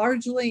they're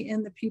largely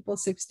in the people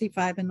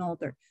 65 and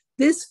older.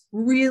 This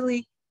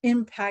really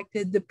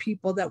impacted the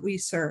people that we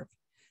serve.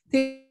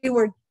 They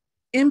were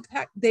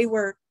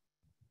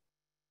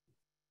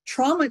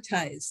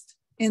traumatized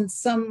in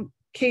some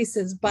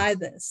cases by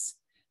this.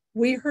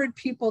 We heard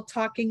people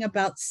talking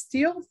about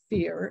still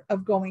fear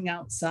of going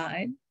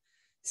outside,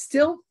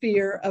 still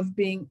fear of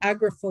being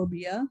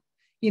agoraphobia,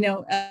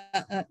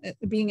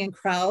 being in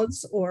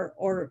crowds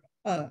or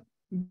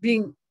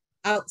being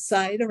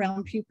outside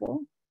around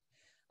people.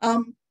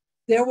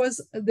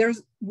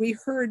 We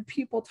heard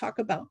people talk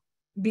about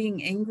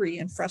being angry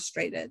and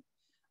frustrated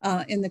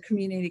in the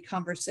community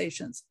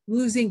conversations,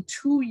 losing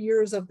 2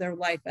 years of their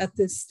life at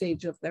this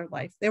stage of their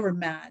life. They were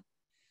mad,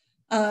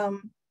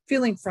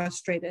 feeling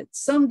frustrated.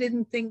 Some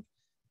didn't think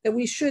that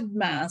we should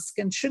mask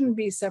and shouldn't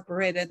be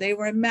separated. They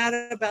were mad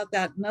about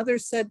that. And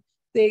others said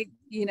that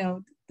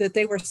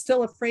they were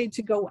still afraid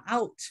to go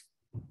out.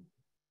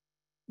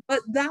 But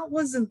that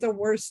wasn't the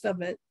worst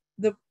of it.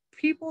 The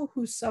people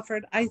who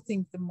suffered, I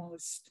think, the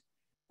most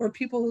were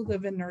people who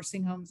live in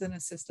nursing homes and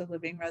assisted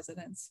living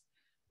residents.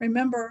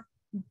 Remember,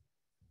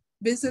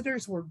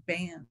 visitors were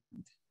banned.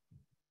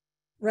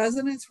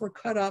 Residents were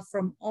cut off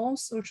from all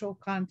social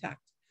contact.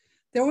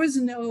 There was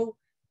no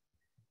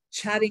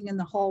chatting in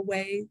the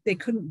hallway. They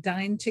couldn't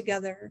dine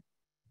together.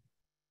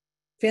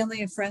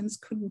 Family and friends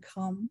couldn't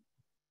come.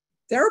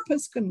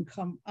 Therapists couldn't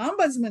come.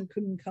 Ombudsman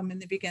couldn't come in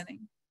the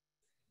beginning.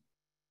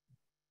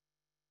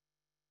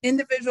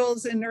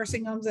 Individuals in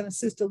nursing homes and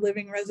assisted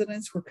living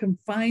residents were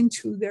confined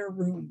to their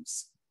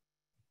rooms.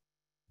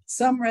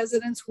 Some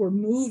residents were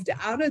moved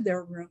out of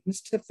their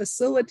rooms to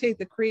facilitate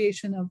the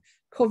creation of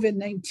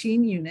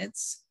COVID-19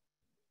 units.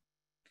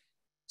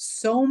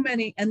 So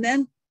many, and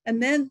then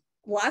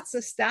lots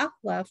of staff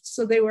left,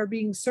 so they were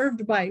being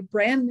served by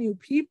brand new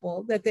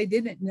people that they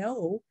didn't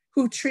know,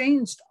 who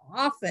changed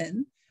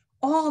often.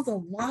 All the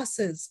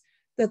losses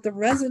that the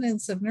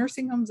residents of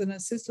nursing homes and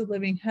assisted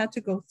living had to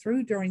go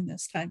through during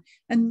this time.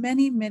 And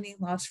many, many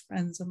lost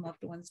friends and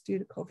loved ones due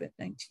to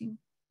COVID-19.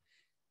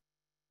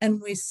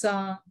 And we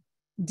saw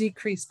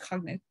decreased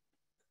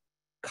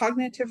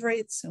cognitive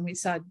rates, and we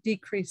saw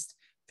decreased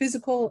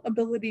physical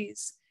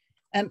abilities,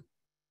 and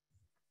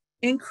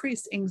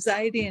increased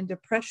anxiety and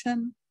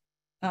depression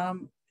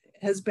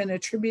has been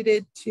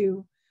attributed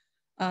to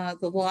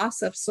the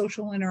loss of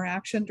social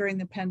interaction during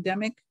the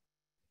pandemic.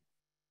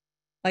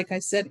 Like I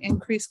said,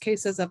 increased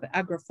cases of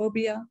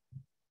agoraphobia,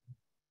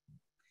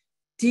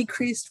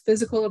 decreased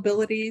physical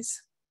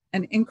abilities,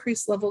 and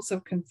increased levels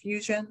of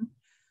confusion.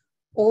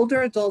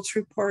 Older adults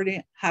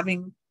reported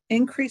having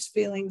increased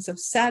feelings of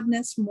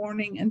sadness,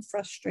 mourning, and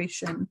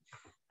frustration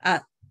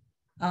at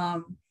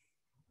the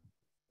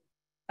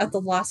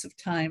loss of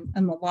time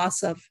and the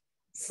loss of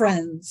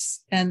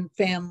friends and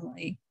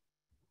family.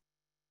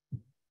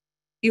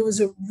 It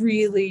was a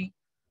really,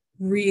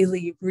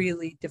 really,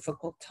 really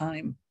difficult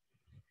time.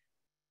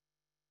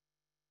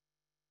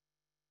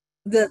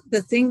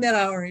 The thing that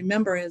I'll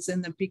remember is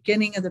in the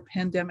beginning of the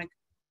pandemic,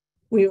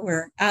 we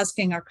were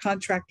asking our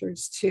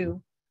contractors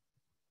to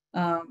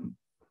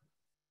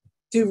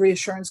do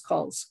reassurance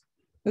calls.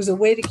 There's a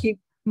way to keep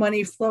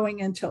money flowing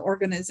into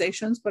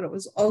organizations, but it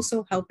was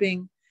also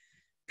helping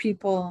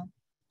people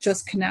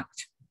just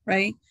connect,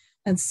 right?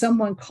 And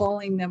someone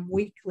calling them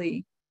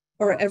weekly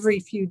or every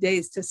few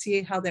days to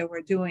see how they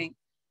were doing,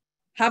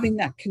 having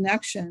that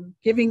connection,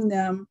 giving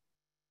them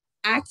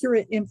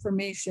accurate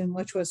information,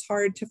 which was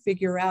hard to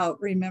figure out.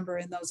 Remember,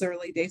 in those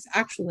early days,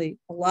 actually,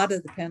 a lot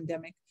of the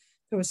pandemic,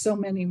 there were so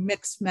many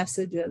mixed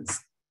messages.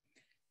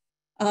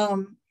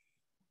 And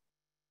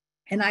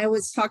I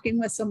was talking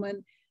with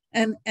someone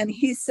and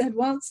he said,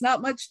 well, it's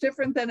not much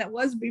different than it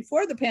was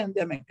before the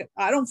pandemic.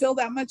 I don't feel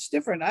that much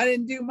different. I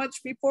didn't do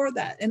much before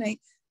that.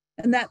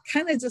 And that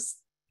kind of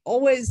just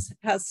always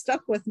has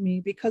stuck with me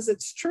because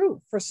it's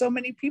true. For so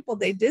many people,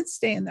 they did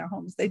stay in their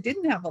homes. They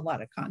didn't have a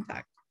lot of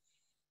contact.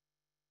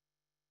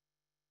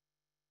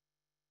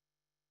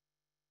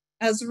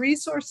 As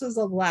resources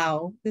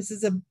allow, this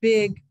is a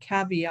big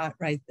caveat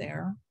right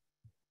there.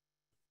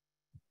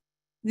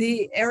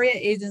 The Area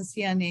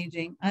Agency on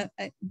Aging,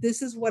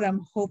 this is what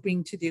I'm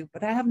hoping to do,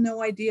 but I have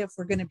no idea if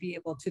we're going to be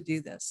able to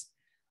do this.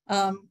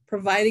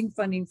 Providing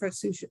funding for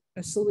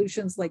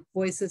solutions like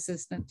voice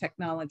assistant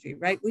technology,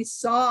 right? We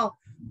saw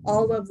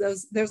all of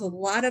those. There's a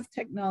lot of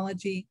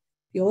technology.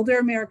 The Older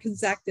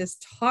Americans Act is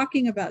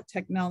talking about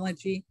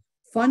technology,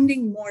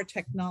 funding more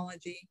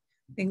technology,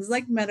 things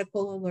like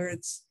medical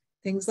alerts,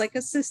 things like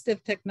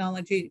assistive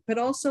technology, but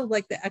also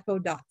like the Echo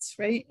Dots,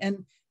 right?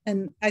 And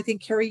I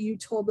think, Carrie, you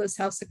told us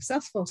how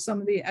successful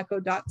some of the Echo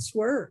Dots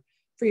were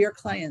for your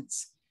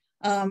clients.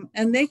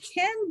 And they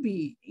can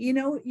be,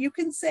 you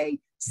can say,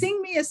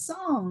 sing me a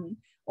song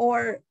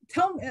or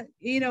tell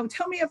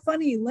me a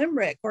funny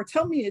limerick or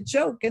tell me a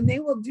joke, and they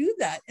will do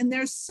that. And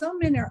there's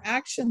some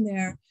interaction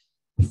there.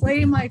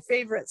 Play my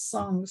favorite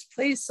songs,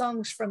 play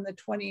songs from the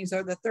 20s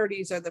or the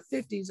 30s or the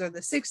 50s or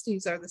the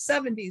 60s or the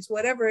 70s,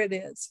 whatever it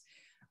is.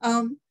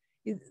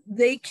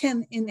 They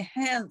can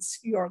enhance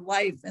your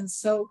life. And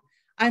so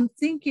I'm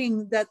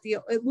thinking that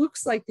it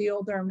looks like the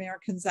Older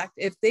Americans Act,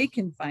 if they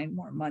can find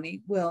more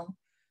money, will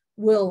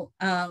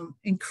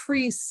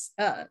increase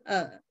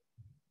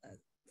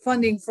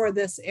funding for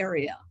this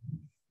area.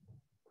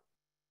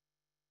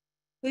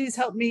 Please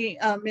help me,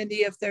 Mindy,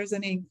 if there's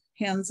any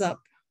hands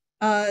up.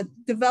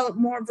 Develop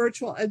more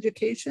virtual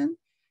education,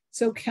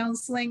 so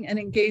counseling and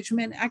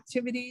engagement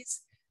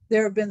activities.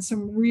 There have been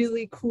some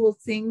really cool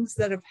things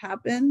that have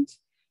happened,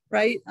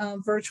 right?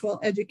 Virtual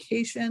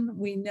education.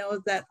 We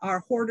know that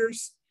our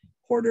Hoarders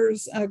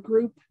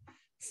group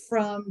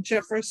from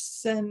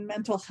Jefferson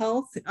Mental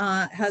Health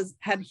has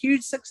had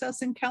huge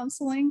success in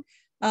counseling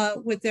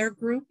with their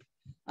group.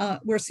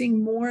 We're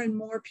seeing more and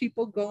more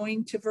people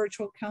going to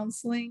virtual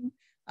counseling,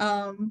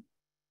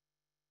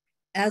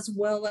 as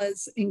well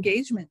as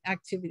engagement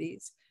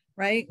activities,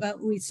 right?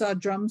 We saw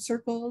drum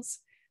circles,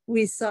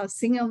 we saw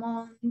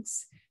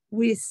sing-alongs,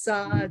 we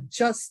saw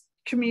just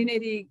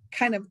community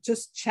kind of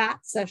just chat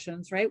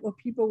sessions, right? Where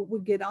people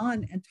would get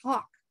on and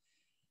talk.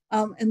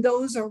 And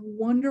those are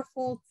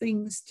wonderful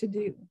things to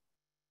do.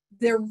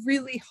 They're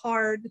really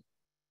hard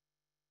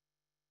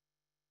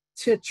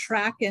to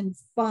track and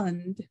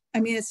fund. I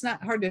mean, it's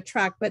not hard to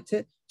track, but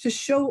to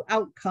show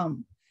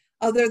outcome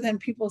other than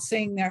people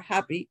saying they're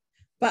happy.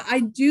 But I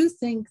do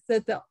think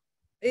that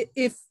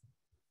if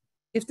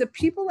the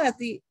people at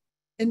the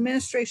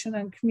Administration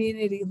on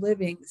Community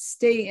Living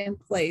stay in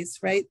place,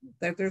 right,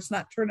 that there's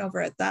not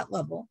turnover at that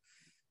level,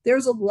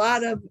 there's a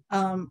lot of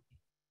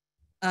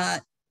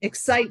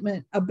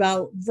excitement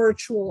about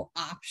virtual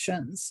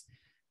options.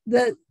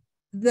 The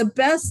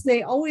best,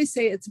 they always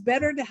say it's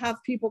better to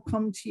have people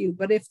come to you,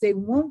 but if they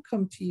won't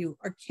come to you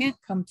or can't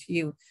come to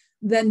you,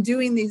 then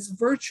doing these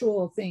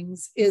virtual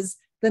things is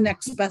the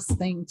next best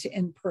thing to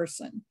in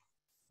person.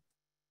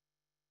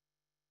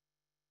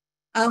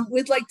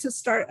 We'd like to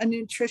start a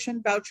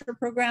nutrition voucher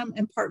program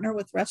and partner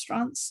with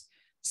restaurants.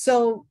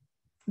 So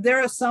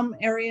there are some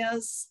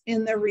areas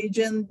in the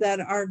region that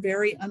are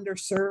very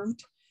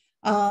underserved.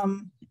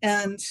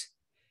 And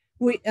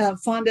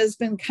Fonda has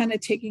been kind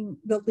of taking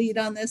the lead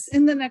on this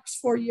in the next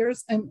 4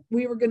 years, and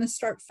we were going to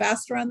start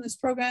faster on this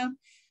program.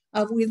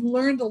 We've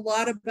learned a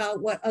lot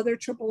about what other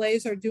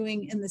AAAs are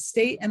doing in the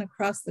state and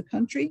across the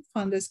country.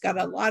 Fonda's got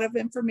a lot of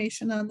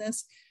information on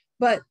this,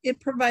 but it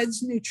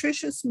provides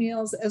nutritious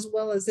meals as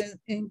well as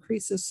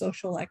increases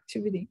social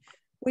activity.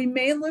 We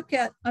may look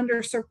at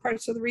underserved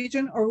parts of the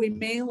region, or we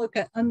may look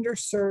at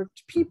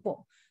underserved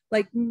people,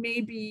 like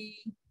maybe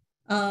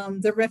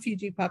the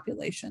refugee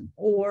population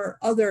or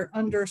other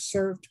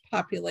underserved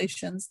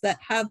populations that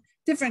have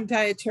different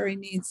dietary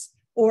needs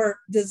or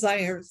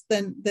desires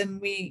than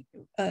we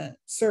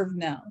serve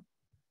now.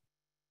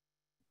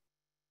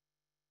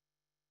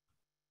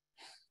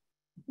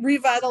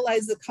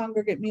 Revitalize the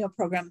congregate meal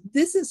program.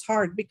 This is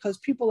hard because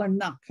people are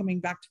not coming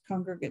back to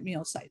congregate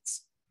meal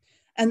sites.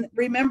 And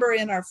remember,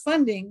 in our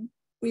funding,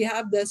 we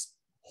have this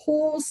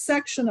whole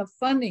section of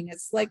funding.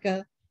 It's like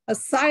a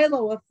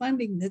silo of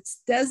funding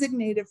that's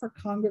designated for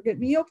congregate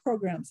meal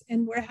programs.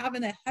 And we're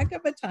having a heck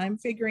of a time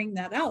figuring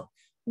that out.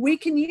 We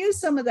can use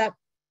some of that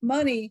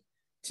money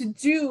to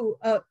do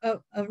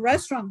a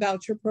restaurant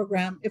voucher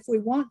program if we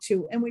want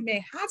to, and we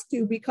may have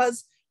to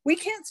because we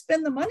can't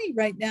spend the money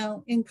right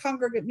now in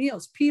congregate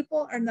meals.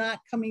 People are not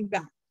coming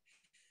back.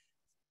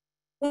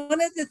 One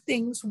of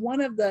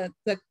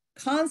the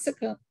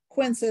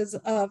consequences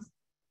of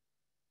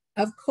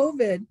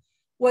COVID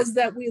was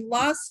that we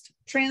lost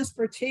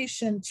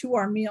transportation to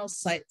our meal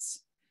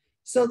sites.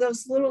 So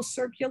those little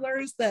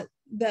circulars that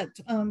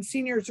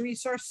seniors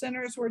resource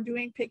centers were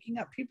doing, picking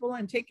up people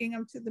and taking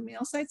them to the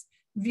meal sites,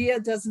 VIA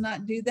does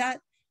not do that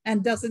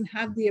and doesn't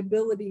have the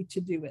ability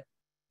to do it.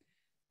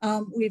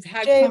 We've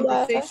had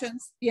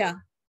conversations. Yeah.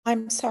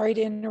 I'm sorry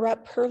to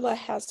interrupt. Perla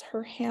has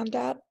her hand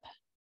up.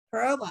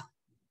 Perla.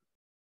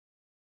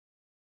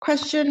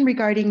 Question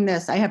regarding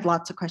this. I have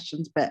lots of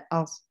questions, but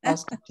I'll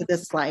stick to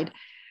this slide.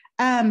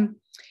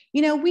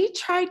 You know, we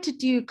tried to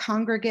do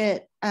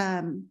congregate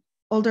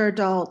older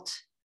adult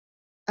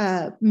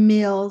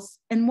meals.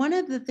 And one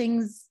of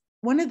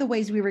the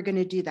ways we were going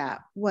to do that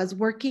was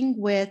working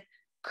with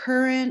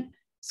current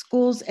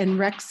schools and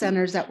rec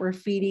centers that were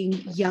feeding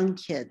young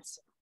kids.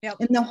 Yep.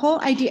 And the whole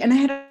idea, and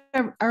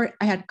I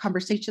had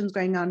conversations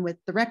going on with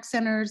the rec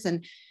centers,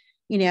 and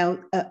you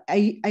know,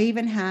 I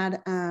even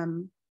had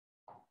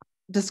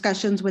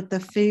discussions with the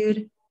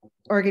food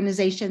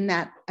organization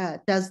that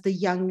does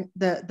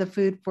the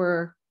food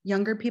for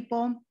younger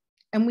people,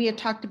 and we had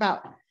talked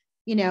about,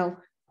 you know,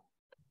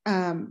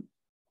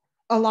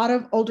 a lot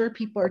of older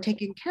people are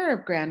taking care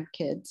of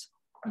grandkids,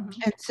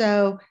 and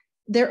so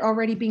they're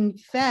already being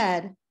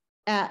fed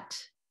at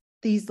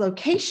these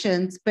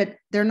locations, but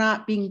they're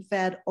not being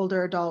fed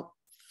older adult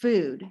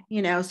food,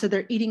 you know, so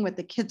they're eating what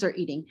the kids are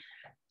eating.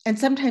 And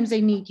sometimes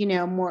they need, you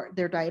know, more,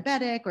 they're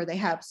diabetic or they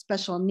have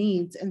special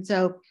needs. And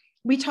so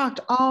we talked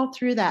all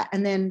through that,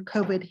 and then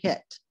COVID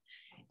hit.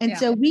 And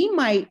so we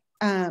might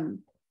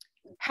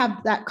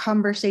have that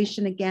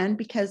conversation again,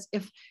 because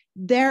if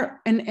there,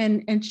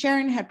 and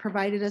Sharon had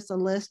provided us a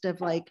list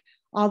of like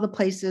all the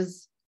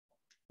places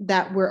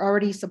that were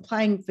already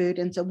supplying food.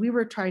 And so we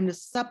were trying to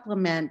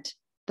supplement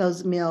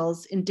those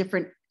meals in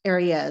different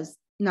areas,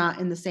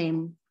 not in the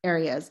same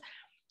areas.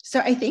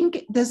 So I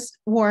think this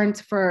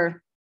warrants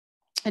for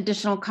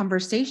additional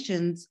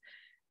conversations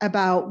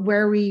about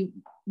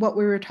what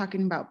we were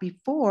talking about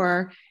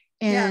before,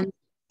 and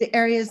the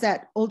areas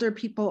that older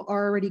people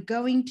are already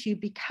going to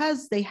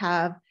because they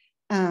have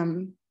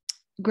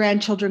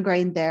grandchildren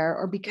going there,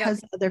 or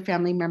because other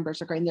family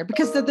members are going there,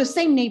 because they're the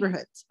same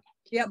neighborhoods.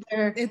 Yep,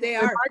 they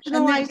are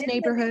marginalized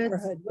neighborhoods,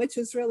 which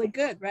is really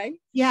good, right?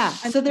 Yeah.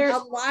 And so there's a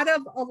lot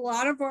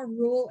of our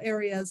rural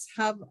areas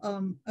have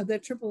the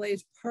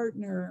AAA's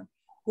partner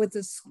with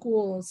the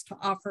schools to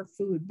offer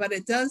food, but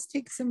it does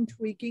take some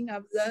tweaking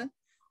of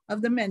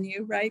the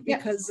menu, right?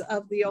 Because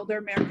of the Older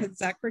Americans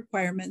Act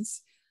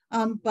requirements.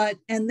 And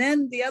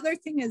then the other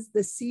thing is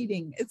the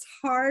seating. It's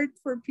hard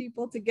for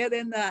people to get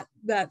in that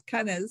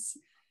kind of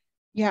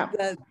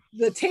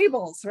the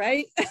tables,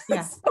 right?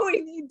 Yeah. So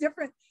we need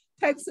different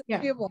types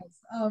of tables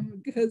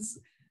because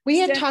we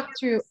had talked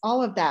through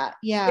all of that.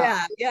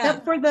 Yeah.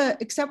 Except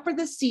for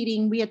the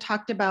seating, we had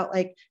talked about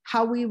like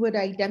how we would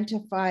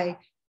identify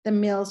the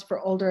meals for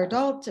older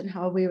adults and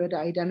how we would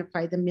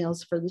identify the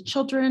meals for the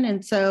children.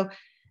 And so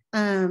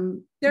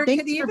there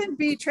could even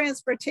be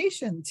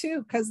transportation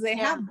too, because they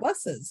have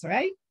buses,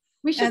 right?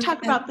 We should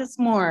talk about this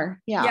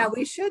more. Yeah,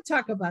 we should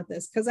talk about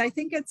this because I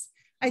think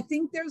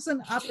there's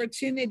an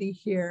opportunity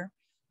here.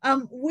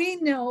 We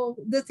know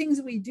the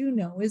things we do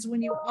know is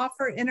when you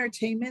offer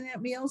entertainment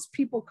at meals,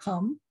 people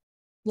come.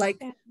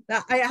 Like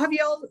that.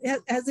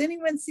 Has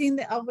anyone seen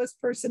the Elvis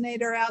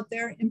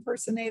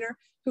impersonator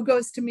who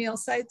goes to meal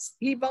sites?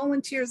 He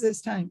volunteers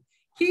his time.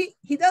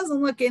 He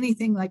doesn't look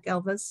anything like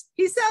Elvis.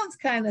 He sounds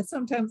kind of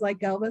sometimes like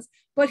Elvis,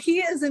 but he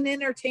is an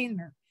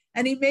entertainer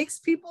and he makes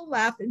people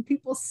laugh and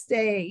people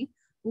stay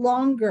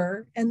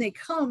longer and they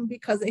come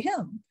because of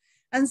him.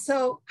 And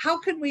so how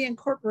can we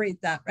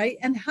incorporate that, right?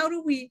 And how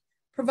do we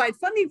provide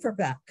funding for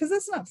that? Because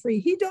that's not free.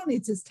 He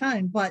donates his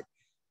time, but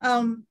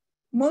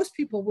most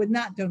people would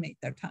not donate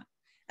their time.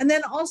 And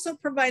then also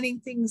providing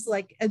things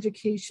like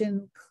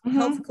education,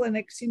 health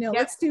clinics,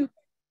 let's do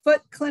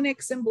foot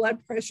clinics and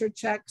blood pressure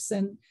checks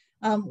and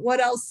what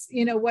else,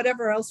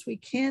 whatever else we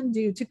can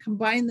do to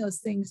combine those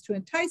things to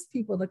entice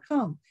people to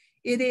come.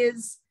 It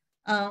is,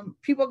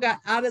 people got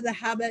out of the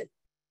habit,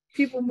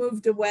 people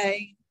moved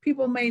away,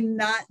 people may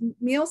not,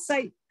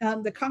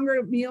 the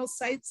congregate meal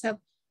sites have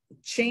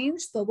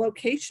changed the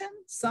location.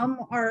 Some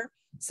are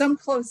Some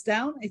closed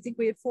down. I think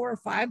we had 4 or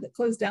 5 that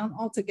closed down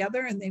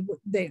altogether, and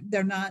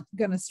they're not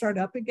going to start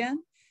up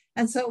again.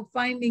 And so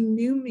finding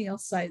new meal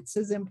sites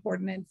is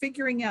important, and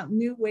figuring out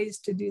new ways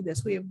to do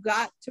this. We have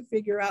got to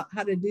figure out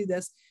how to do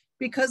this,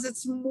 because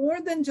it's more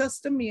than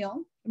just a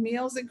meal. A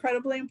meal is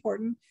incredibly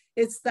important.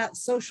 It's that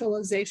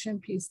socialization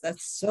piece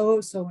that's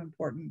so, so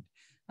important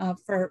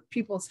for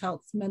people's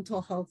health,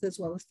 mental health, as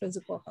well as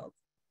physical health.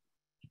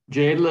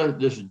 Jayla,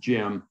 this is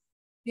Jim.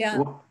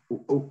 Yeah.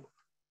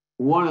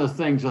 One of the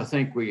things I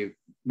think we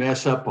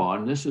mess up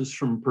on, this is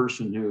from a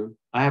person who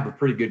I have a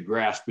pretty good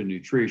grasp in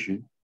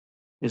nutrition,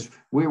 is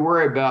we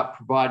worry about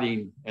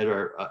providing at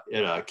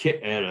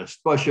a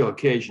special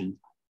occasion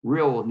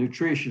real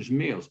nutritious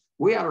meals.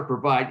 We ought to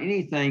provide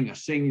anything a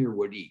senior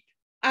would eat.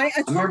 I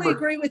totally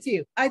agree with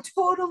you. I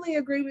totally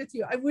agree with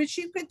you. I wish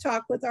you could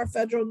talk with our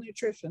federal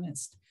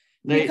nutritionist.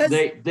 They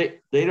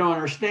don't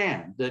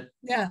understand that.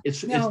 Yeah,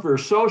 it's for a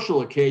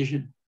social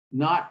occasion,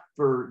 not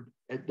for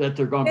that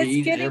they're going to be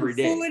eating every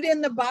day. Food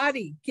in the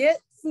body.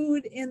 Get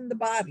food in the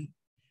body.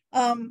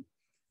 And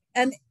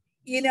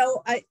you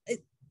know, I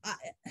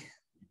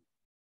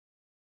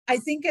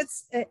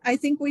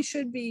think we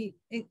should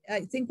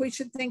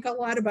think a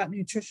lot about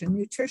nutrition.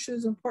 Nutrition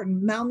is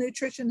important.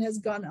 Malnutrition has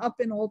gone up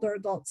in older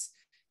adults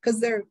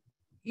because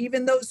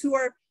even those who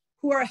are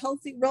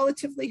healthy,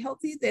 relatively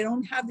healthy, they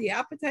don't have the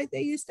appetite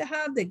they used to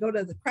have. They go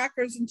to the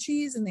crackers and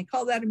cheese and they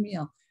call that a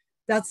meal.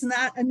 That's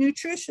not a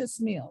nutritious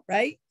meal,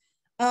 right?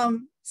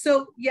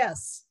 So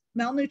yes,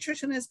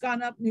 malnutrition has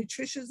gone up.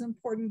 Nutrition is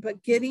important,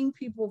 but getting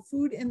people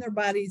food in their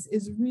bodies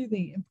is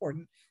really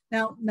important.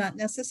 Now, not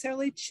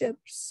necessarily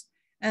chips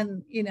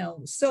and, you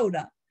know,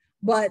 soda,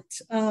 but,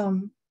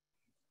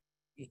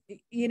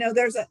 you know,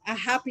 there's a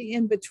happy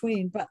in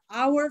between. But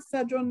our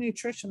federal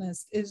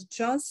nutritionist is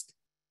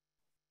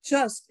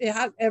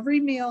every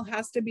meal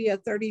has to be a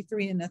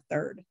 33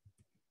 1/3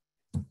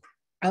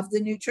 of the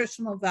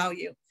nutritional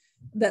value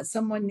that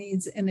someone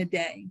needs in a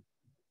day.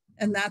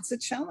 And that's a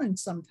challenge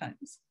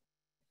sometimes.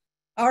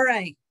 All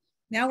right,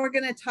 now we're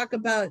going to talk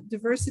about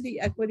diversity,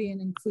 equity,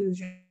 and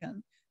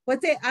inclusion.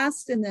 What they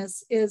asked in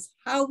this is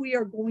how we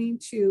are going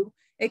to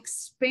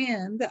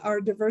expand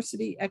our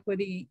diversity,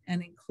 equity,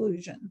 and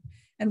inclusion.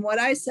 And what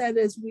I said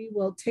is we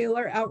will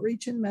tailor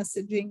outreach and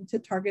messaging to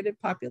targeted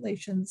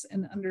populations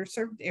in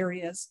underserved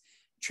areas,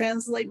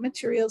 translate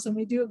materials, and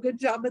we do a good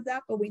job of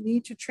that, but we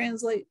need to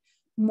translate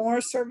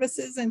more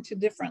services into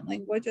different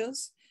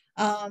languages,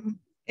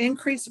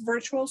 increase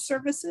virtual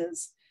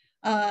services,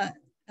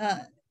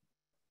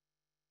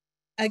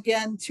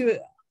 again, to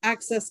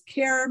access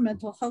care,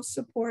 mental health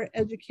support,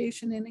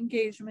 education, and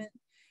engagement,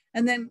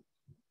 and then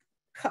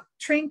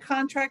train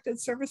contracted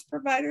service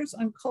providers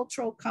on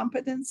cultural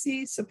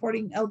competency,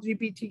 supporting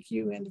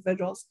LGBTQ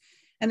individuals,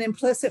 and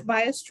implicit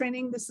bias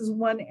training. This is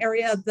one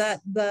area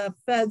that the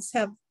feds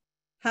have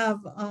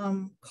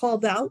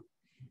called out,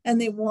 and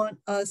they want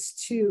us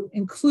to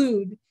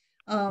include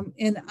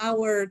in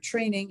our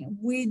training.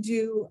 We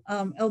do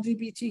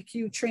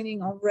LGBTQ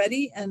training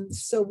already, and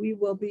so we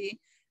will be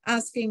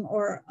asking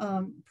or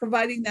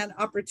providing that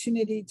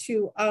opportunity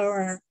to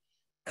our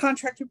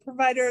contracted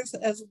providers,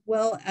 as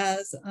well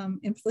as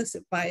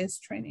implicit bias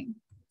training.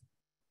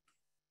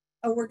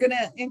 We're going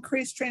to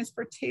increase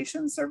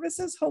transportation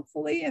services,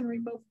 hopefully, and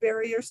remove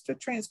barriers to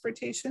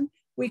transportation.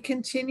 We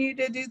continue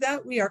to do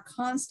that. We are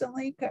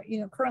constantly,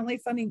 currently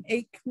funding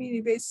 8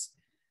 community-based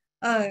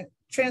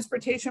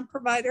transportation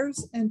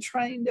providers, and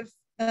trying to,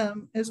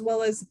 as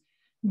well as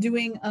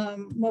doing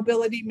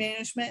mobility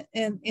management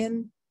and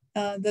in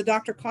the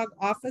DRCOG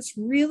office,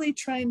 really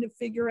trying to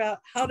figure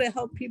out how to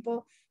help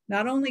people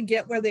not only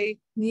get where they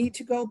need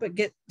to go, but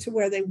get to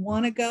where they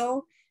want to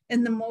go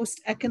in the most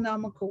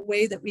economical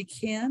way that we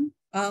can.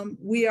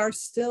 We are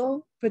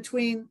still,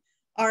 between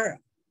our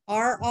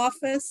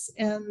office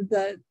and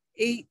the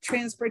 8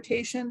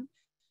 transportation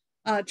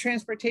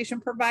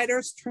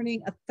providers,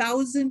 turning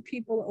 1,000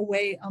 people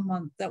away a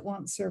month that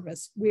want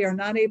service. We are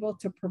not able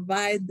to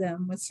provide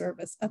them with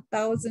service,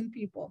 1,000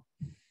 people.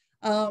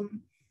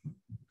 And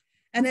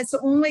it's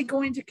only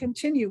going to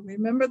continue.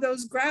 Remember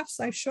those graphs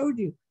I showed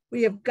you?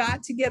 We have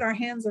got to get our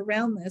hands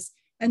around this,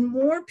 and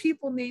more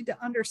people need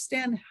to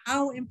understand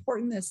how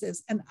important this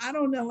is. And I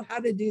don't know how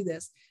to do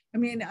this. I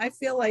mean, I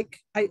feel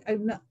like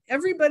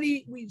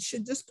we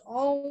should just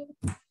all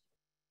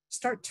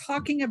start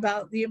talking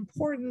about the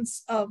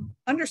importance of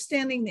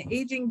understanding the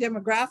aging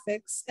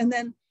demographics, and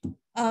then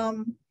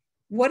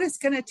what it's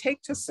going to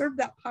take to serve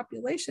that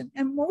population.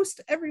 And most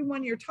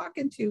everyone you're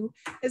talking to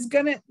is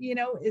going to,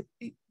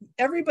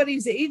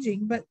 everybody's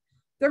aging, but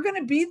they're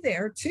going to be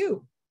there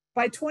too.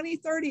 By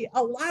 2030,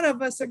 a lot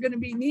of us are going to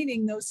be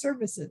needing those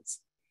services.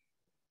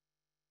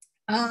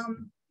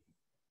 We're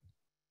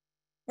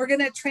going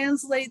to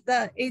translate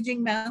the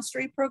Aging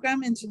Mastery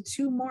Program into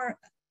 2 more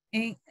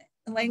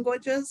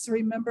languages.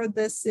 Remember,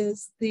 this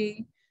is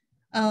the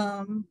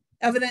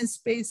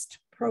evidence-based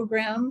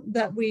program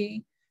that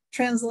we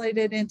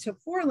translated into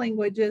 4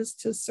 languages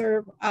to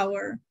serve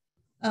our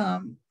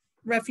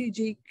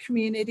refugee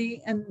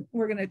community. And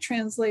we're going to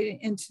translate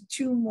it into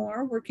 2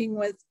 more, working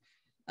with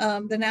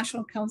the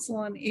National Council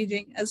on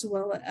Aging, as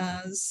well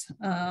as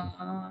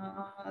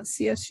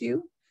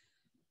CSU.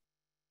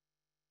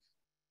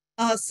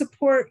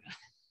 Support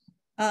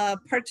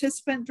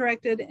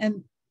participant-directed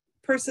and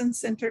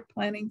person-centered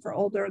planning for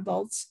older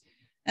adults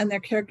and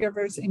their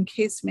caregivers in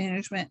case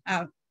management,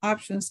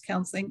 options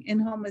counseling,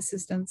 in-home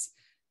assistance.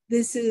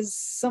 This is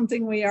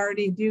something we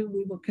already do.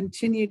 We will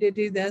continue to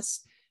do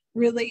this,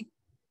 really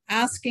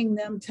asking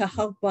them to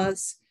help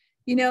us.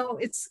 You know,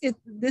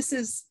 this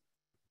is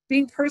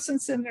being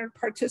person-centered,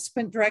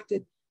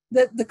 participant-directed.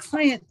 The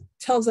client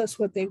tells us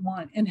what they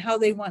want and how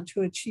they want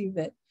to achieve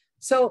it.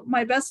 So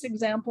my best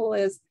example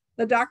is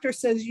the doctor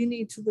says you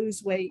need to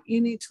lose weight. You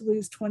need to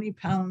lose 20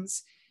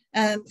 pounds.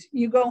 And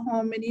you go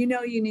home and you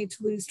know you need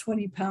to lose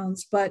 20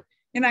 pounds, but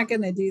you're not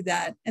going to do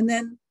that. And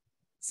then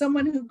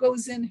someone who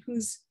goes in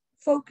who's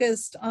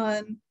focused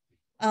on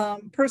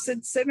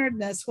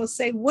person-centeredness will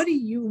say, what do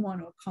you want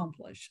to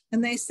accomplish?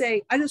 And they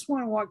say, I just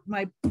want to walk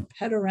my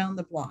pet around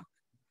the block.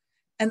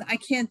 And I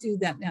can't do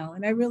that now.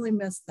 And I really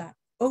miss that.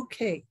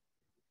 Okay,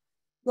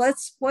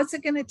 what's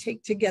it going to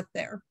take to get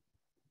there?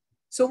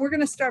 So we're going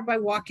to start by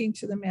walking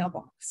to the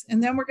mailbox.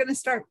 And then we're going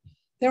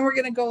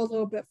to go a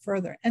little bit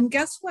further. And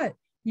guess what?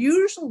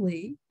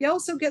 Usually you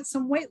also get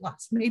some weight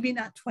loss, maybe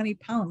not 20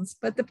 pounds,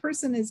 but the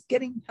person is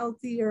getting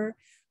healthier,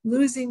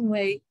 losing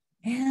weight,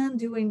 and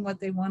doing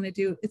what they want to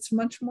do. It's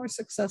much more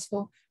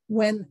successful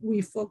when we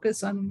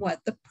focus on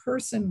what the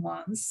person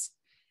wants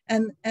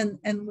and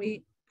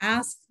we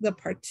ask the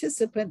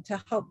participant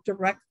to help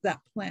direct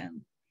that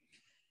plan.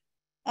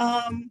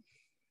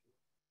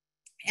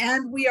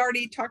 And we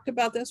already talked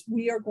about this.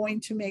 We are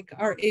going to make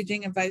our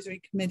Aging Advisory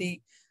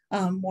Committee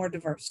more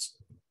diverse.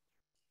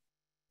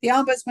 The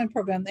Ombudsman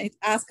Program, they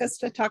ask us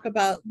to talk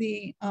about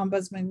the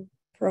Ombudsman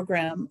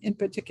Program in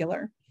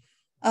particular.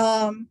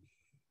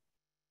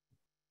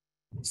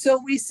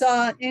 So we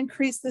saw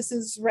increase, this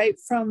is right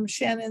from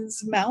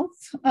Shannon's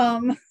mouth,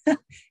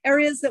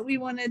 areas that we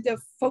wanted to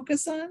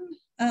focus on.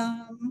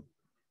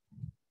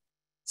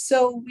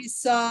 So we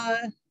saw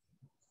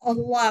a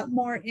lot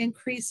more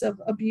increase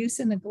of abuse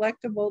and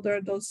neglect of older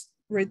adults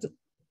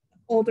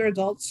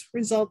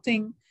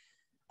resulting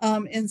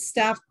in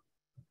staff,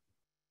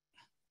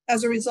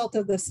 as a result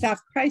of the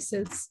staff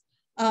crisis,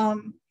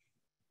 and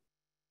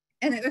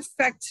it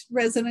affects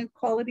resident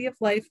quality of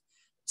life.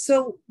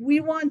 So we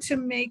really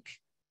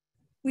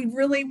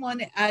want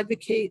to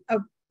advocate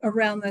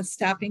around the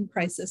staffing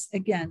crisis.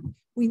 Again,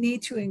 we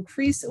need to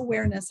increase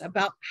awareness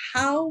about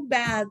how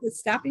bad the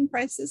staffing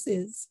crisis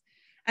is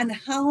and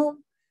how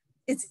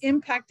it's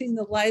impacting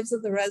the lives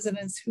of the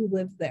residents who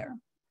live there,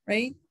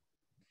 right?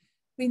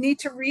 We need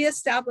to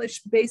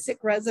reestablish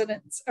basic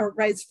residents or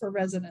rights for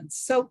residents.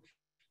 So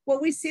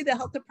what we see the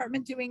health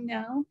department doing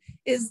now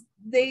is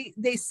they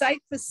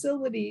cite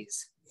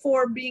facilities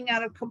for being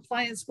out of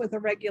compliance with a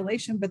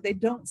regulation, but they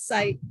don't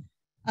cite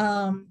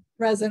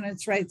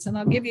residents' rights. And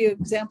I'll give you an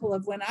example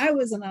of when I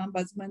was an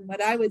ombudsman,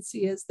 what I would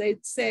see is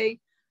they'd say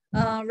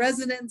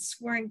residents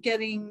weren't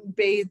getting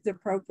bathed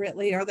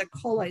appropriately or the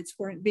call lights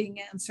weren't being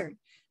answered.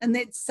 And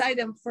they'd cite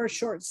them for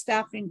short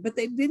staffing, but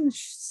they didn't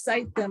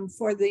cite them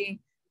for the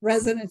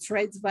residents'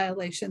 rights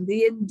violation,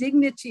 the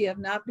indignity of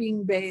not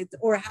being bathed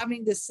or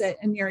having to sit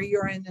in your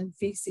urine and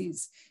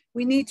feces.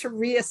 We need to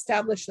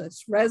reestablish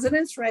this.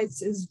 Residents'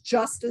 rights is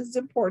just as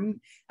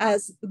important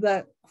as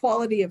the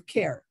quality of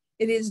care.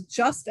 It is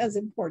just as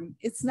important.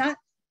 It's not,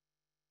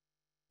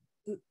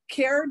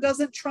 care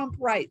doesn't trump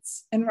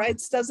rights and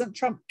rights doesn't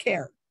trump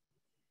care.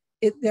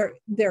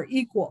 They're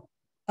equal.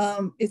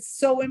 It's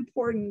so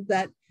important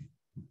that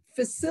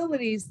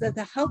facilities, that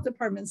the health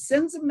department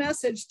sends a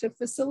message to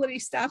facility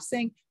staff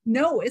saying,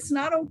 no, it's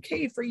not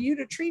okay for you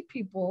to treat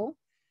people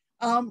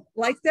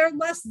like they're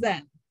less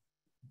than.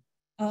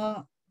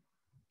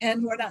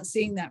 And we're not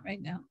seeing that right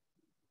now.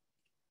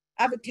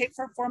 Advocate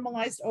for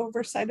formalized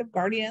oversight of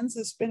guardians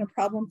has been a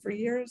problem for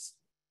years.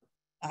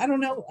 I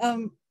don't know,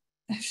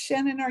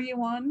 Shannon, are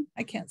you on?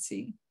 I can't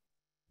see.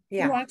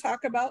 Yeah. You want to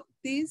talk about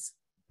these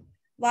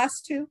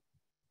last two?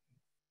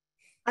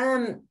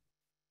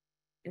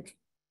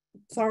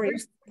 Sorry,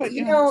 but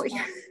you know,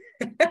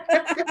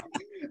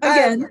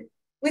 again,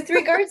 with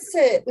regards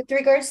to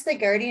the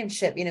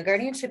guardianship, you know,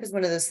 guardianship is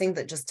one of those things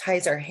that just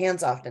ties our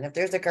hands often. If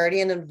there's a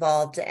guardian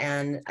involved,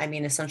 and I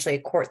mean, essentially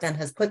a court then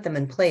has put them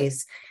in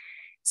place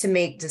to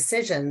make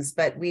decisions,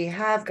 but we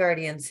have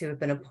guardians who have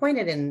been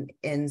appointed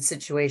in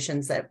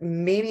situations that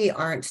maybe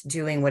aren't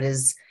doing what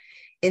is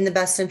in the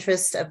best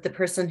interest of the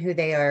person who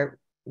they are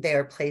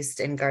placed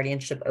in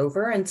guardianship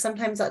over. And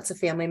sometimes that's a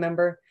family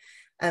member,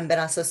 but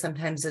also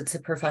sometimes it's a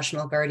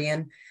professional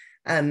guardian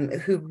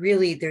who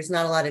really, there's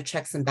not a lot of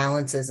checks and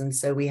balances. And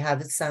so we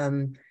have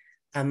some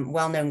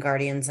well-known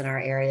guardians in our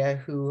area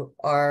who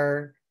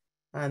are,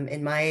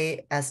 in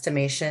my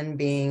estimation,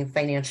 being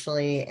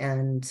financially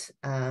and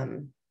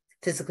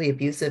physically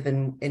abusive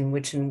in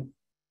which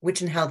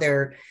and how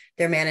they're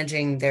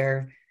managing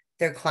their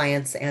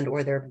clients and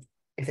or their,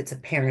 if it's a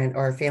parent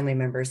or a family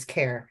member's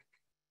care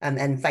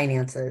and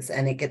finances.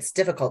 And it gets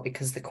difficult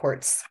because the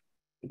courts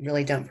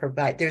really don't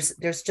provide.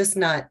 There's just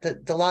not,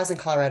 the laws in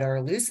Colorado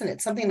are loose, and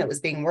it's something that was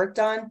being worked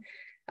on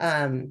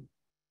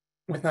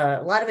with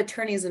a lot of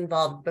attorneys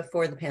involved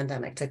before the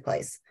pandemic took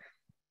place.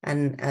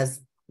 And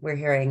as we're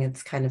hearing,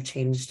 it's kind of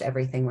changed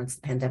everything. Once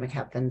the pandemic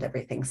happened,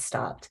 everything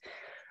stopped.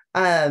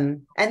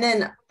 And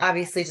then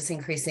obviously just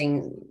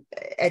increasing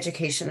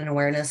education and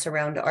awareness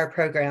around our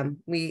program.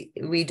 We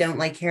don't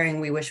like hearing,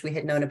 we wish we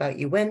had known about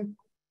you when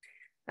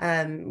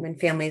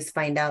families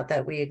find out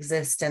that we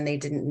exist and they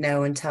didn't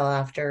know until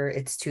after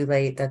it's too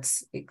late.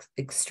 That's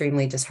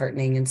extremely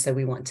disheartening. And so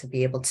we want to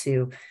be able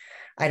to,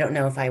 I don't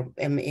know if I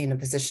am in a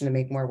position to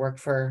make more work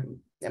for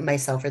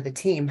myself or the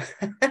team,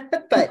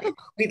 but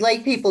we'd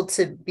like people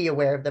to be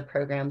aware of the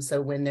program.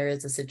 So when there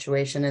is a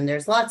situation, and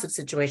there's lots of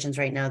situations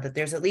right now, that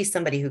there's at least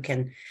somebody who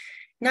can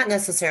not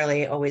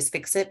necessarily always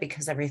fix it,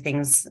 because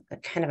everything's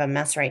kind of a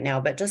mess right now,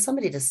 but just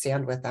somebody to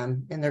stand with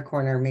them in their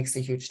corner makes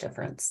a huge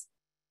difference.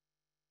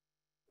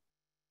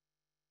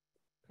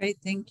 Great,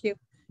 thank you.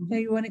 Now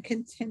you want to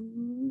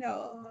continue?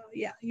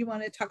 Yeah, you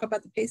want to talk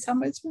about the PACE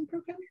Ombudsman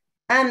program?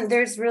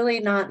 There's really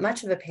not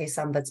much of a PACE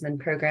Ombudsman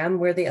program.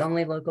 We're the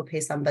only local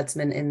PACE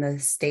Ombudsman in the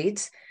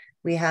state.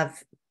 We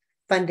have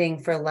funding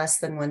for less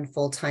than one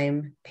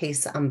full-time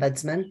PACE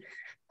Ombudsman.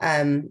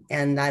 And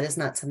that is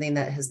not something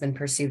that has been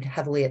pursued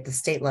heavily at the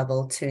state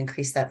level to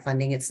increase that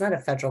funding. It's not a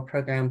federal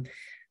program.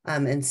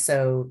 And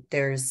so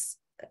there's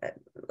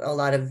a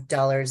lot of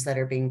dollars that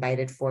are being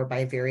budgeted for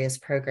by various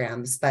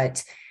programs,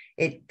 but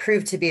it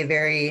proved to be a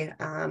very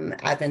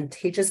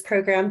advantageous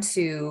program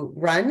to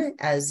run,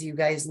 as you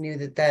guys knew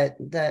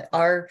that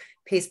our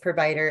PACE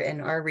provider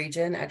in our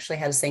region actually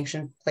had a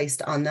sanction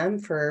placed on them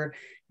for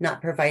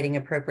not providing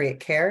appropriate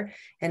care.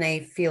 And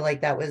I feel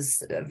like that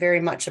was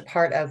very much a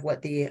part of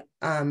what the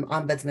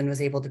Ombudsman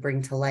was able to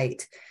bring to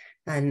light,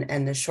 and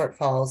the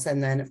shortfalls.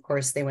 And then of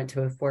course they went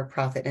to a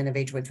for-profit,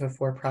 Innovage went to a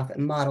for-profit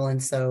model.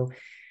 And so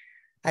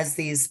as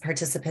these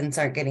participants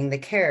aren't getting the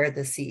care,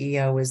 the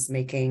CEO was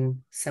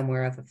making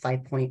somewhere of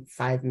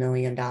 $5.5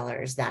 million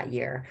that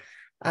year.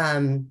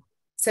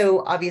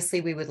 So obviously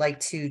we would like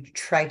to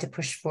try to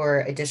push for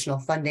additional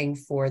funding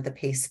for the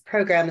PACE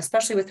program,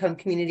 especially with home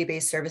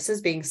community-based services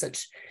being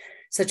such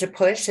a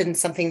push, and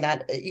something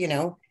that, you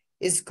know,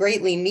 is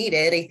greatly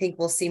needed. I think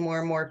we'll see more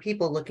and more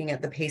people looking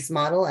at the PACE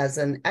model as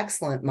an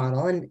excellent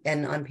model,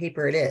 and on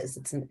paper it is.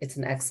 It's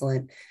an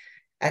excellent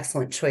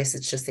choice.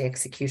 It's just the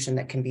execution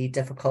that can be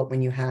difficult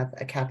when you have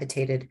a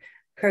capitated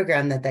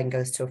program that then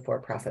goes to a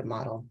for-profit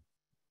model.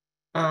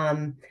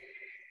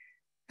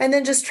 And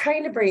then just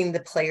trying to bring the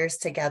players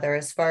together,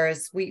 as far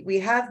as we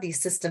have these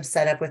systems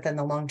set up within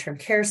the long-term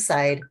care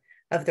side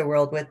of the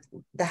world with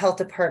the health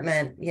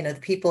department, you know,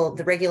 the people,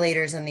 the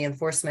regulators and the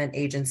enforcement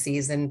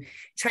agencies, and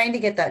trying to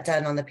get that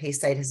done on the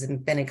PACE side has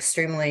been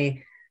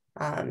extremely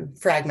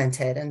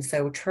fragmented. And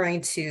so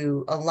trying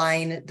to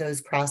align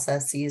those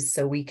processes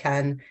so we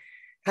can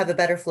have a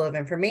better flow of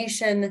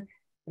information.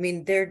 I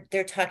mean, they're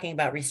talking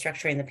about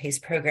restructuring the PACE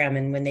program,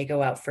 and when they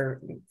go out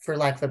for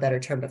lack of a better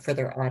term, but for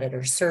their audit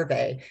or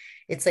survey,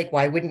 it's like,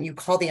 why wouldn't you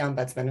call the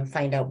Ombudsman and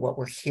find out what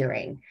we're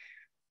hearing?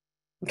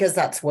 Because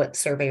that's what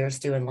surveyors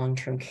do in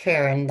long-term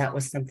care, and that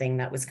was something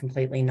that was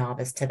completely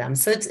novice to them.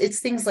 So it's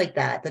things like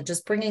that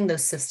just bringing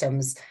those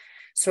systems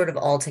sort of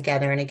all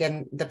together. And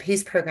again, the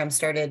PACE program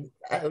started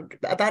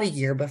about a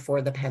year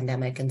before the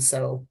pandemic, and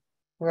so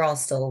we're all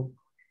still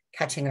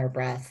catching our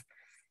breath.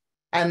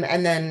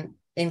 And then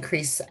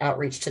increase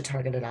outreach to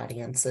targeted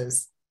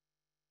audiences.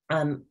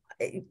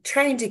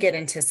 Trying to get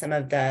into some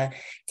of the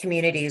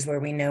communities where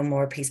we know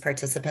more PACE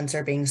participants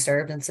are being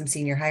served, and some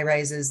senior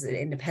high-rises,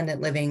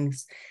 independent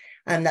livings.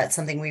 That's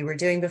something we were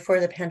doing before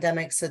the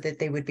pandemic so that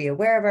they would be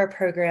aware of our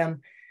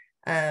program,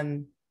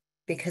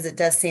 because it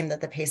does seem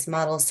that the PACE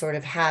model sort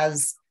of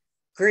has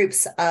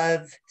groups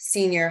of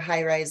senior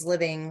high-rise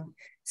living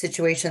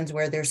situations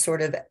where they're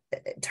sort of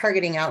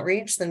targeting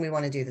outreach. Then we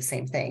want to do the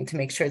same thing to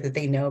make sure that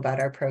they know about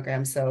our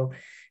program, so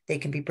they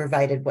can be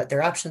provided what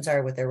their options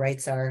are, what their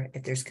rights are,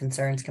 if there's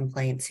concerns,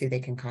 complaints, who they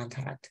can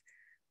contact.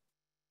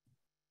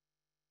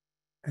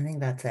 I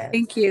think that's it.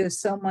 Thank you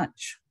so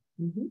much.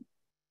 Mm-hmm.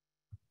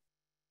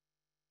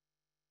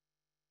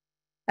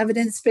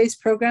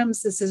 Evidence-based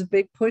programs. This is a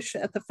big push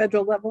at the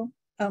federal level,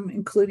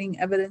 including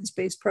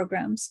evidence-based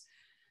programs.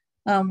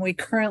 We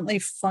currently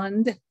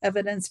fund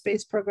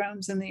evidence-based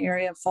programs in the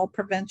area of fall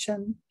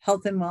prevention,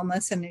 health and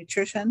wellness, and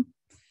nutrition.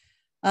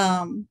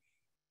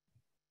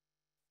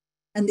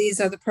 And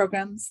these are the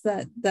programs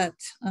that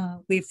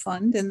we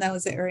fund in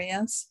those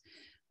areas.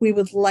 We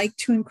would like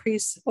to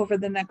increase over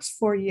the next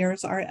 4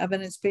 years our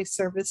evidence-based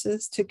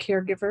services to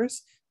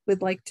caregivers.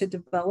 We'd like to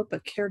develop a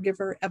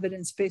caregiver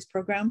evidence-based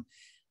program.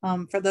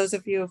 For those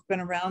of you who have been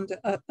around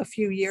a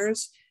few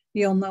years,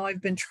 you'll know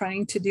I've been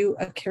trying to do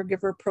a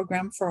caregiver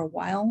program for a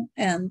while,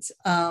 and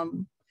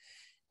have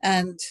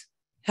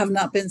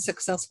not been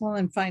successful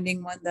in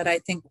finding one that I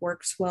think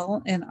works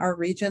well in our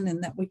region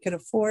and that we could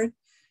afford.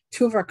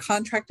 2 of our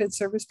contracted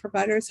service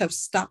providers have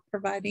stopped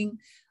providing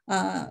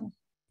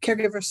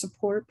caregiver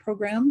support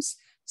programs.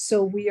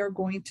 So we are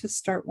going to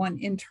start one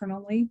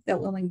internally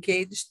that will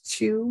engage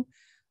 2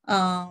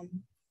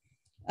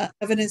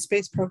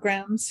 evidence-based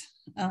programs,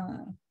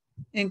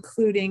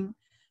 including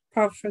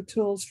powerful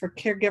tools for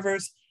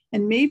caregivers,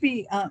 and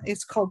maybe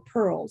it's called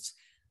Pearls.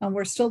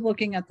 We're still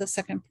looking at the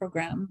second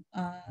program.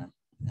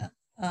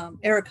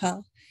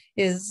 Erica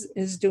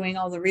is doing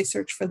all the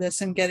research for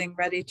this and getting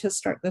ready to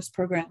start this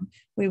program.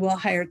 We will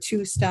hire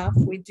 2 staff.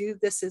 We do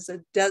this is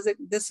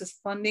this is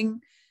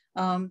funding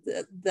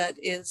that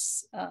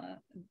is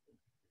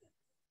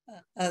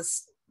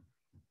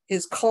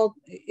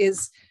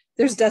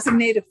there's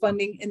designated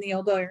funding in the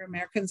Older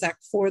Americans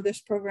Act for this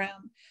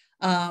program.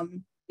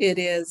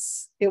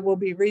 It will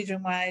be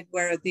region-wide,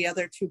 where the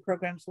other 2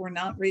 programs were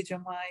not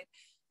region-wide.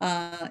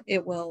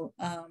 It will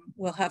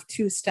we'll have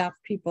 2 staff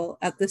people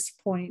at this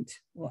point,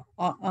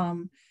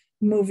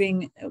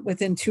 moving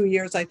within 2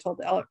 years. I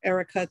told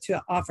Erica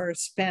to offer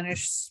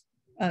Spanish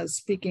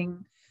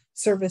speaking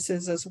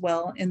services as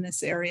well in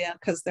this area,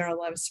 because there are a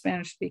lot of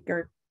Spanish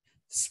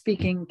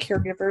speaking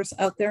caregivers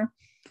out there.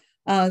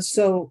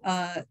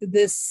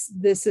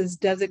 This is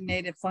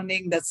designated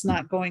funding that's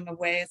not going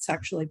away. It's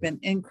actually been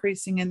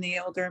increasing in the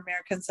Older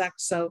Americans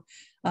Act. So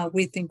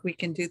we think we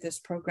can do this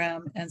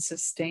program and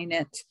sustain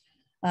it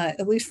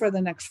at least for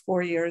the next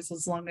 4 years,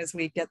 as long as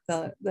we get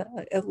the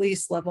at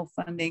least level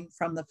funding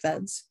from the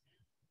feds.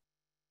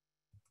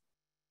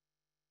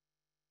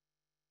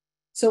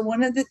 So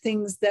one of the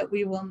things that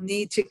we will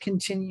need to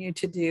continue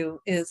to do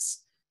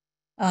is,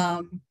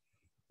 and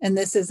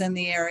this is in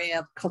the area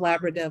of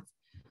collaborative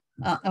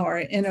or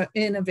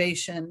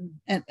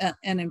innovation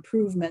and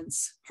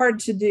improvements, hard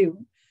to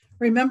do.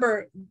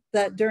 Remember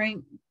that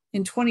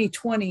in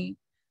 2020,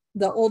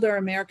 the Older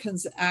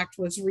Americans Act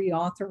was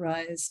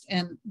reauthorized,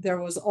 and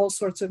there was all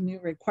sorts of new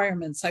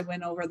requirements. I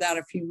went over that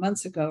a few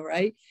months ago,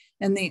 right?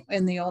 In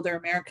the Older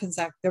Americans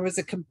Act, there was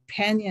a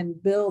companion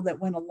bill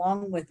that went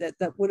along with it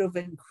that would have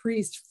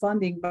increased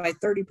funding by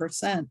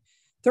 30%,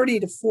 30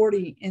 to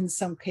 40 in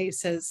some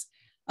cases,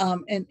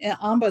 and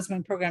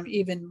Ombudsman program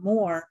even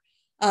more.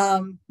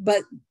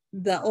 But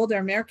the Older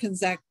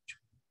Americans Act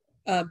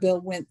bill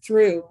went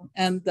through,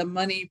 and the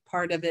money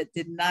part of it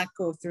did not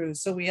go through.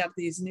 So we have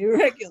these new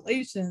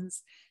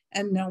regulations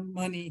and no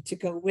money to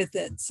go with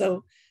it.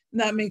 So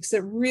that makes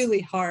it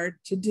really hard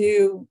to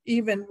do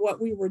even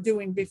what we were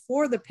doing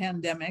before the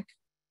pandemic.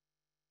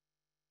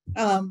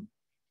 And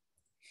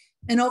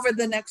over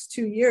the next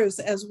 2 years,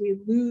 as we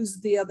lose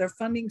the other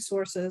funding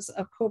sources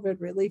of COVID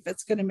relief,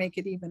 it's going to make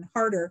it even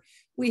harder.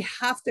 We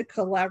have to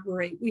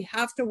collaborate. We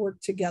have to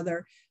work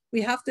together.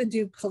 We have to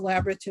do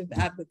collaborative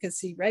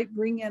advocacy, right?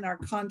 Bring in our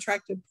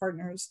contracted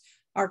partners,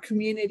 our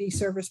community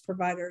service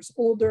providers,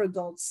 older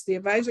adults, the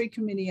Advisory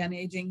Committee on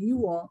Aging,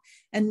 you all,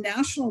 and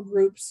national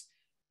groups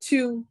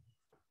to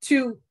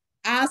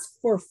ask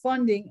for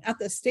funding at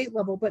the state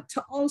level, but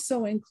to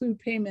also include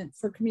payment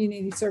for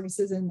community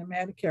services in the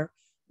Medicare.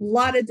 A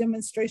lot of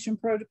demonstration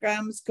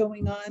programs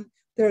going on.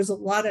 There's a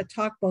lot of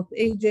talk, both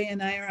AJ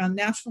and I are on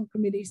national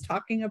committees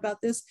talking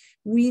about this.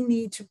 We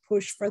need to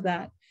push for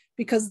that,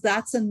 because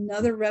that's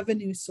another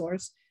revenue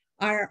source.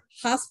 Our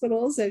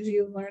hospitals, as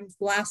you learned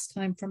last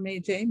time from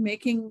AJ,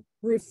 making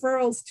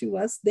referrals to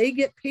us, they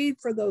get paid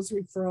for those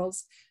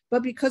referrals.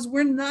 But because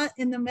we're not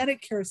in the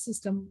Medicare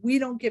system, we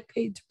don't get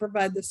paid to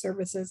provide the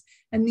services,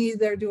 and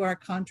neither do our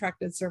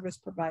contracted service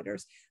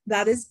providers.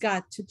 That has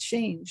got to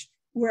change.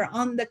 We're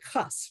on the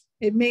cusp.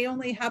 It may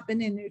only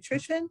happen in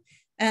nutrition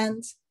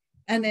and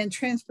in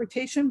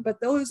transportation, but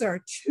those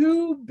are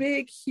 2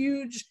 big,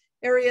 huge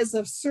areas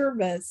of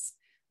service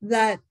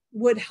that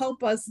would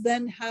help us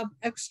then have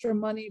extra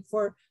money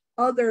for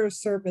other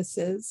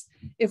services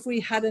if we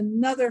had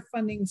another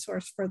funding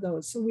source for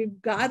those. So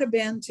we've got to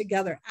band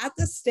together at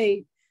the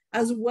state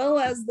as well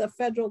as the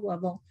federal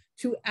level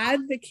to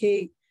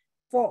advocate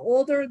for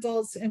older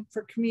adults and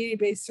for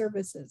community-based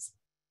services.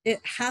 It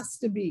has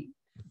to be.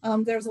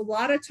 There's a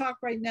lot of talk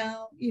right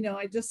now. You know,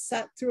 I just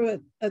sat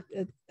through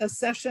a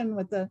session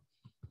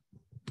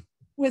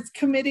with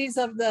committees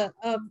of the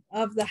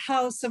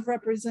House of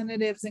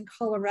Representatives in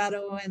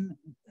Colorado, and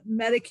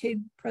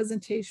Medicaid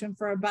presentation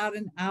for about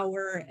an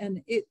hour,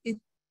 and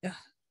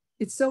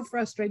it's so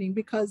frustrating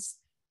because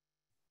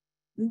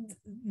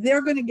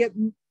they're going to get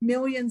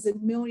millions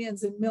and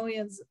millions and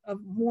millions of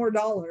more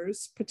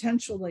dollars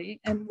potentially,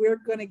 and we're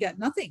going to get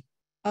nothing.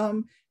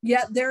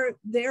 Yet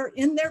they're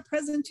in their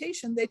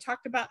presentation, they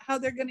talked about how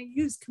they're going to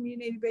use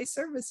community-based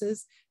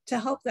services to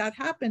help that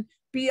happen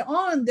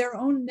beyond their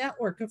own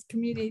network of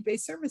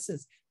community-based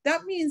services.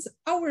 That means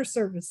our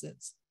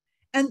services.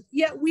 And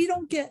yet we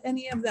don't get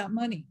any of that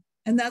money.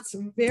 And that's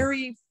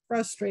very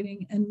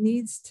frustrating and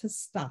needs to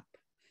stop.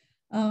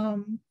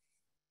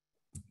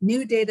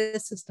 New data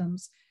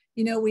systems.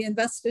 You know, we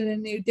invested in a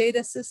new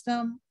data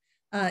system.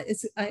 I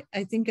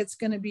think it's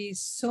going to be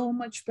so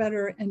much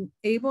better and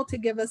able to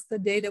give us the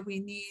data we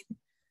need.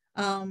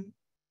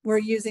 We're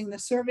using the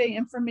survey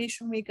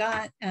information we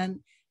got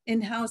and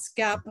in-house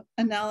gap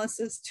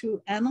analysis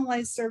to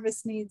analyze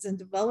service needs and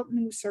develop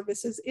new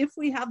services if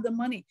we have the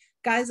money.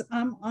 Guys,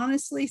 I'm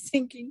honestly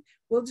thinking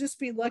we'll just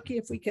be lucky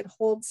if we could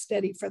hold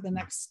steady for the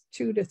next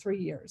 2 to 3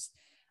 years.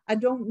 I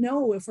don't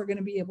know if we're going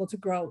to be able to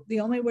grow. The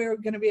only way we're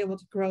going to be able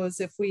to grow is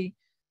if we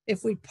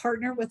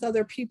partner with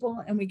other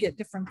people and we get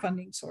different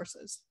funding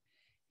sources.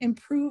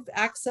 Improve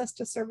access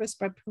to service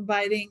by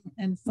providing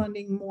and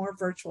funding more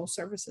virtual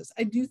services.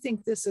 I do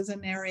think this is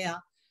an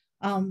area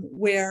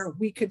where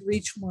we could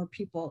reach more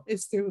people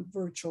is through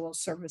virtual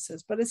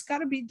services, but it's got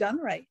to be done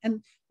right.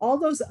 And all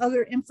those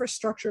other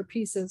infrastructure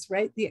pieces,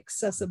 right? The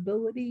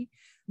accessibility,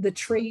 the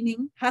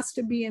training has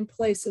to be in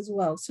place as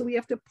well. So we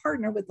have to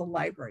partner with the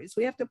libraries.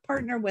 We have to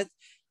partner with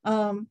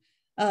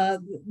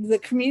the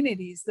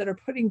communities that are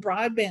putting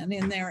broadband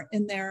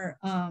in their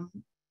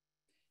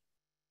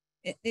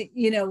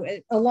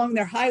along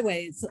their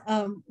highways.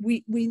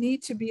 We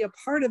need to be a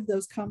part of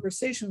those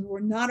conversations. We're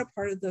not a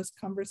part of those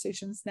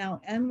conversations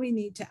now, and we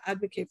need to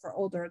advocate for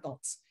older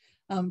adults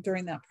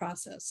during that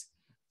process.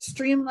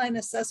 Streamline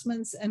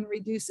assessments and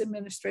reduce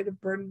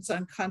administrative burdens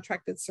on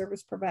contracted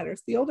service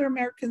providers. The Older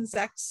Americans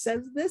Act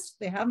says this,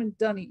 they haven't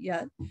done it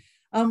yet,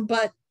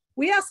 but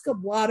we ask a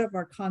lot of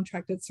our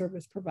contracted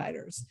service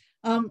providers.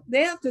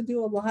 They have to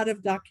do a lot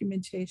of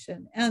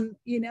documentation, and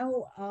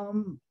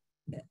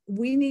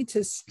we need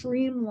to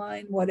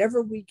streamline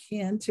whatever we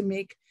can to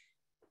make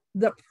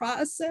the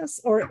process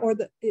or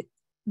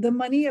the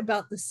money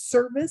about the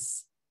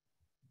service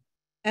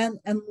and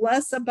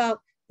less about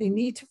they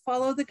need to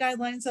follow the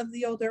guidelines of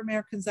the Older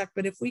Americans Act.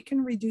 But if we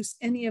can reduce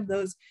any of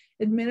those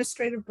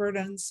administrative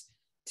burdens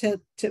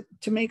to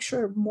make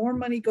sure more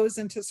money goes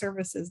into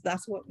services,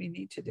 that's what we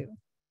need to do.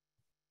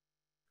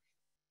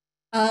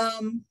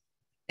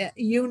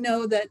 You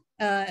know that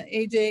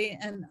AJ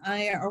and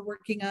I are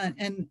working on,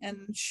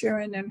 and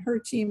Sharon and her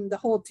team, the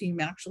whole team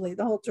actually,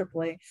 the whole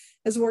AAA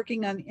is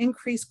working on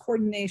increased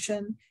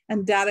coordination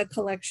and data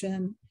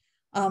collection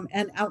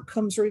and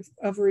outcomes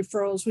of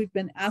referrals. We've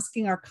been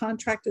asking our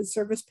contracted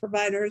service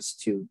providers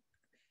to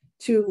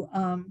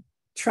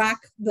track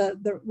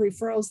the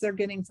referrals they're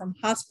getting from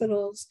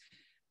hospitals,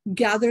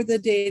 gather the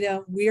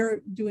data.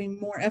 We're doing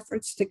more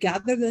efforts to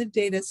gather the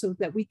data so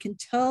that we can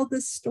tell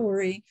the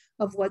story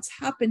of what's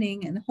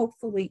happening and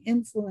hopefully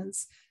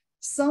influence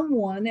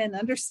someone and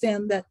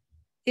understand that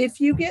if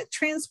you get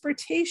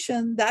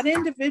transportation, that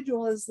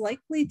individual is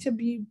likely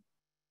to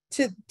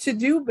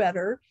do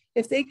better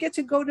if they get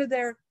to go to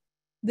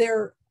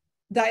their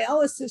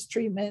dialysis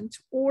treatment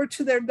or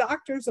to their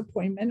doctor's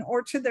appointment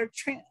or to their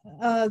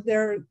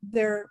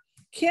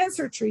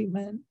cancer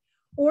treatment,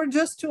 or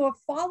just to a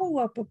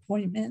follow-up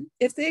appointment.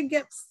 If they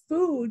get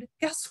food,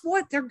 guess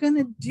what? They're going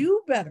to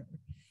do better.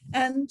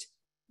 And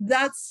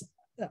that's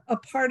a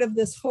part of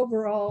this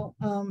overall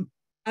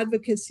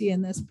advocacy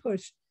and this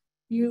push.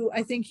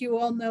 I think you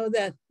all know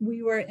that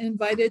we were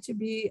invited to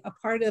be a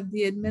part of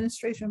the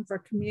Administration for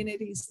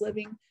Communities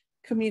Living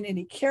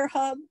Community Care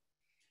Hub.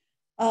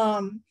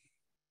 And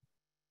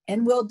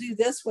we'll do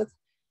this with,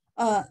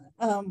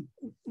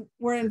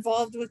 we're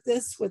involved with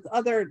this with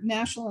other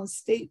national and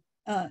state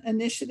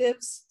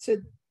initiatives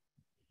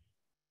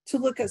to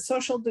look at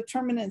social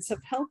determinants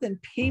of health and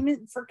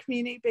payment for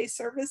community-based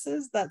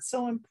services. That's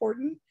so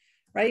important,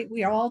 right?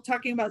 We are all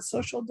talking about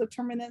social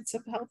determinants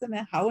of health and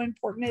how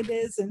important it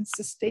is in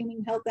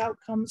sustaining health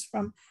outcomes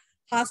from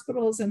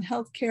hospitals and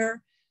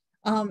healthcare,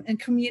 and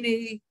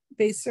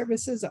community-based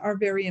services are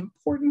very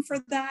important for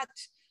that,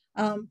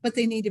 but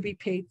they need to be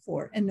paid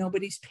for, and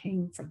nobody's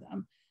paying for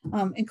them.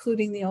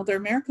 Including the Older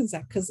Americans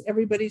Act, because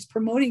everybody's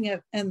promoting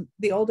it, and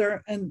the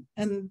older and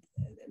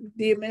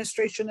the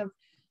administration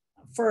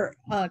for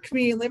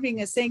community living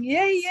is saying,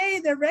 yay,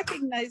 they're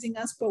recognizing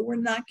us, but we're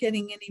not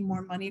getting any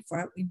more money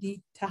for it. We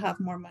need to have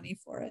more money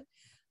for it.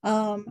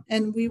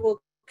 And we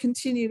will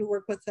continue to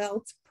work with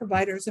health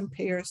providers and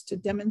payers to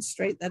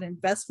demonstrate that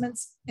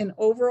investments in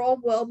overall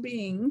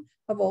well-being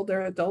of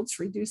older adults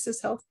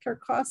reduces healthcare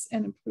costs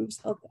and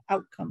improves health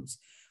outcomes.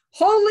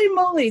 Holy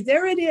moly,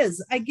 there it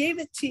is. I gave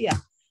it to you.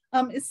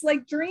 It's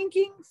like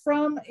drinking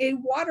from a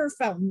water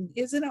fountain,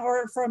 isn't it?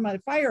 Or from a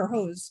fire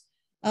hose.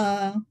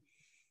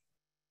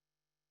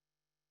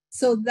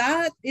 So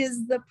that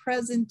is the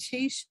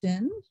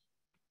presentation.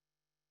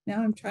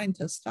 Now I'm trying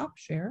to stop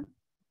share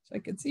so I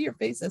can see your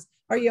faces.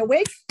 Are you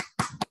awake?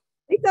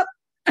 Wake up.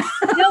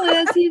 Still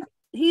is.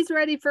 He's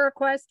ready for a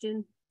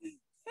question.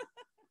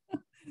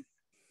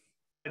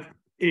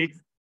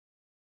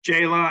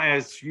 Jayla,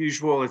 as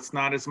usual, it's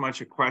not as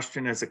much a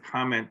question as a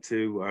comment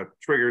to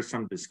trigger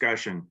some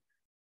discussion.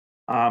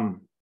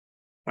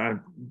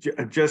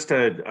 Just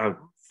a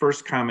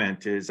first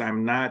comment is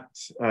I'm not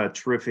a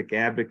terrific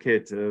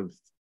advocate of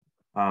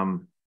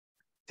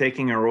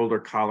taking our older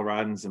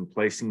Coloradans and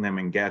placing them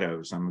in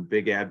ghettos. I'm a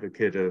big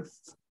advocate of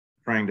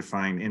trying to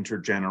find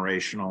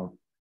intergenerational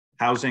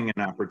housing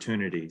and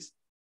opportunities.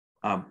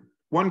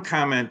 One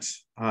comment,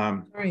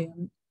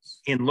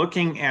 in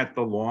looking at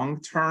the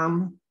long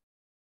term,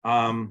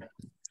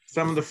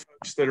 some of the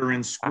folks that are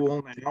in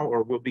school now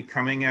or will be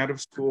coming out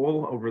of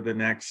school over the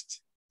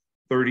next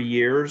 30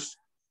 years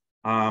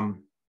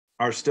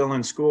are still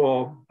in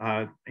school.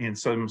 And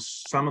some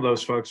of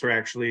those folks are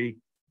actually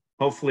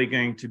hopefully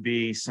going to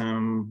be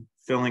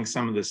filling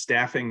some of the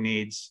staffing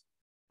needs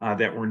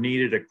that were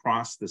needed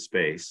across the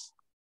space.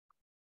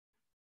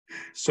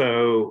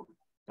 So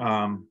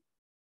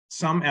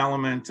some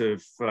element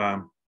of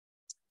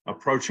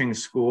approaching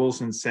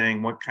schools and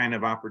saying what kind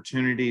of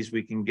opportunities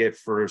we can get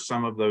for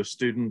some of those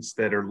students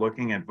that are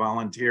looking at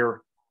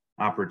volunteer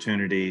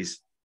opportunities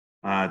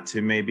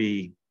to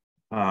maybe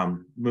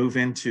move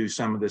into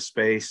some of the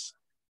space,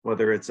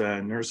 whether it's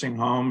a nursing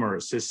home or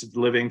assisted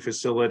living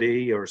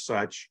facility or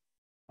such,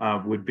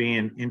 would be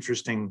an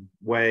interesting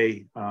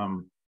way.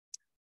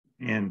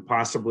 And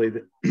possibly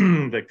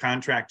the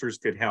contractors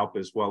could help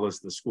as well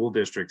as the school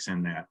districts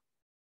in that.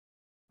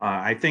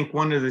 I think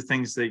one of the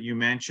things that you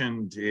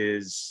mentioned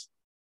is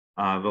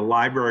the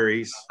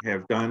libraries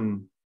have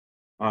done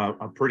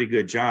a pretty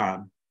good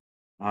job.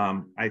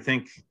 I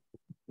think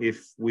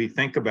if we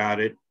think about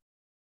it,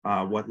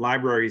 what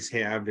libraries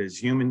have is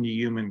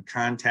human-to-human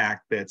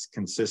contact that's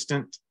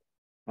consistent.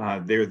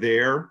 They're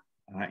there,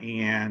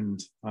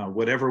 and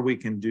whatever we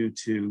can do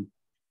to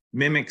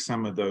mimic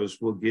some of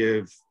those will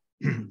give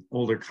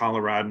older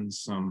Coloradans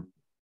some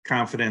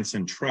confidence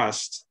and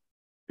trust,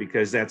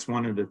 because that's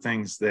one of the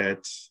things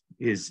that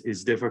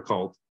is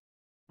difficult.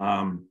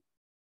 I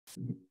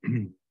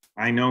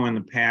know in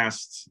the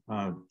past,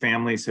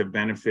 families have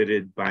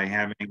benefited by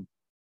having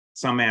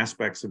some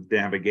aspects of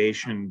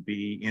navigation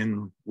be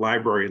in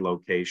library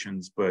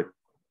locations, but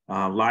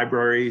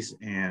libraries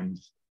and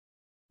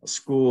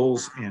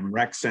schools and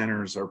rec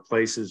centers are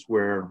places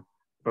where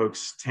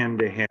folks tend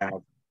to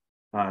have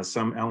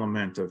some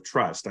element of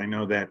trust. I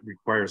know that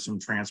requires some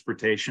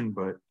transportation,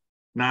 but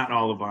not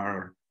all of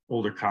our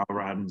older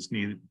Coloradans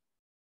need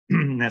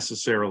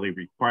necessarily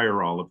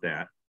require all of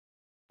that.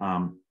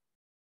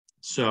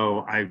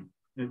 So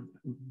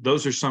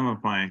those are some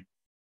of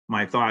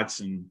my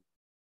thoughts, and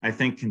I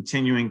think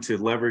continuing to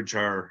leverage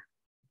our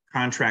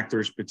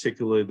contractors,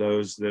 particularly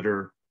those that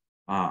are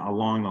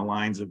along the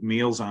lines of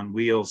Meals on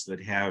Wheels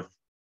that have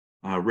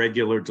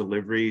regular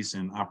deliveries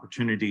and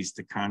opportunities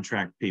to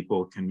contract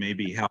people, can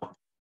maybe help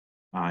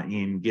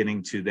in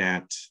getting to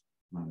that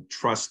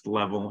trust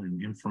level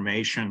and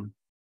information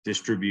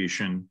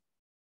distribution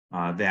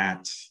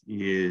that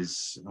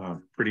is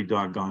pretty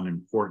doggone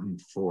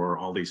important for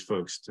all these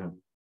folks to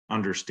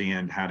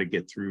understand how to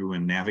get through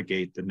and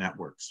navigate the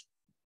networks.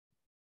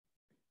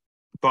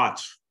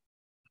 Thoughts?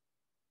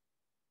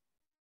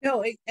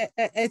 No,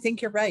 I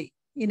think you're right.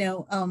 You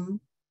know,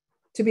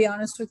 to be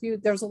honest with you,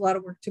 there's a lot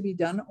of work to be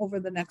done over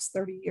the next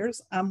 30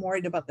 years. I'm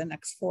worried about the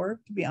next 4,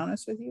 to be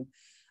honest with you.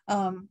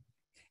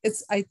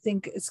 I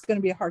think it's going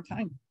to be a hard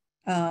time.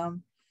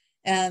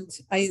 And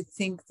I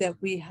think that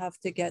we have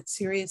to get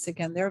serious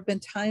again. There have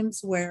been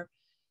times where,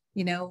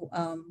 you know,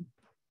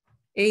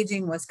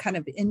 aging was kind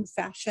of in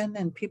fashion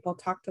and people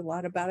talked a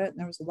lot about it and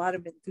there was a lot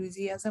of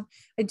enthusiasm.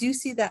 I do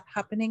see that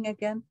happening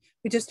again.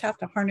 We just have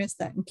to harness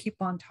that and keep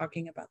on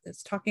talking about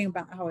this, talking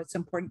about how it's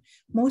important.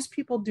 Most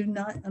people do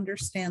not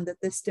understand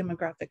that this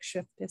demographic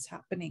shift is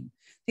happening.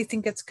 They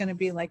think it's going to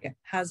be like it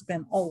has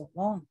been all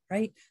along,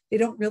 right? They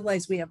don't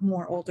realize we have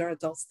more older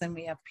adults than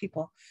we have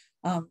people,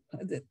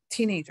 the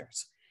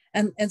teenagers.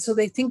 And so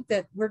they think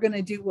that we're going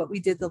to do what we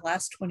did the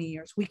last 20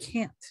 years. We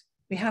can't.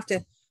 We have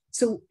to.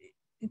 So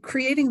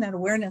creating that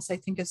awareness, I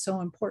think, is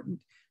so important.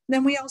 And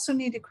then we also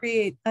need to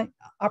create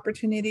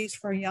opportunities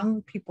for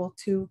young people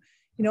to,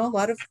 you know, a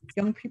lot of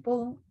young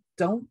people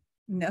don't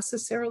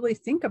necessarily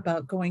think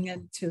about going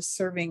into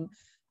serving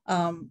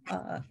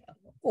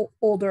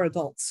older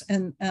adults.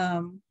 And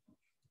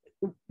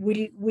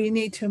we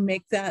need to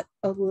make that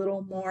a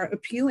little more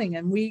appealing.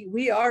 And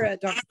we are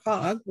at Dr.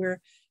 Cog, where,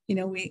 you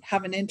know, we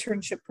have an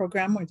internship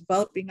program. We're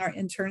developing our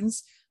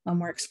interns.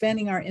 We're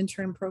expanding our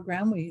intern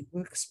program. We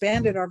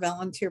expanded our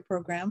volunteer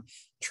program,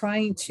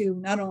 trying to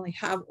not only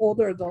have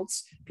older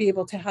adults be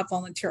able to have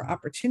volunteer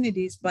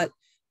opportunities, but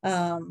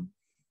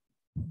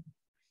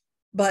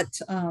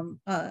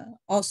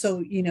also,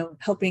 you know,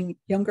 helping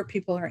younger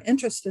people who are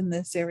interested in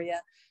this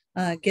area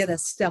get a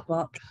step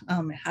up,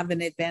 have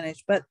an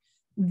advantage. But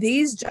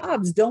these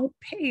jobs don't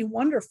pay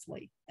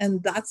wonderfully,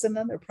 and that's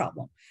another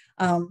problem.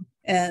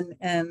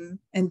 And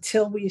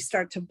until we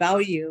start to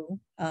value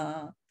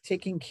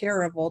taking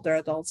care of older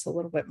adults a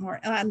little bit more,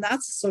 and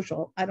that's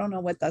social. I don't know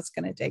what that's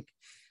going to take.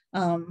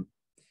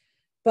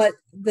 But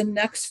the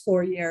next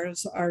 4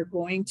 years are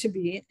going to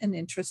be an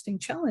interesting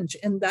challenge.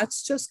 And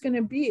that's just going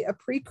to be a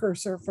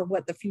precursor for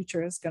what the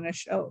future is going to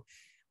show.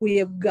 We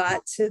have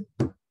got to,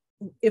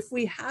 if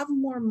we have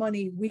more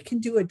money, we can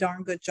do a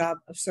darn good job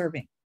of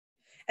serving.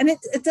 And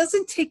it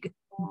doesn't take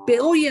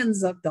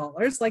billions of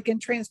dollars like in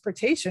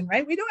transportation,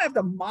 right? We don't have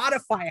to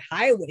modify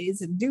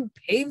highways and do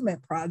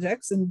pavement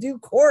projects and do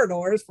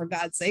corridors, for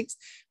God's sakes.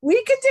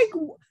 We can take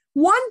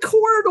one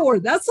corridor.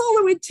 That's all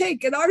it would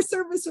take. And our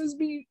service would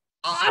be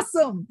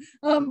awesome.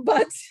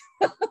 But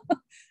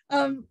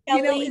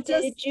Kelly,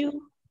 you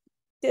know,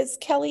 does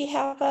Kelly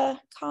have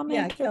a comment?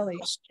 Yeah, Kelly.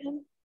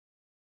 Question?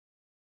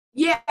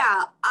 Yeah,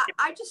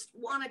 I just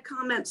want to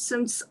comment,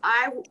 since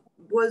I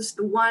was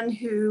the one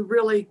who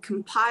really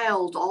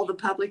compiled all the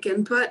public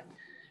input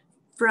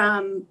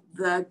from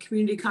the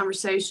community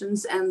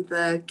conversations and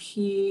the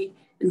key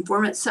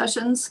informant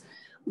sessions.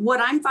 What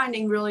I'm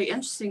finding really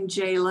interesting,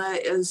 Jayla,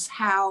 is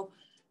how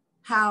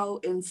how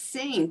in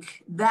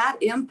sync that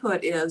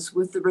input is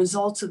with the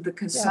results of the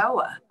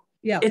COSOA.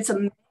 Yeah. It's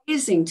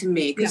amazing to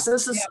me because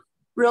this is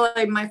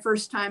really my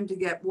first time to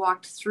get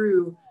walked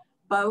through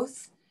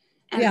both.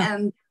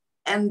 And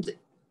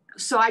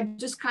so I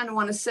just kind of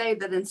want to say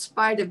that in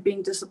spite of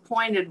being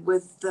disappointed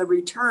with the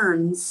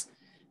returns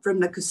from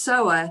the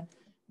COSOA,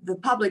 the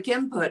public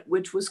input,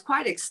 which was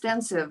quite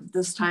extensive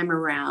this time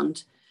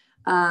around,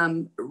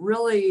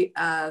 really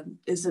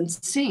is in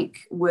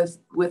sync with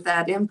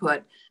that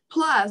input.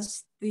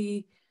 Plus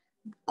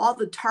all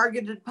the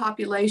targeted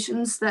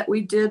populations that we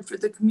did for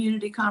the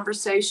community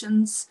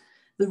conversations,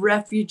 the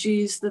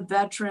refugees, the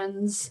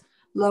veterans,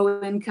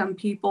 low-income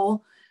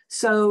people.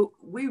 So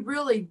we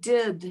really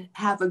did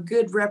have a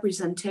good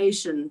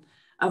representation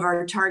of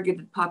our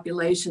targeted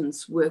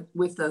populations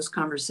with those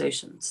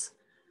conversations.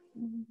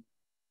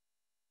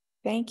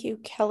 Thank you,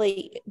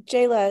 Kelly.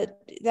 Jayla,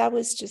 that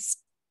was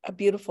just a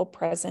beautiful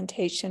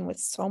presentation with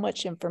so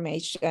much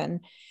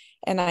information.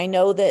 And I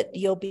know that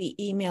you'll be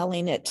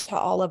emailing it to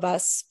all of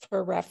us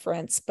for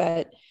reference,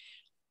 but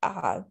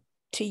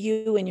to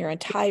you and your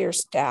entire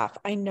staff,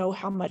 I know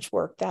how much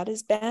work that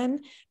has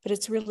been, but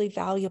it's really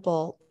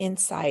valuable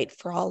insight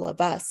for all of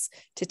us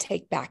to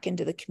take back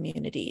into the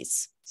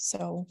communities.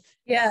 So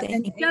yeah,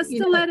 and just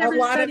to let everybody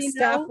know, a lot of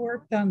staff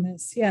worked on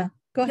this. Yeah,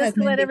 go ahead. Just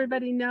to let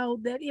everybody know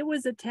that it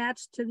was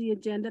attached to the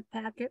agenda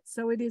packet,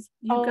 so it is.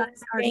 You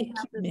guys already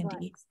have the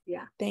slides.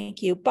 Yeah,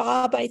 thank you,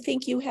 Bob. I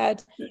think you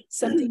had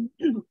something.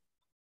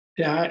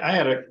 Yeah, I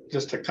had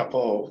just a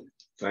couple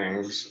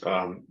things.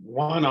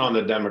 One on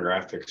the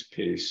demographics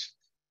piece.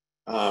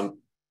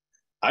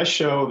 I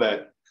show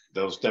that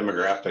those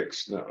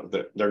demographics,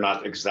 that they're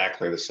not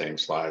exactly the same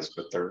slides,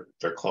 but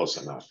they're close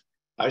enough.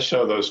 I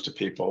show those to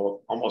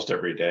people almost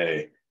every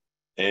day,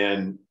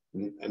 and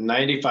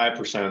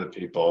 95% of the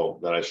people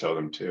that I show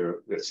them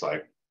to, it's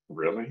like,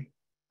 really?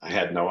 I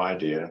had no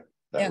idea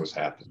that was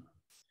happening.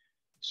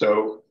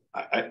 So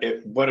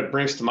what it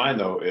brings to mind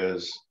though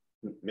is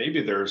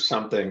maybe there's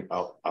something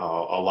a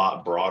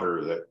lot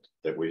broader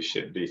that we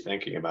should be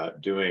thinking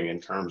about doing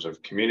in terms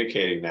of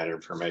communicating that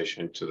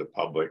information to the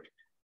public,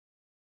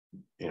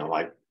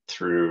 like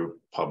through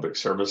public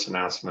service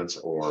announcements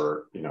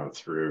or,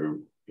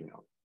 through,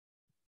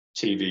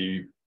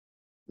 TV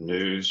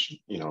news,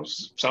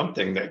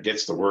 something that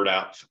gets the word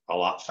out a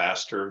lot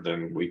faster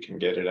than we can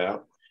get it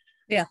out.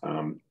 Yeah.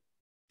 And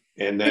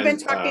then we've been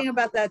talking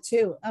about that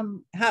too.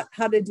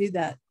 How to do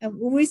that. And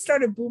when we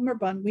started Boomer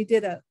Bun, we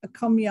did a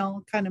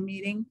Communal kind of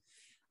meeting,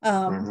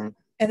 and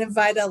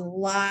invited a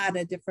lot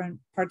of different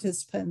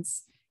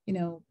participants,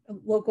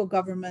 local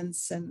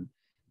governments and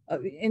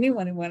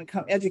anyone who wanted to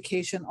come,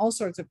 education, all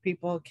sorts of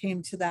people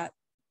came to that,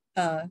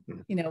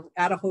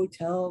 at a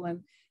hotel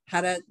and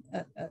had a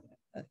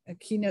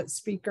keynote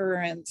speaker,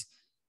 and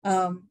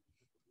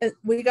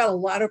we got a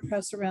lot of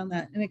press around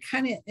that, and it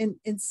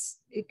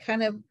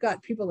kind of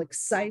got people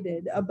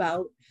excited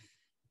about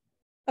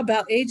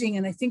aging.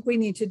 And I think we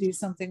need to do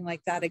something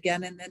like that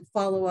again, and then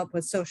follow up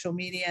with social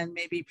media and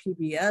maybe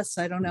PBS.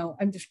 I don't know.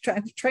 I'm just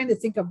trying to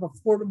think of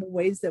affordable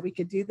ways that we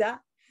could do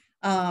that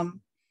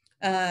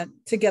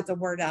to get the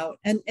word out.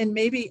 And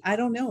maybe, I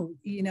don't know,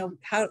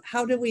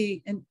 how do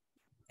we, and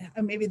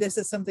maybe this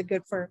is something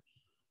good for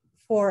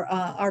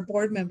our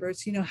board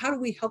members, how do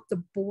we help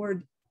the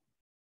board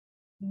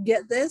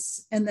get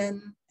this and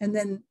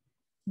then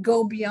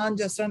go beyond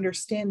just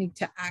understanding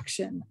to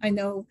action? I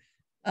know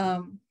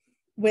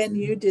when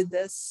you did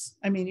this,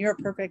 you're a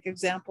perfect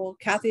example.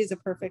 Kathy is a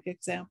perfect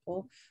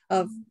example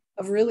of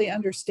really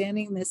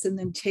understanding this and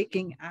then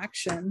taking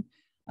action.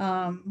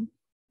 And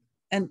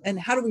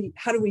how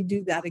do we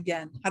do that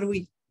again? How do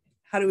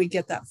we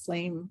get that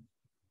flame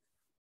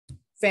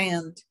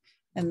fanned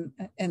and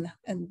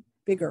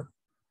bigger?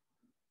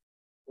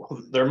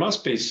 Well, there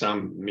must be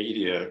some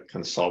media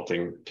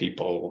consulting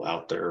people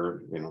out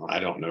there. I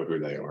don't know who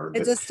they are.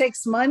 It just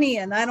takes money,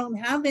 and I don't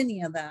have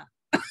any of that.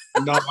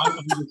 No, I'm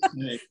just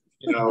saying,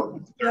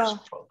 there's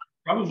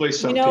probably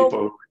some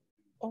people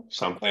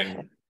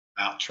something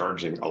out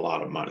charging a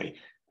lot of money.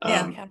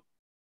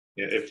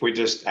 If we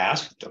just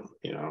asked them,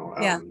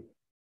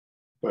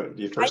 but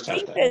you first have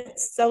to. I think that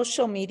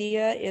social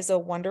media is a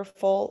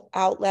wonderful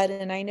outlet,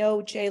 and I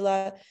know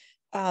Jayla.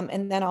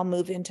 And then I'll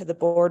move into the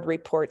board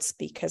reports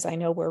because I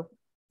know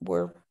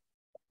we're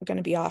going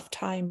to be off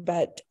time,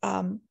 but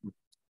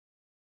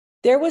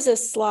there was a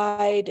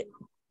slide,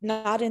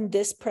 not in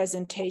this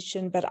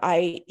presentation, but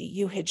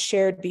you had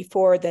shared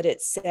before that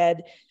it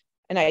said,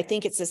 and I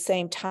think it's the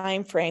same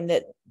time frame,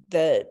 that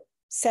the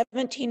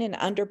 17 and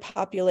under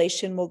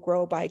population will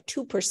grow by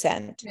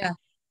 2%. Yeah.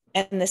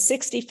 And the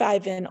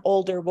 65 and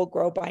older will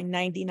grow by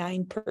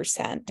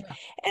 99%. Yeah.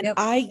 And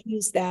I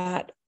use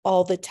that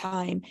all the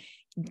time.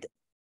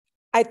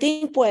 I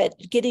think what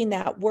getting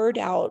that word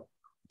out,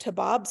 to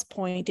Bob's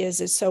point,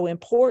 is so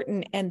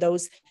important, and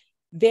those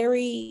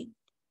very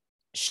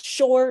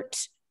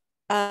short,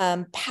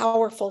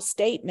 powerful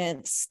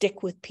statements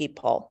stick with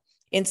people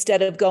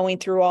instead of going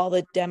through all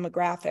the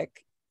demographics.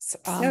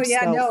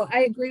 No,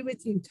 I agree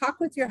with you. Talk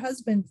with your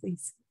husband,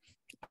 please.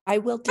 I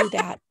will do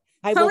that.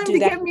 I Tell will him do to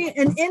that. give me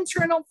an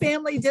internal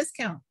family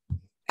discount.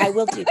 I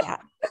will do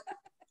that.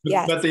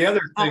 Yes. But the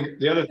other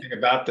thing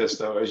about this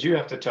though is you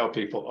have to tell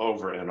people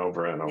over and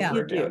over and over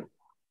You again. do.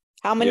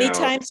 How many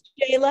times,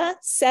 Jayla?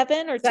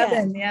 7 or 10?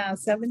 7, yeah,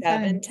 7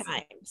 times.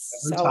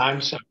 7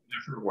 times, 7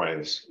 different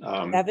ways.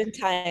 7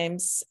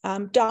 times.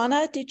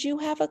 Donna, did you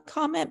have a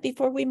comment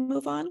before we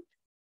move on?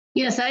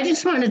 Yes, I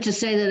just wanted to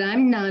say that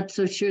I'm not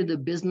so sure the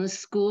business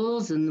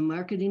schools and the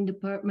marketing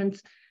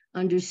departments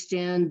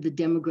understand the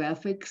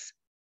demographics.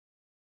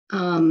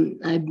 I'm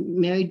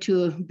married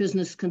to a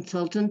business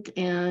consultant,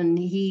 and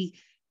he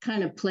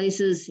kind of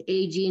places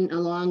aging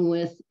along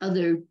with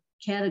other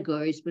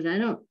categories, but I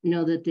don't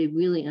know that they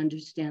really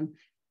understand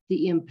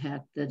the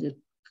impact that it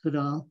could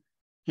all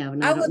have.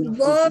 And I would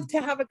love to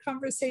have a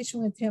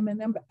conversation with him,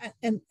 and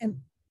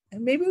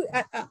maybe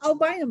I'll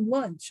buy him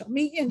lunch. I'll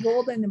meet you in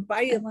Golden and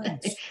buy you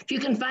lunch. If you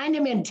can find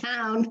him in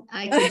town,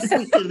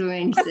 we could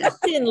arrange that.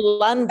 In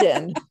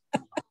London.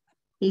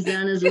 He's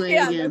on his way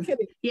Yeah, again. no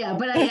kidding. Yeah,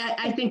 but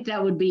I think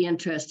that would be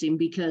interesting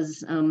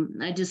because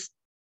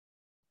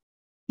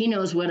he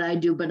knows what I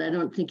do, but I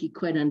don't think he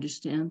quite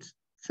understands.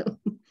 So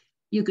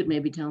you could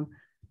maybe tell him.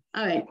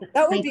 All right.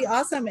 That would be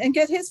awesome, and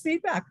get his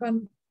feedback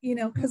on,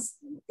 because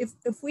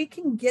if we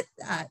can get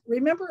that,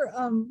 remember,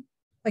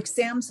 like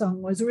Samsung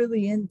was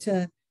really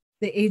into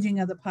the aging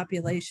of the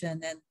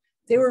population, and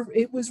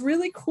it was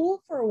really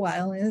cool for a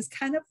while, and it's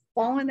kind of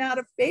fallen out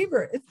of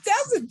favor. It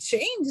hasn't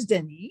changed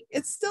any.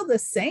 It's still the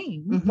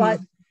same, but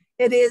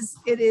it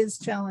is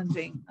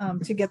challenging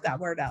to get that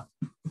word out.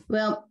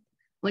 Well,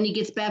 when he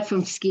gets back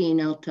from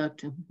skiing, I'll talk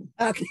to him.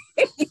 Okay.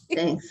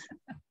 Thanks.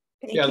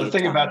 Yeah, the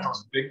thing about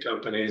those big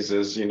companies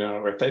is,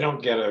 if they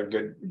don't get a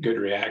good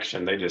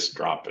reaction, they just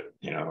drop it.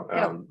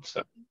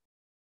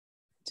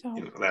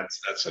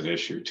 That's an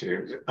issue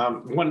too.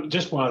 One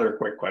other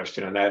quick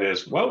question, and that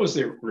is, what was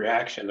the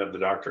reaction of the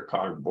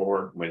DRCOG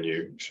board when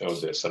you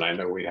showed this? And I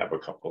know we have a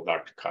couple of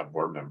DRCOG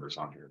board members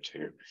on here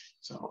too.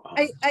 So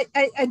I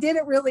did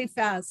it really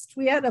fast.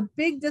 We had a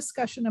big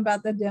discussion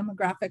about the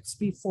demographics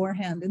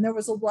beforehand, and there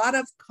was a lot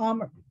of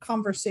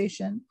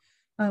conversation.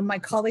 My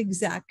colleague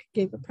Zach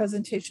gave a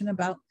presentation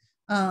about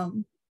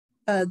the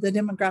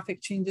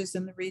demographic changes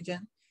in the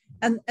region.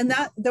 And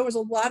that there was a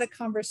lot of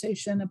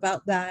conversation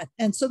about that.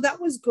 And so that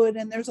was good.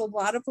 And there's a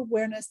lot of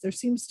awareness. There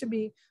seems to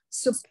be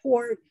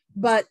support,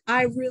 but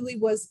I really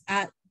was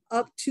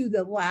up to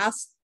the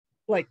last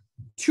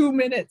 2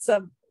 minutes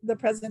of the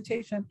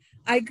presentation.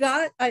 I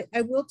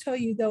will tell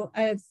you though,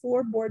 I had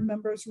 4 board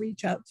members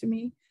reach out to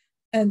me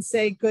and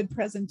say, good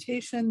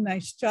presentation,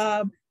 nice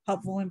job,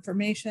 helpful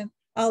information.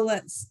 I'll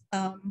let's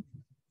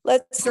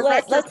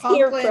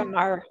hear from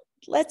our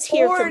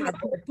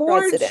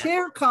board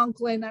chair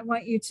Conklin. I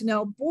want you to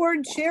know,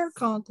 board chair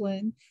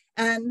Conklin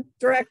and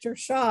Director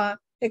Shaw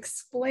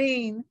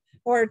explain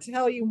or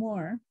tell you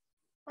more.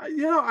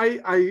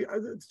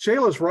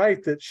 Jayla's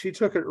right that she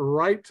took it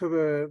right to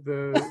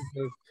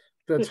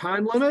the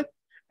time limit.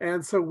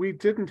 And so we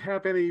didn't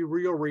have any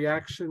real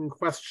reaction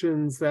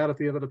questions at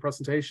the end of the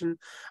presentation.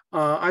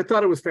 I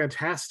thought it was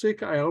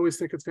fantastic. I always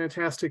think it's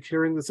fantastic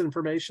hearing this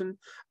information,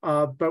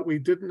 but we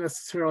didn't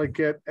necessarily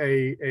get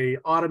a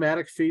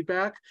automatic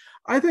feedback.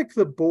 I think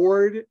the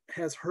board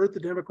has heard the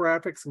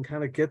demographics and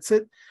kind of gets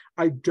it.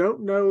 I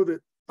don't know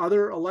that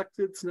other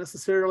electeds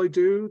necessarily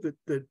do,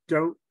 that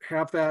don't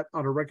have that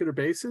on a regular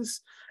basis.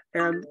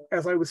 And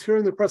as I was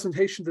hearing the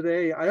presentation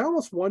today, I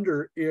almost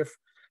wonder if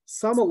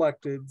some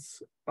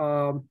electeds,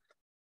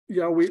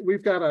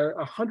 we've got a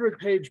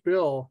 100-page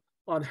bill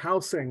on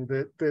housing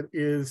that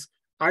is,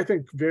 I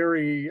think,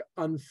 very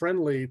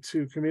unfriendly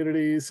to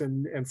communities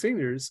and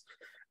seniors.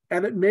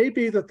 And it may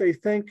be that they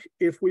think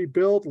if we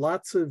build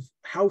lots of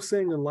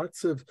housing and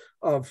lots of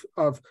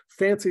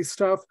fancy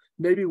stuff,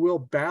 maybe we'll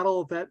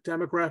battle that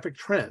demographic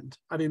trend.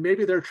 I mean,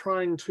 maybe they're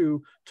trying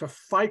to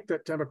fight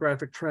that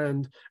demographic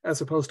trend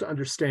as opposed to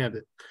understand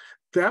it.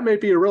 That may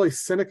be a really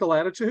cynical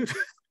attitude.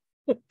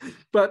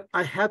 But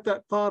I had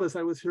that thought as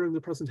I was hearing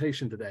the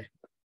presentation today.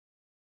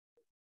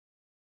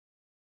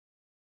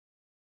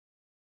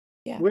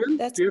 Yeah, Lynn,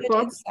 that's good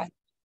insight.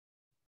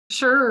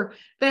 Sure,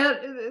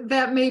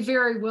 that may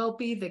very well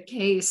be the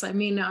case. I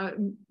mean,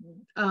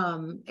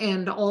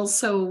 and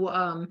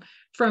also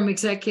from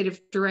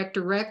Executive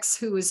Director Rex,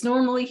 who is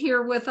normally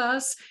here with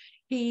us,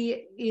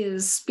 he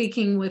is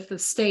speaking with the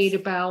state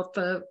about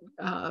the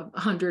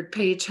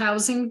 100-page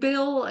housing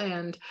bill,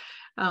 and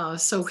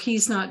so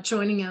he's not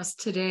joining us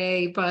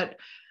today, but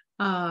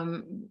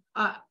I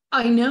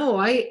know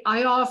I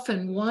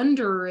often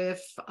wonder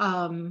if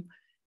the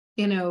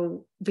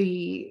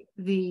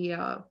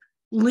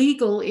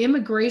legal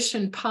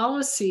immigration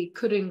policy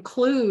could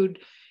include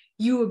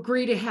you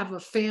agree to have a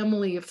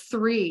family of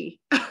 3.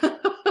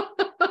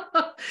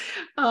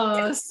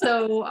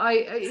 So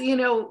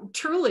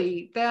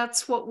truly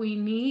that's what we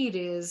need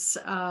is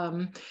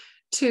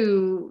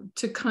to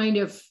kind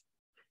of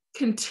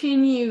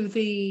continue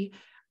the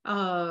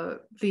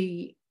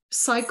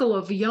cycle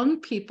of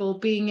young people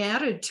being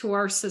added to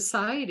our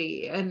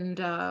society. And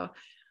I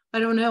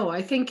don't know,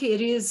 I think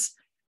it is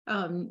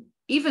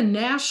even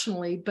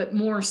nationally, but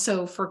more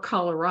so for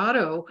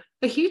Colorado,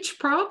 a huge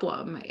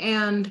problem.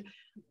 And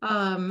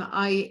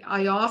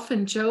I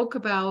often joke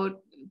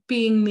about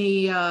being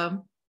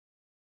the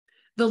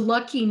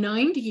lucky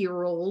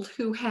 90-year-old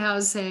who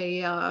has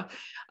a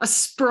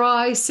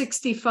spry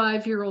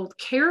 65-year-old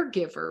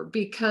caregiver,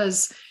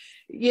 because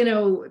you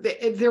know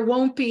there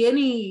won't be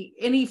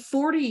any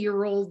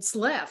 40-year-olds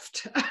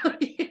left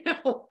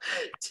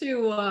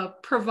to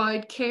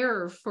provide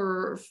care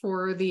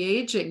for the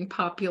aging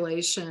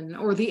population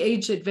or the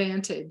age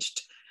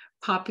advantaged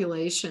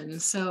population.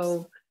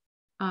 So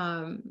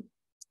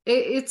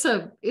it's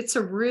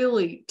a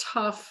really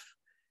tough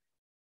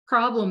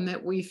problem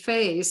that we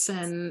face,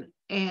 and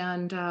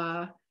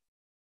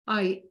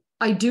I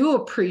do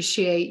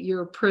appreciate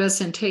your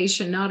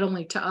presentation, not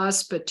only to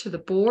us but to the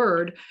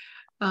board,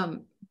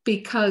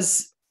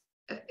 because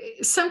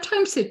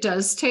sometimes it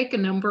does take a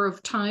number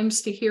of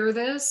times to hear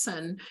this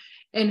and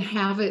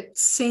have it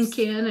sink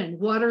in, and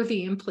what are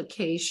the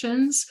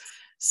implications.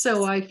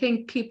 So I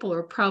think people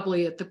are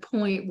probably at the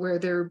point where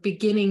they're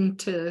beginning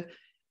to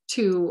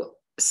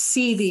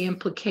see the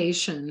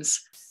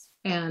implications,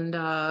 and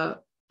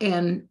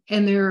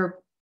they're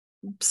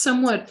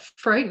somewhat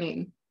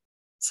frightening.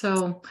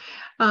 So,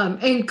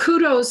 and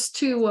kudos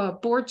to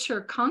Board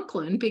Chair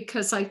Conklin,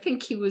 because I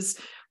think he was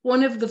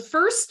one of the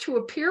first to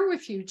appear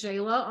with you,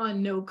 Jayla,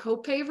 on No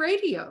Copay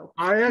Radio.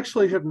 I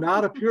actually have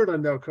not appeared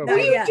on No Copay. No,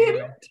 you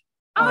didn't?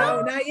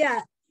 No, not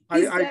yet.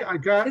 I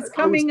got. It's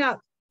coming up.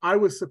 I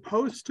was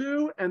supposed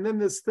to, and then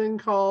this thing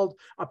called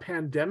a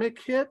pandemic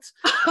hit.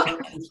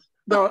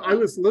 No, I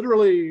was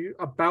literally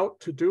about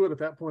to do it at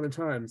that point in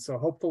time. So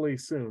hopefully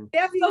soon. We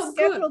have you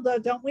scheduled though,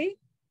 don't we?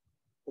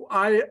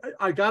 I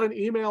got an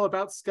email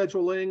about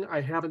scheduling.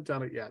 I haven't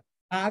done it yet.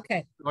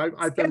 Okay.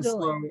 I've been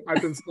slow.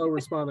 I've been slow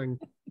responding.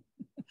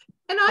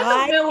 And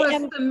I don't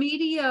know if the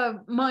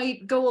media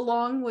might go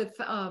along with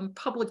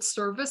public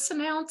service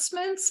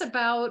announcements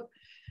about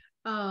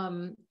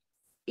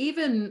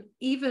even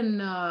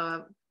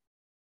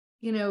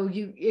you know,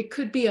 it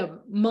could be a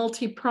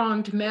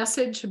multi-pronged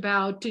message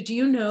about, did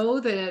you know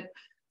that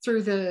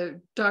through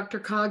the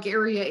DRCOG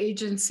Area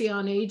Agency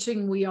on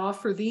Aging, we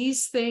offer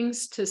these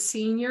things to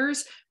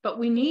seniors, but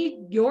we need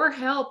your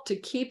help to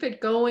keep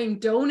it going.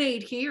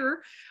 Donate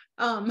here.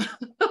 Yeah,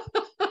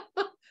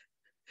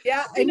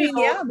 I mean,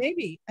 yeah,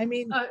 maybe. I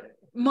mean,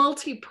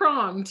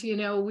 multi-pronged, you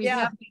know, we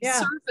have these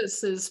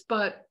services,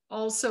 but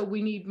also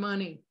we need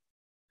money.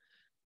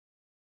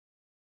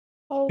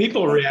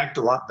 People react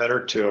a lot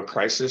better to a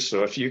crisis.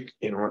 So if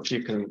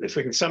we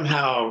can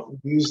somehow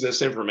use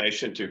this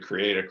information to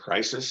create a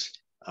crisis,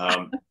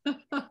 and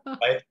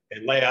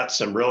lay out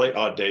some really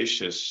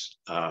audacious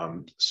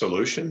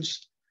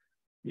solutions,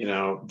 you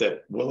know,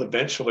 that will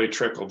eventually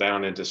trickle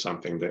down into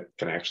something that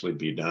can actually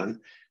be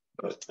done.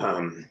 But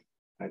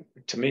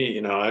to me,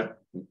 you know,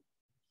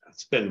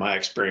 it's been my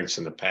experience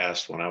in the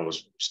past when I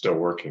was still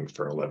working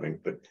for a living,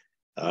 but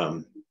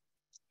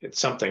it's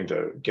something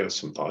to give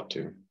some thought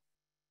to.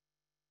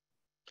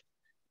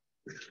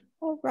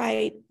 All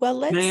right. Well,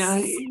 let's.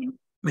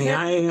 May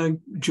I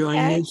join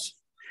this?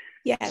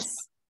 Yes.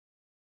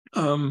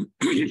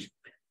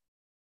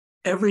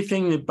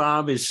 Everything that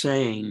Bob is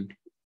saying,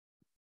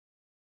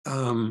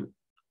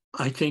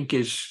 I think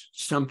is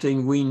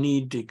something we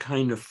need to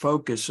kind of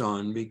focus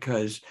on,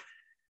 because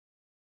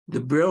the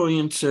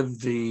brilliance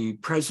of the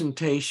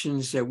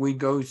presentations that we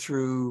go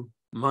through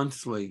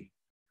monthly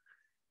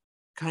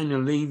kind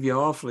of leave you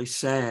awfully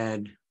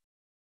sad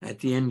at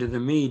the end of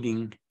the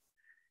meeting.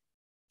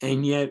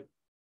 And yet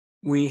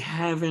we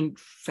haven't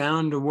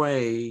found a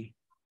way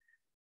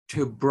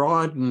to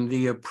broaden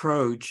the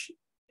approach.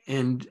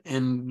 And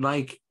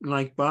like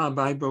Bob,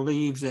 I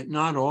believe that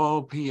not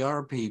all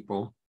PR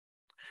people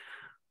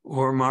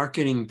or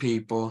marketing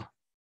people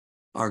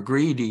are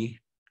greedy,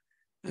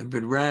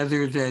 but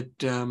rather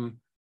that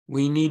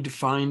we need to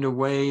find a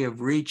way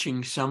of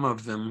reaching some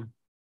of them,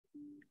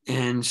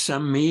 and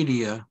some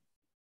media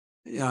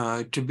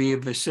to be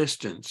of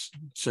assistance.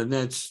 So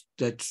that's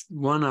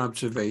one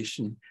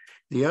observation.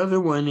 The other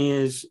one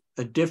is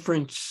a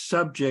different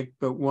subject,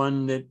 but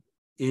one that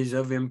is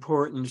of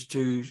importance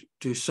to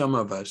some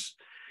of us.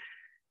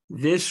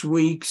 This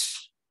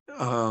week's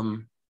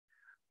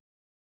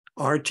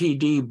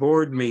RTD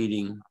board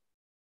meeting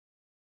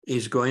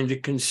is going to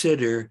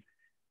consider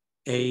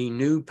a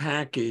new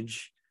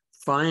package,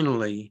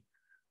 finally,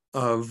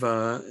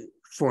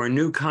 for a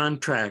new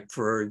contract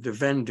for the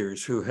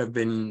vendors who have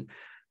been,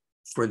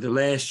 for the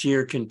last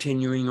year,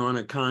 continuing on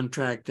a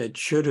contract that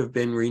should have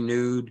been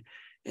renewed,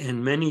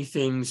 and many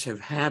things have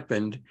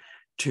happened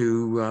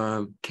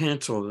to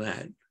cancel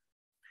that.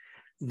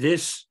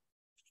 This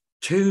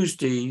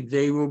Tuesday,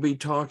 they will be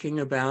talking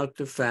about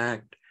the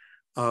fact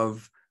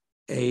of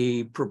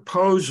a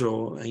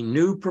proposal, a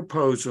new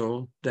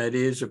proposal, that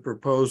is a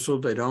proposal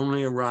that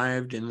only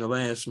arrived in the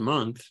last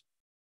month,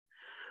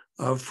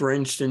 of, for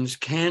instance,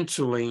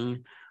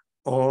 canceling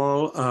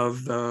all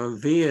of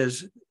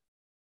VIA's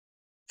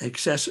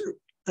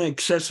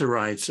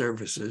accessorized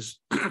services,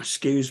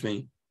 excuse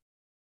me,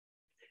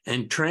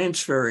 and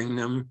transferring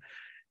them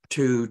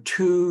to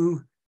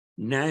two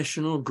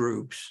national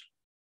groups.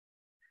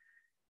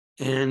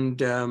 And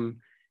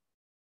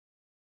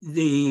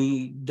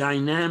the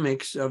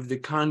dynamics of the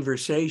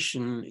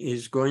conversation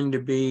is going to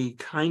be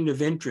kind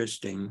of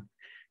interesting.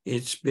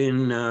 It's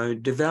been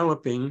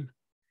developing.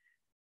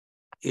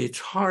 It's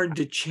hard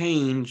to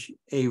change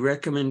a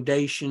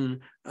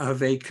recommendation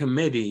of a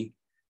committee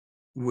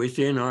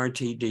within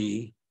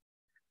RTD,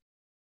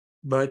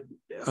 but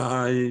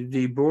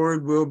the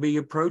board will be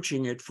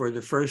approaching it for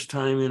the first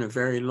time in a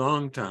very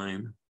long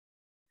time.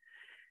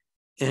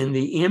 And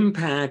the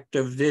impact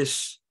of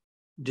this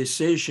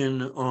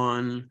decision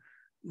on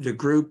the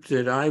group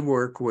that I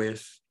work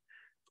with,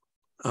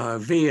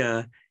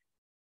 VIA,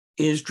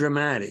 is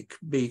dramatic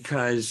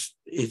because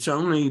it's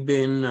only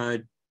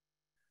been,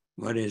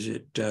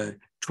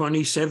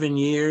 27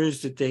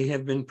 years that they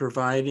have been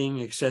providing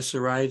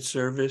accessorized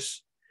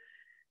service.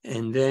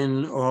 And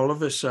then all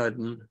of a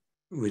sudden,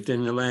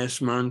 within the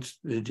last month,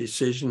 the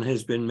decision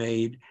has been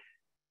made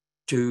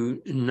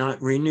to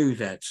not renew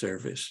that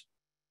service.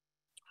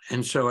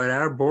 And so at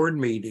our board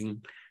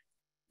meeting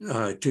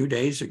 2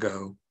 days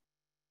ago,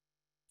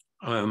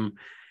 a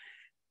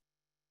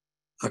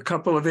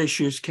couple of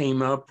issues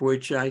came up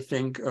which I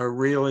think are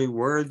really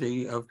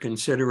worthy of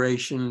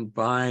consideration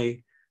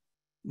by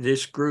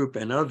this group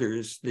and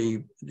others.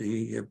 The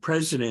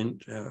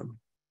president,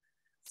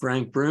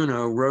 Frank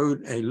Bruno,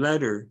 wrote a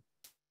letter,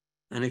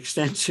 an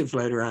extensive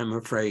letter, I'm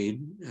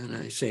afraid, and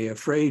I say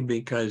afraid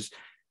because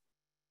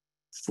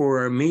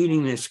for a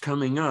meeting that's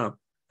coming up,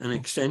 an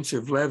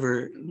extensive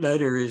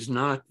letter is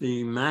not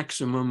the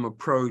maximum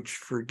approach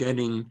for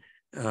getting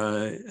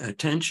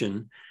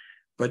attention,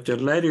 but the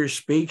letter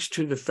speaks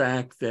to the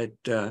fact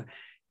that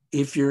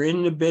if you're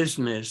in the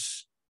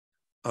business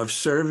of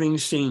serving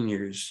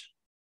seniors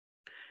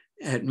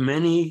at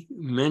many,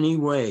 many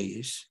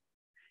ways,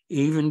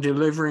 even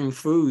delivering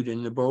food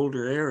in the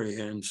Boulder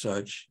area and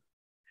such,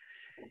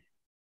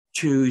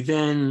 to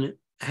then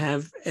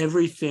have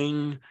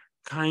everything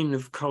kind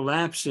of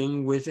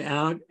collapsing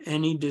without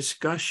any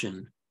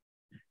discussion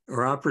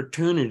or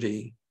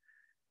opportunity,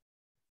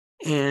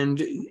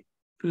 and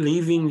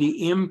leaving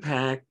the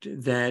impact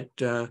that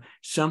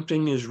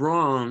something is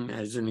wrong,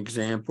 as an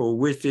example,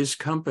 with this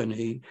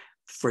company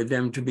for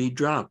them to be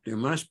dropped. There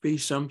must be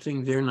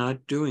something they're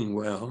not doing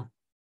well.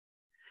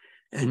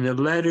 And the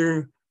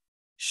letter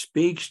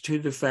speaks to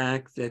the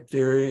fact that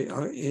there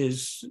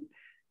is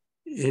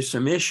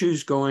some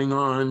issues going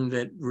on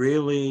that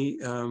really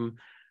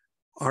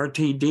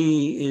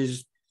RTD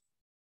is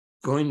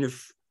going to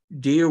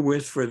deal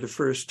with for the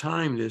first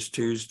time this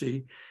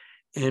Tuesday,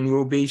 and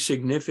will be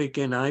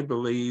significant, I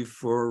believe,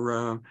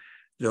 for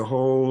the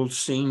whole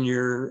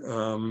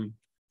senior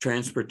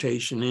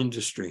transportation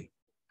industry.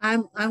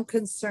 I'm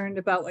concerned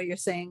about what you're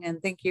saying,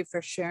 and thank you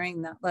for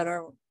sharing that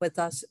letter with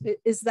us.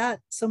 Is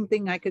that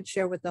something I could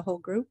share with the whole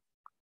group?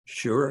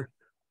 Sure.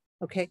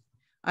 Okay,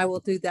 I will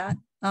do that.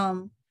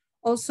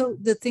 Also,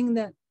 the thing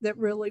that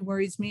really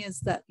worries me is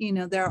that, you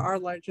know, they're our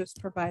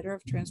largest provider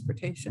of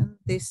transportation.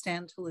 They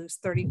stand to lose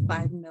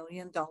 $35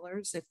 million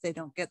if they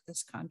don't get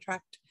this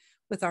contract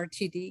with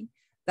RTD.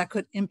 That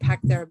could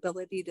impact their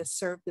ability to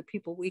serve the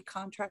people we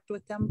contract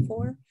with them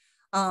for,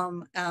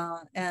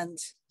 and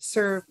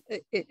serve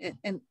it.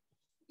 And,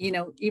 you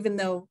know, even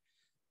though,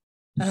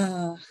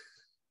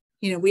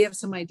 you know, we have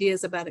some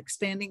ideas about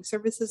expanding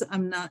services,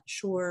 I'm not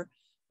sure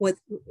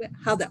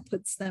how that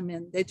puts them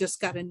in. They just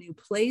got a new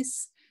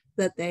place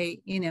that they,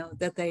 you know,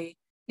 that they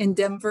in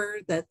Denver,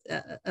 that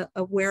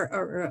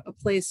a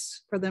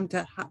place for them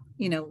to,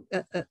 you know,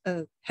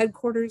 a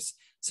headquarters,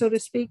 so to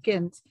speak.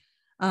 And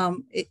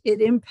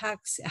it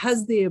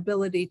has the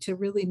ability to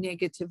really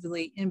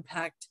negatively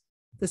impact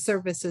the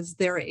services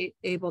they're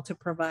able to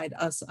provide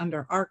us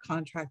under our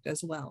contract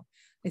as well.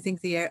 I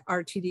think the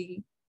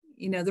RTD,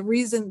 you know,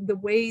 the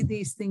way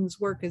these things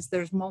work is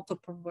there's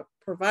multiple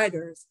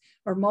providers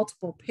or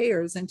multiple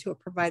payers into a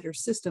provider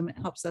system. It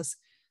helps us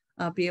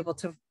be able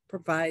to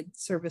provide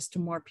service to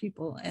more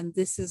people. And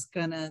this is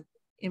gonna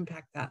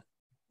impact that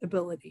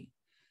ability.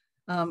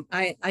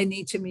 I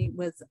need to meet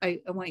with, I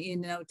want you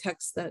to know,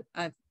 text that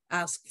I've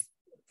asked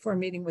for a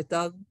meeting with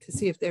Doug to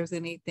see if there's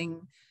any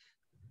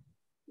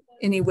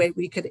way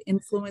we could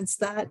influence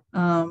that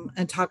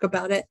and talk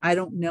about it. I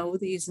don't know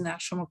these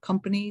national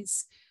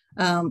companies.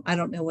 I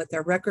don't know what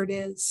their record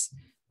is.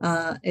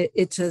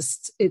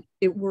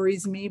 It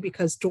worries me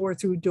because door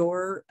through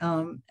door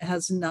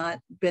has not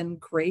been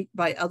great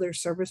by other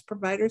service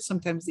providers.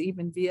 Sometimes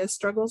even VIA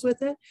struggles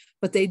with it,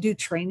 but they do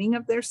training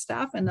of their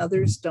staff and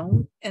others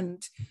don't.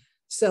 And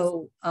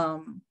so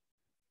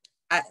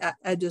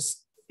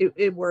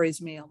it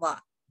worries me a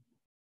lot.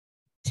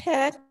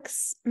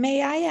 Tex,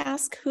 may I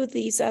ask who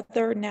these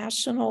other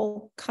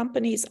national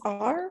companies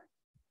are?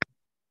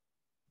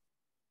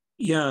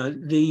 Yeah,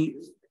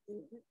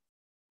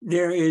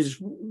 there is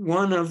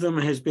one of them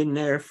has been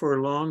there for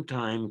a long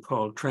time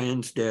called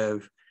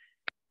Transdev.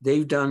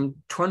 They've done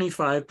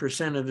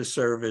 25% of the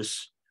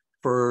service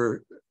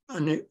for,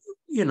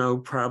 you know,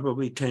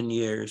 probably 10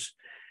 years.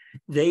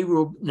 they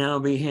will now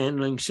be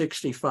handling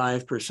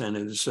 65%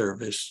 of the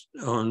service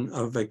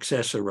of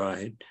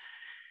Access-a-Ride.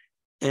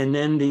 And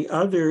then the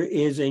other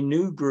is a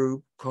new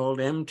group called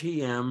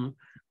MTM,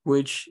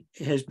 which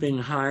has been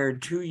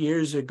hired 2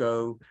 years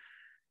ago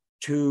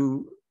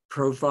to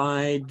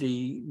provide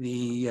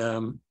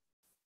the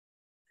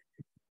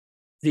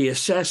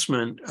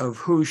assessment of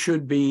who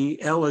should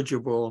be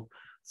eligible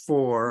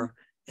for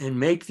and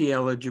make the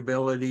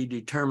eligibility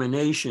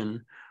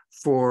determination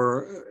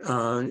for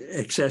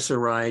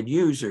Access-a-Ride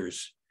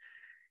users.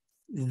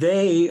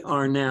 They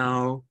are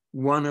now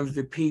one of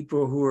the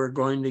people who are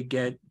going to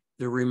get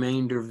the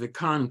remainder of the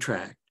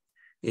contract.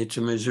 It's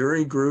a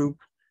Missouri group,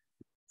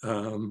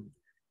 no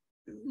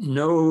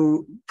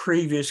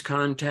previous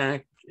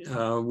contact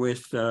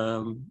with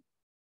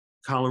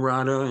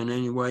Colorado in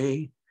any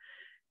way.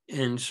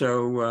 And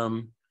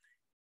so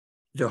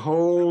the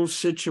whole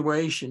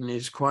situation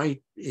is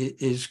quite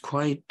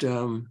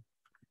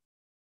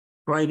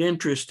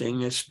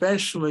interesting,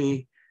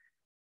 especially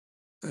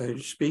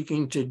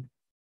speaking to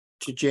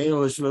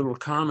Jayla's little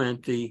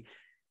comment. The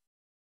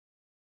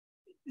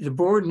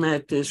board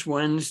met this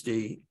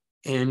Wednesday,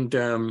 and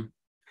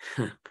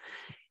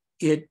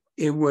it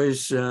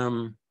was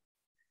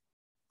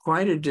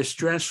quite a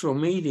distressful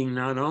meeting,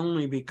 not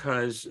only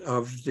because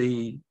of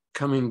the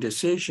coming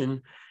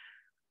decision,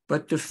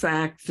 but the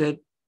fact that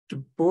the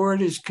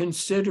board is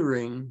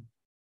considering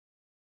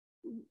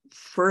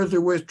further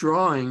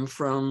withdrawing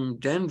from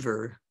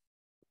Denver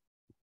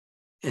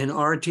and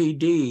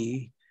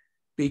RTD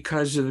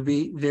because of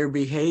their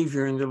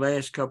behavior in the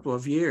last couple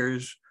of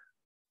years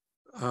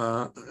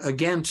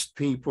against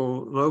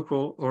people,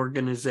 local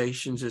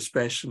organizations,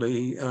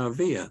 especially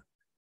VIA.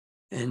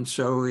 And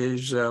so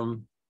it's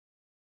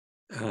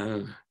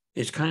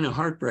kind of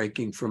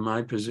heartbreaking from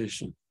my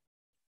position.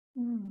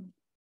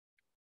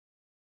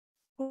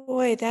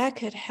 Boy, that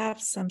could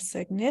have some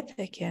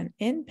significant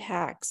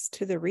impacts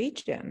to the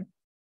region.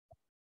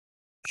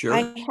 Sure. I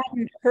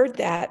hadn't heard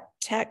that,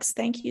 Tex.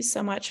 Thank you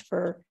so much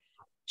for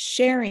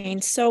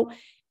sharing. So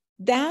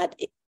that,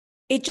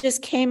 it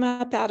just came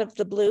up out of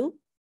the blue?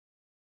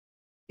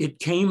 It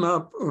came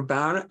up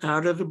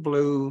out of the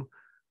blue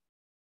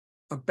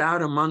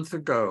about a month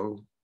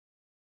ago.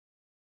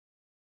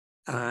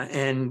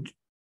 And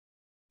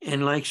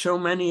like so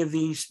many of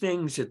these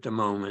things at the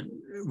moment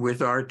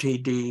with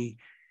RTD,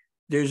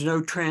 there's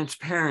no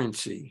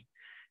transparency.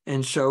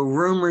 And so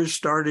rumors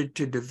started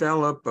to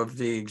develop of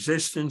the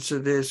existence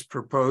of this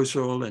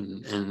proposal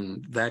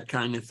and that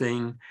kind of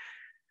thing.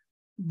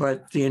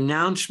 But the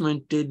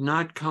announcement did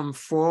not come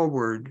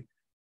forward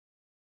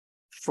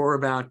for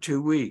about 2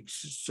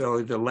 weeks.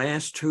 So the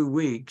last 2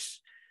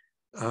 weeks,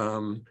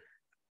 one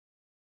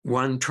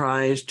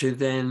tries to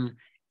then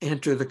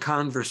enter the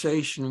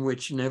conversation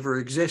which never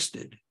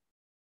existed.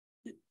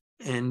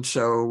 And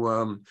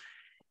so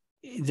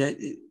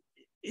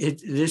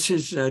this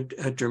is a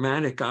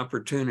dramatic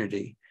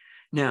opportunity.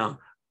 Now,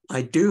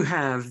 I do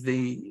have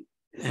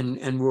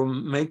and will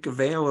make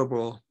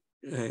available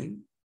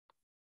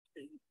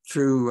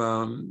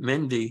through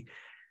Mindy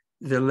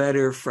the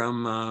letter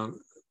from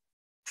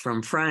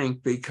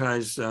Frank,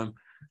 because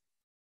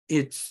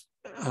he's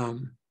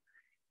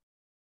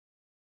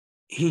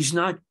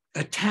not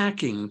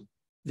attacking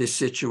this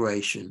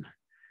situation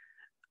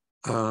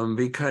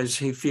because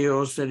he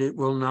feels that it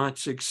will not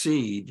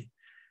succeed.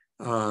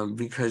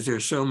 Because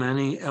there's so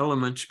many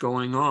elements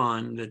going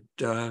on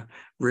that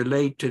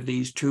relate to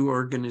these two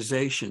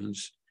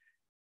organizations.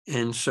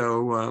 And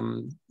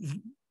so,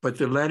 but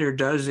the letter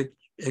does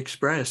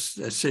express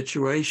a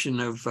situation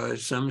of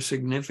some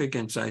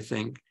significance, I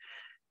think,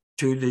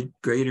 to the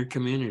greater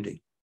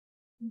community.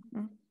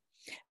 Mm-hmm.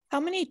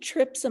 How many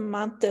trips a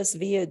month does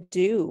VIA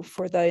do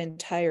for the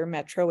entire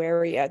metro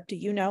area? Do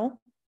you know?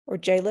 Or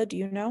Jayla, do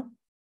you know?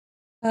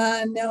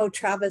 No,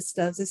 Travis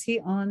does. Is he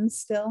on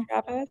still?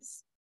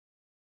 Travis?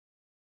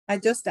 I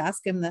just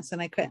asked him this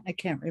and I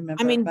can't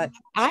remember. I mean, but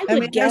I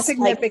would guess they're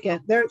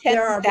significant. Like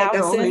there are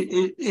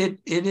it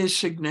is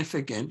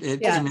significant.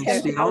 And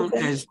it's the only,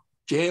 as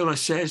Jayla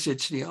says,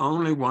 it's the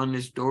only one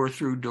that's door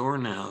through door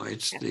now.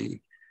 It's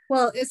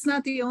well, it's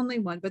not the only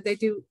one, but they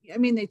do. I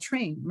mean, they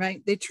train,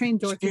 right? They train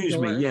door through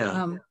door.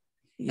 Yeah.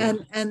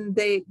 And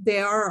they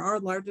are our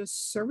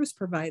largest service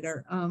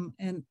provider.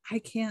 And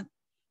I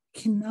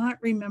cannot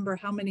remember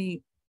how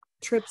many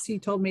trips he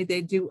told me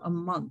they do a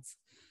month.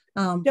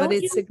 But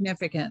it's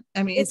significant.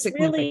 I mean, it's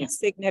significant. Really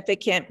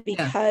significant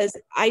because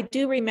I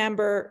do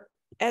remember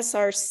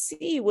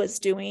SRC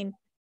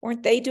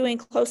weren't they doing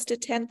close to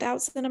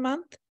 10,000 a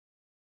month?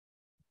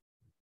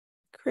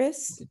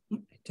 Chris? I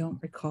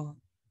don't recall.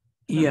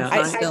 Yeah,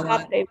 I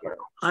thought they were.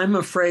 I'm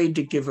afraid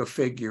to give a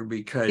figure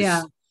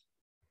because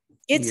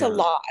it's a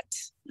lot.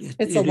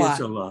 It's a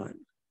lot.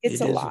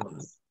 It's a lot.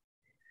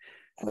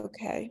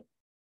 Okay.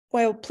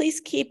 Well, please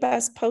keep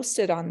us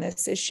posted on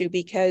this issue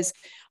because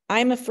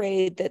I'm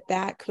afraid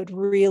that could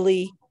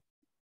really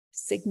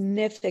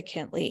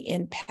significantly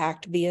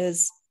impact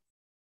VIA's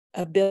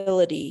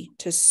ability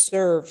to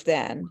serve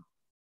then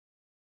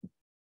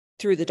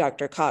through the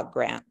DRCOG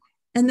grant.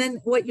 And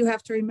then what you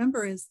have to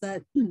remember is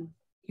that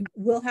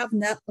we'll have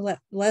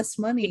less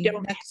money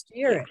next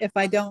year if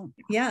I don't,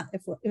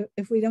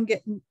 if we don't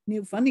get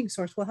new funding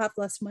source, we'll have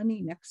less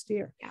money next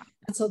year. Yeah.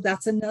 And so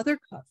that's another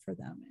cut for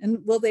them.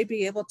 And will they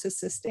be able to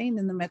sustain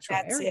in the metro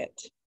area?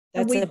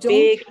 And we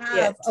don't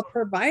have a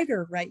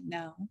provider right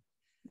now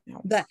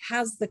that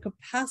has the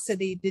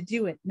capacity to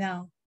do it.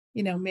 Now,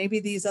 you know, maybe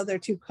these other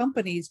two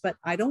companies, but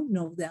I don't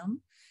know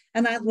them.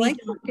 And I like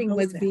working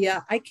with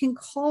VIA. I can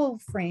call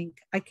Frank,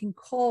 I can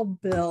call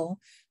Bill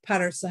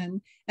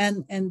Patterson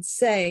and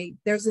say,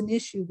 there's an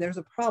issue, there's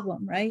a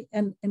problem, right?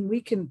 And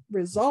we can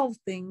resolve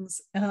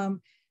things.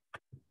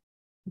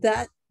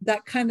 That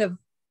kind of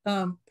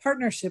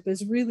partnership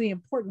is really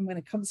important when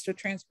it comes to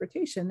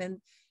transportation.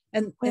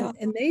 And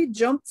they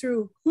jump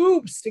through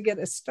hoops to get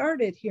us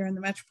started here in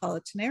the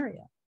metropolitan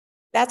area.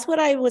 That's what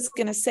I was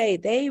going to say.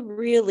 They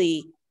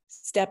really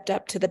stepped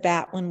up to the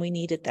bat when we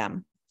needed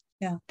them.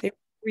 Yeah. They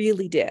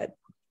really did.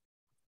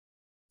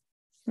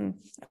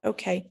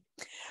 Okay.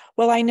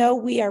 Well, I know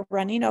we are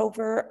running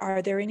over.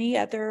 Are there any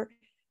other?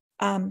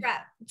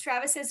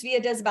 Travis says VIA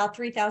does about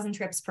 3,000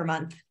 trips per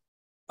month.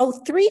 Oh,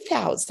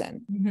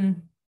 3,000. Mm-hmm.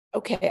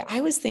 Okay.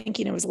 I was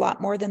thinking it was a lot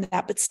more than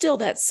that, but still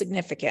that's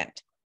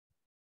significant.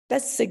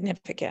 That's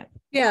significant.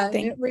 Yeah.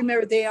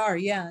 Remember they are.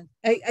 Yeah.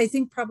 I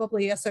think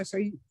probably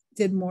SSRU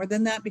did more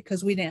than that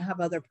because we didn't have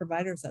other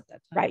providers at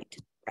that time. Right.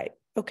 Right.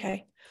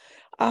 Okay.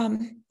 All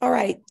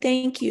right.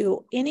 Thank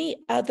you. Any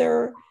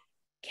other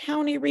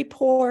county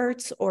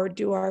reports, or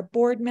do our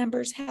board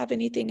members have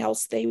anything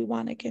else they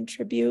want to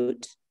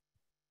contribute?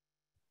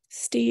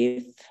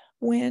 Steve,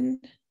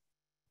 Wynn?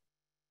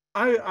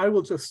 I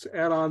will just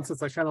add on,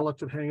 since I kind of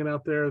left it hanging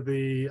out there,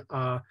 the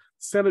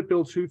Senate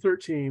Bill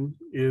 213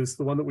 is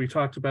the one that we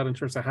talked about in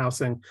terms of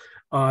housing.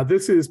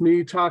 This is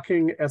me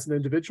talking as an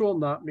individual,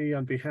 not me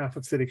on behalf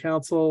of City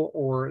Council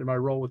or in my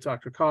role with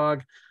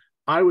DRCOG.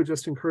 I would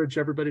just encourage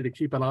everybody to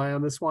keep an eye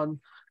on this one.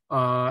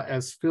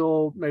 As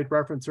Phil made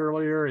reference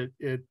earlier,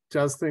 it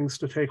does things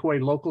to take away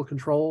local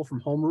control from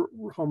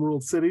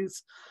home-ruled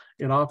cities.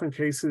 In often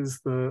cases,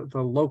 the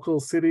local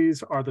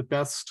cities are the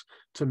best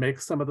to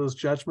make some of those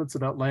judgments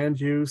about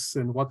land use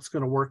and what's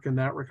going to work in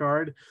that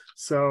regard.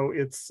 So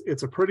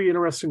it's a pretty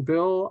interesting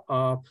bill.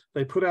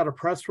 They put out a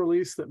press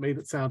release that made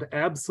it sound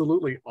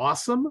absolutely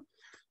awesome.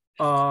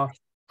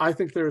 I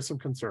think there are some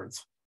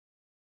concerns.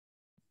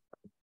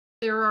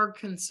 There are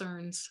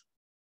concerns.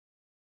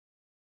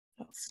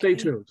 Okay. Stay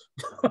tuned.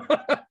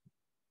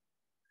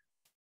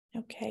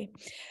 Okay.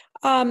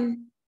 I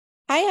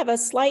have a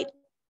slight,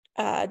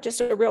 just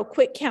a real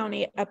quick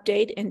county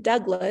update in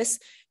Douglas.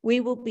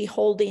 We will be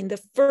holding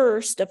the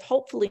first of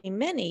hopefully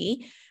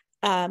many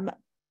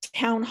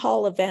town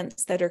hall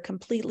events that are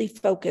completely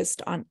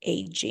focused on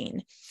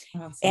aging.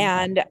 Awesome.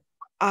 And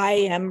I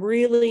am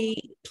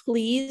really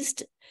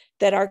pleased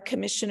that our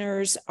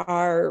commissioners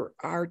are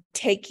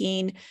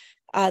taking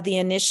the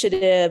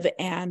initiative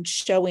and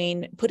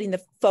putting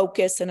the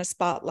focus and a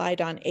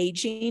spotlight on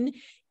aging.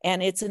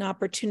 And it's an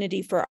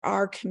opportunity for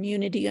our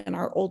community and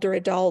our older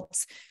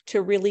adults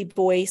to really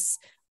voice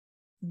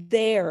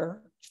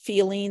their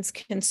feelings,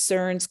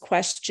 concerns,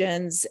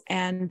 questions,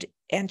 and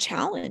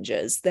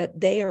challenges that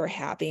they are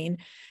having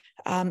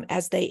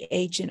as they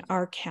age in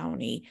our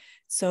county.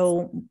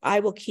 So I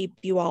will keep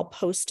you all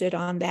posted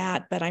on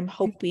that, but I'm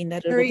hoping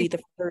that it'll be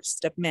the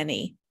first of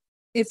many.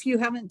 If you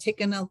haven't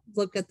taken a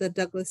look at the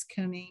Douglas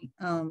County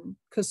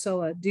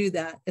COSOA, do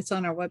that. It's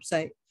on our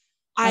website.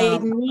 I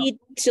need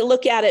to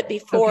look at it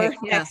before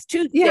next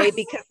Tuesday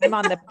because I'm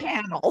on the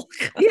panel.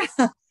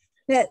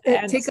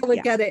 Take a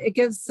look at it. It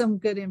gives some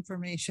good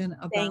information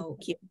about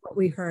what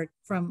we heard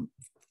from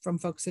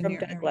folks in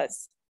your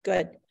Douglas.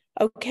 Area. Good.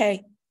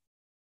 Okay.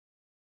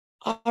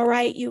 All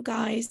right, you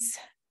guys.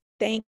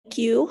 Thank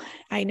you.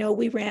 I know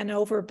we ran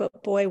over,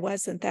 but boy,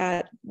 wasn't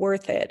that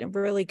worth it, and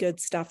really good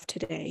stuff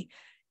today.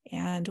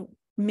 And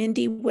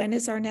Mindy, when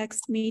is our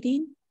next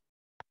meeting?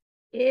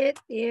 It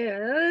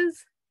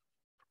is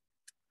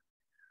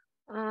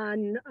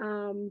on,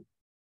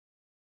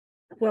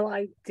 well,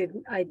 I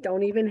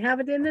don't even have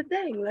it in the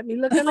thing. Let me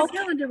look on the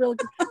calendar real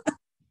quick.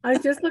 I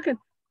was just looking.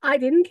 I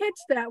didn't catch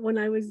that when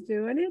I was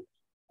doing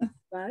it,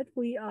 but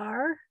we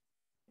are.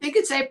 I think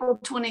it's April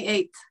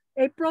 28th.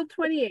 April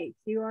 28th.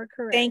 You are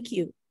correct. Thank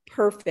you.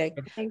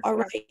 Perfect. Thanks. All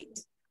right.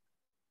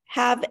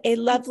 Have a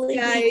lovely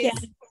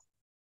weekend.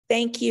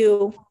 Thank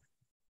you.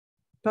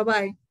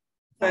 Bye-bye.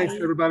 Thanks,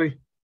 everybody.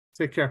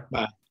 Take care.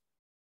 Bye.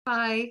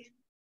 Bye.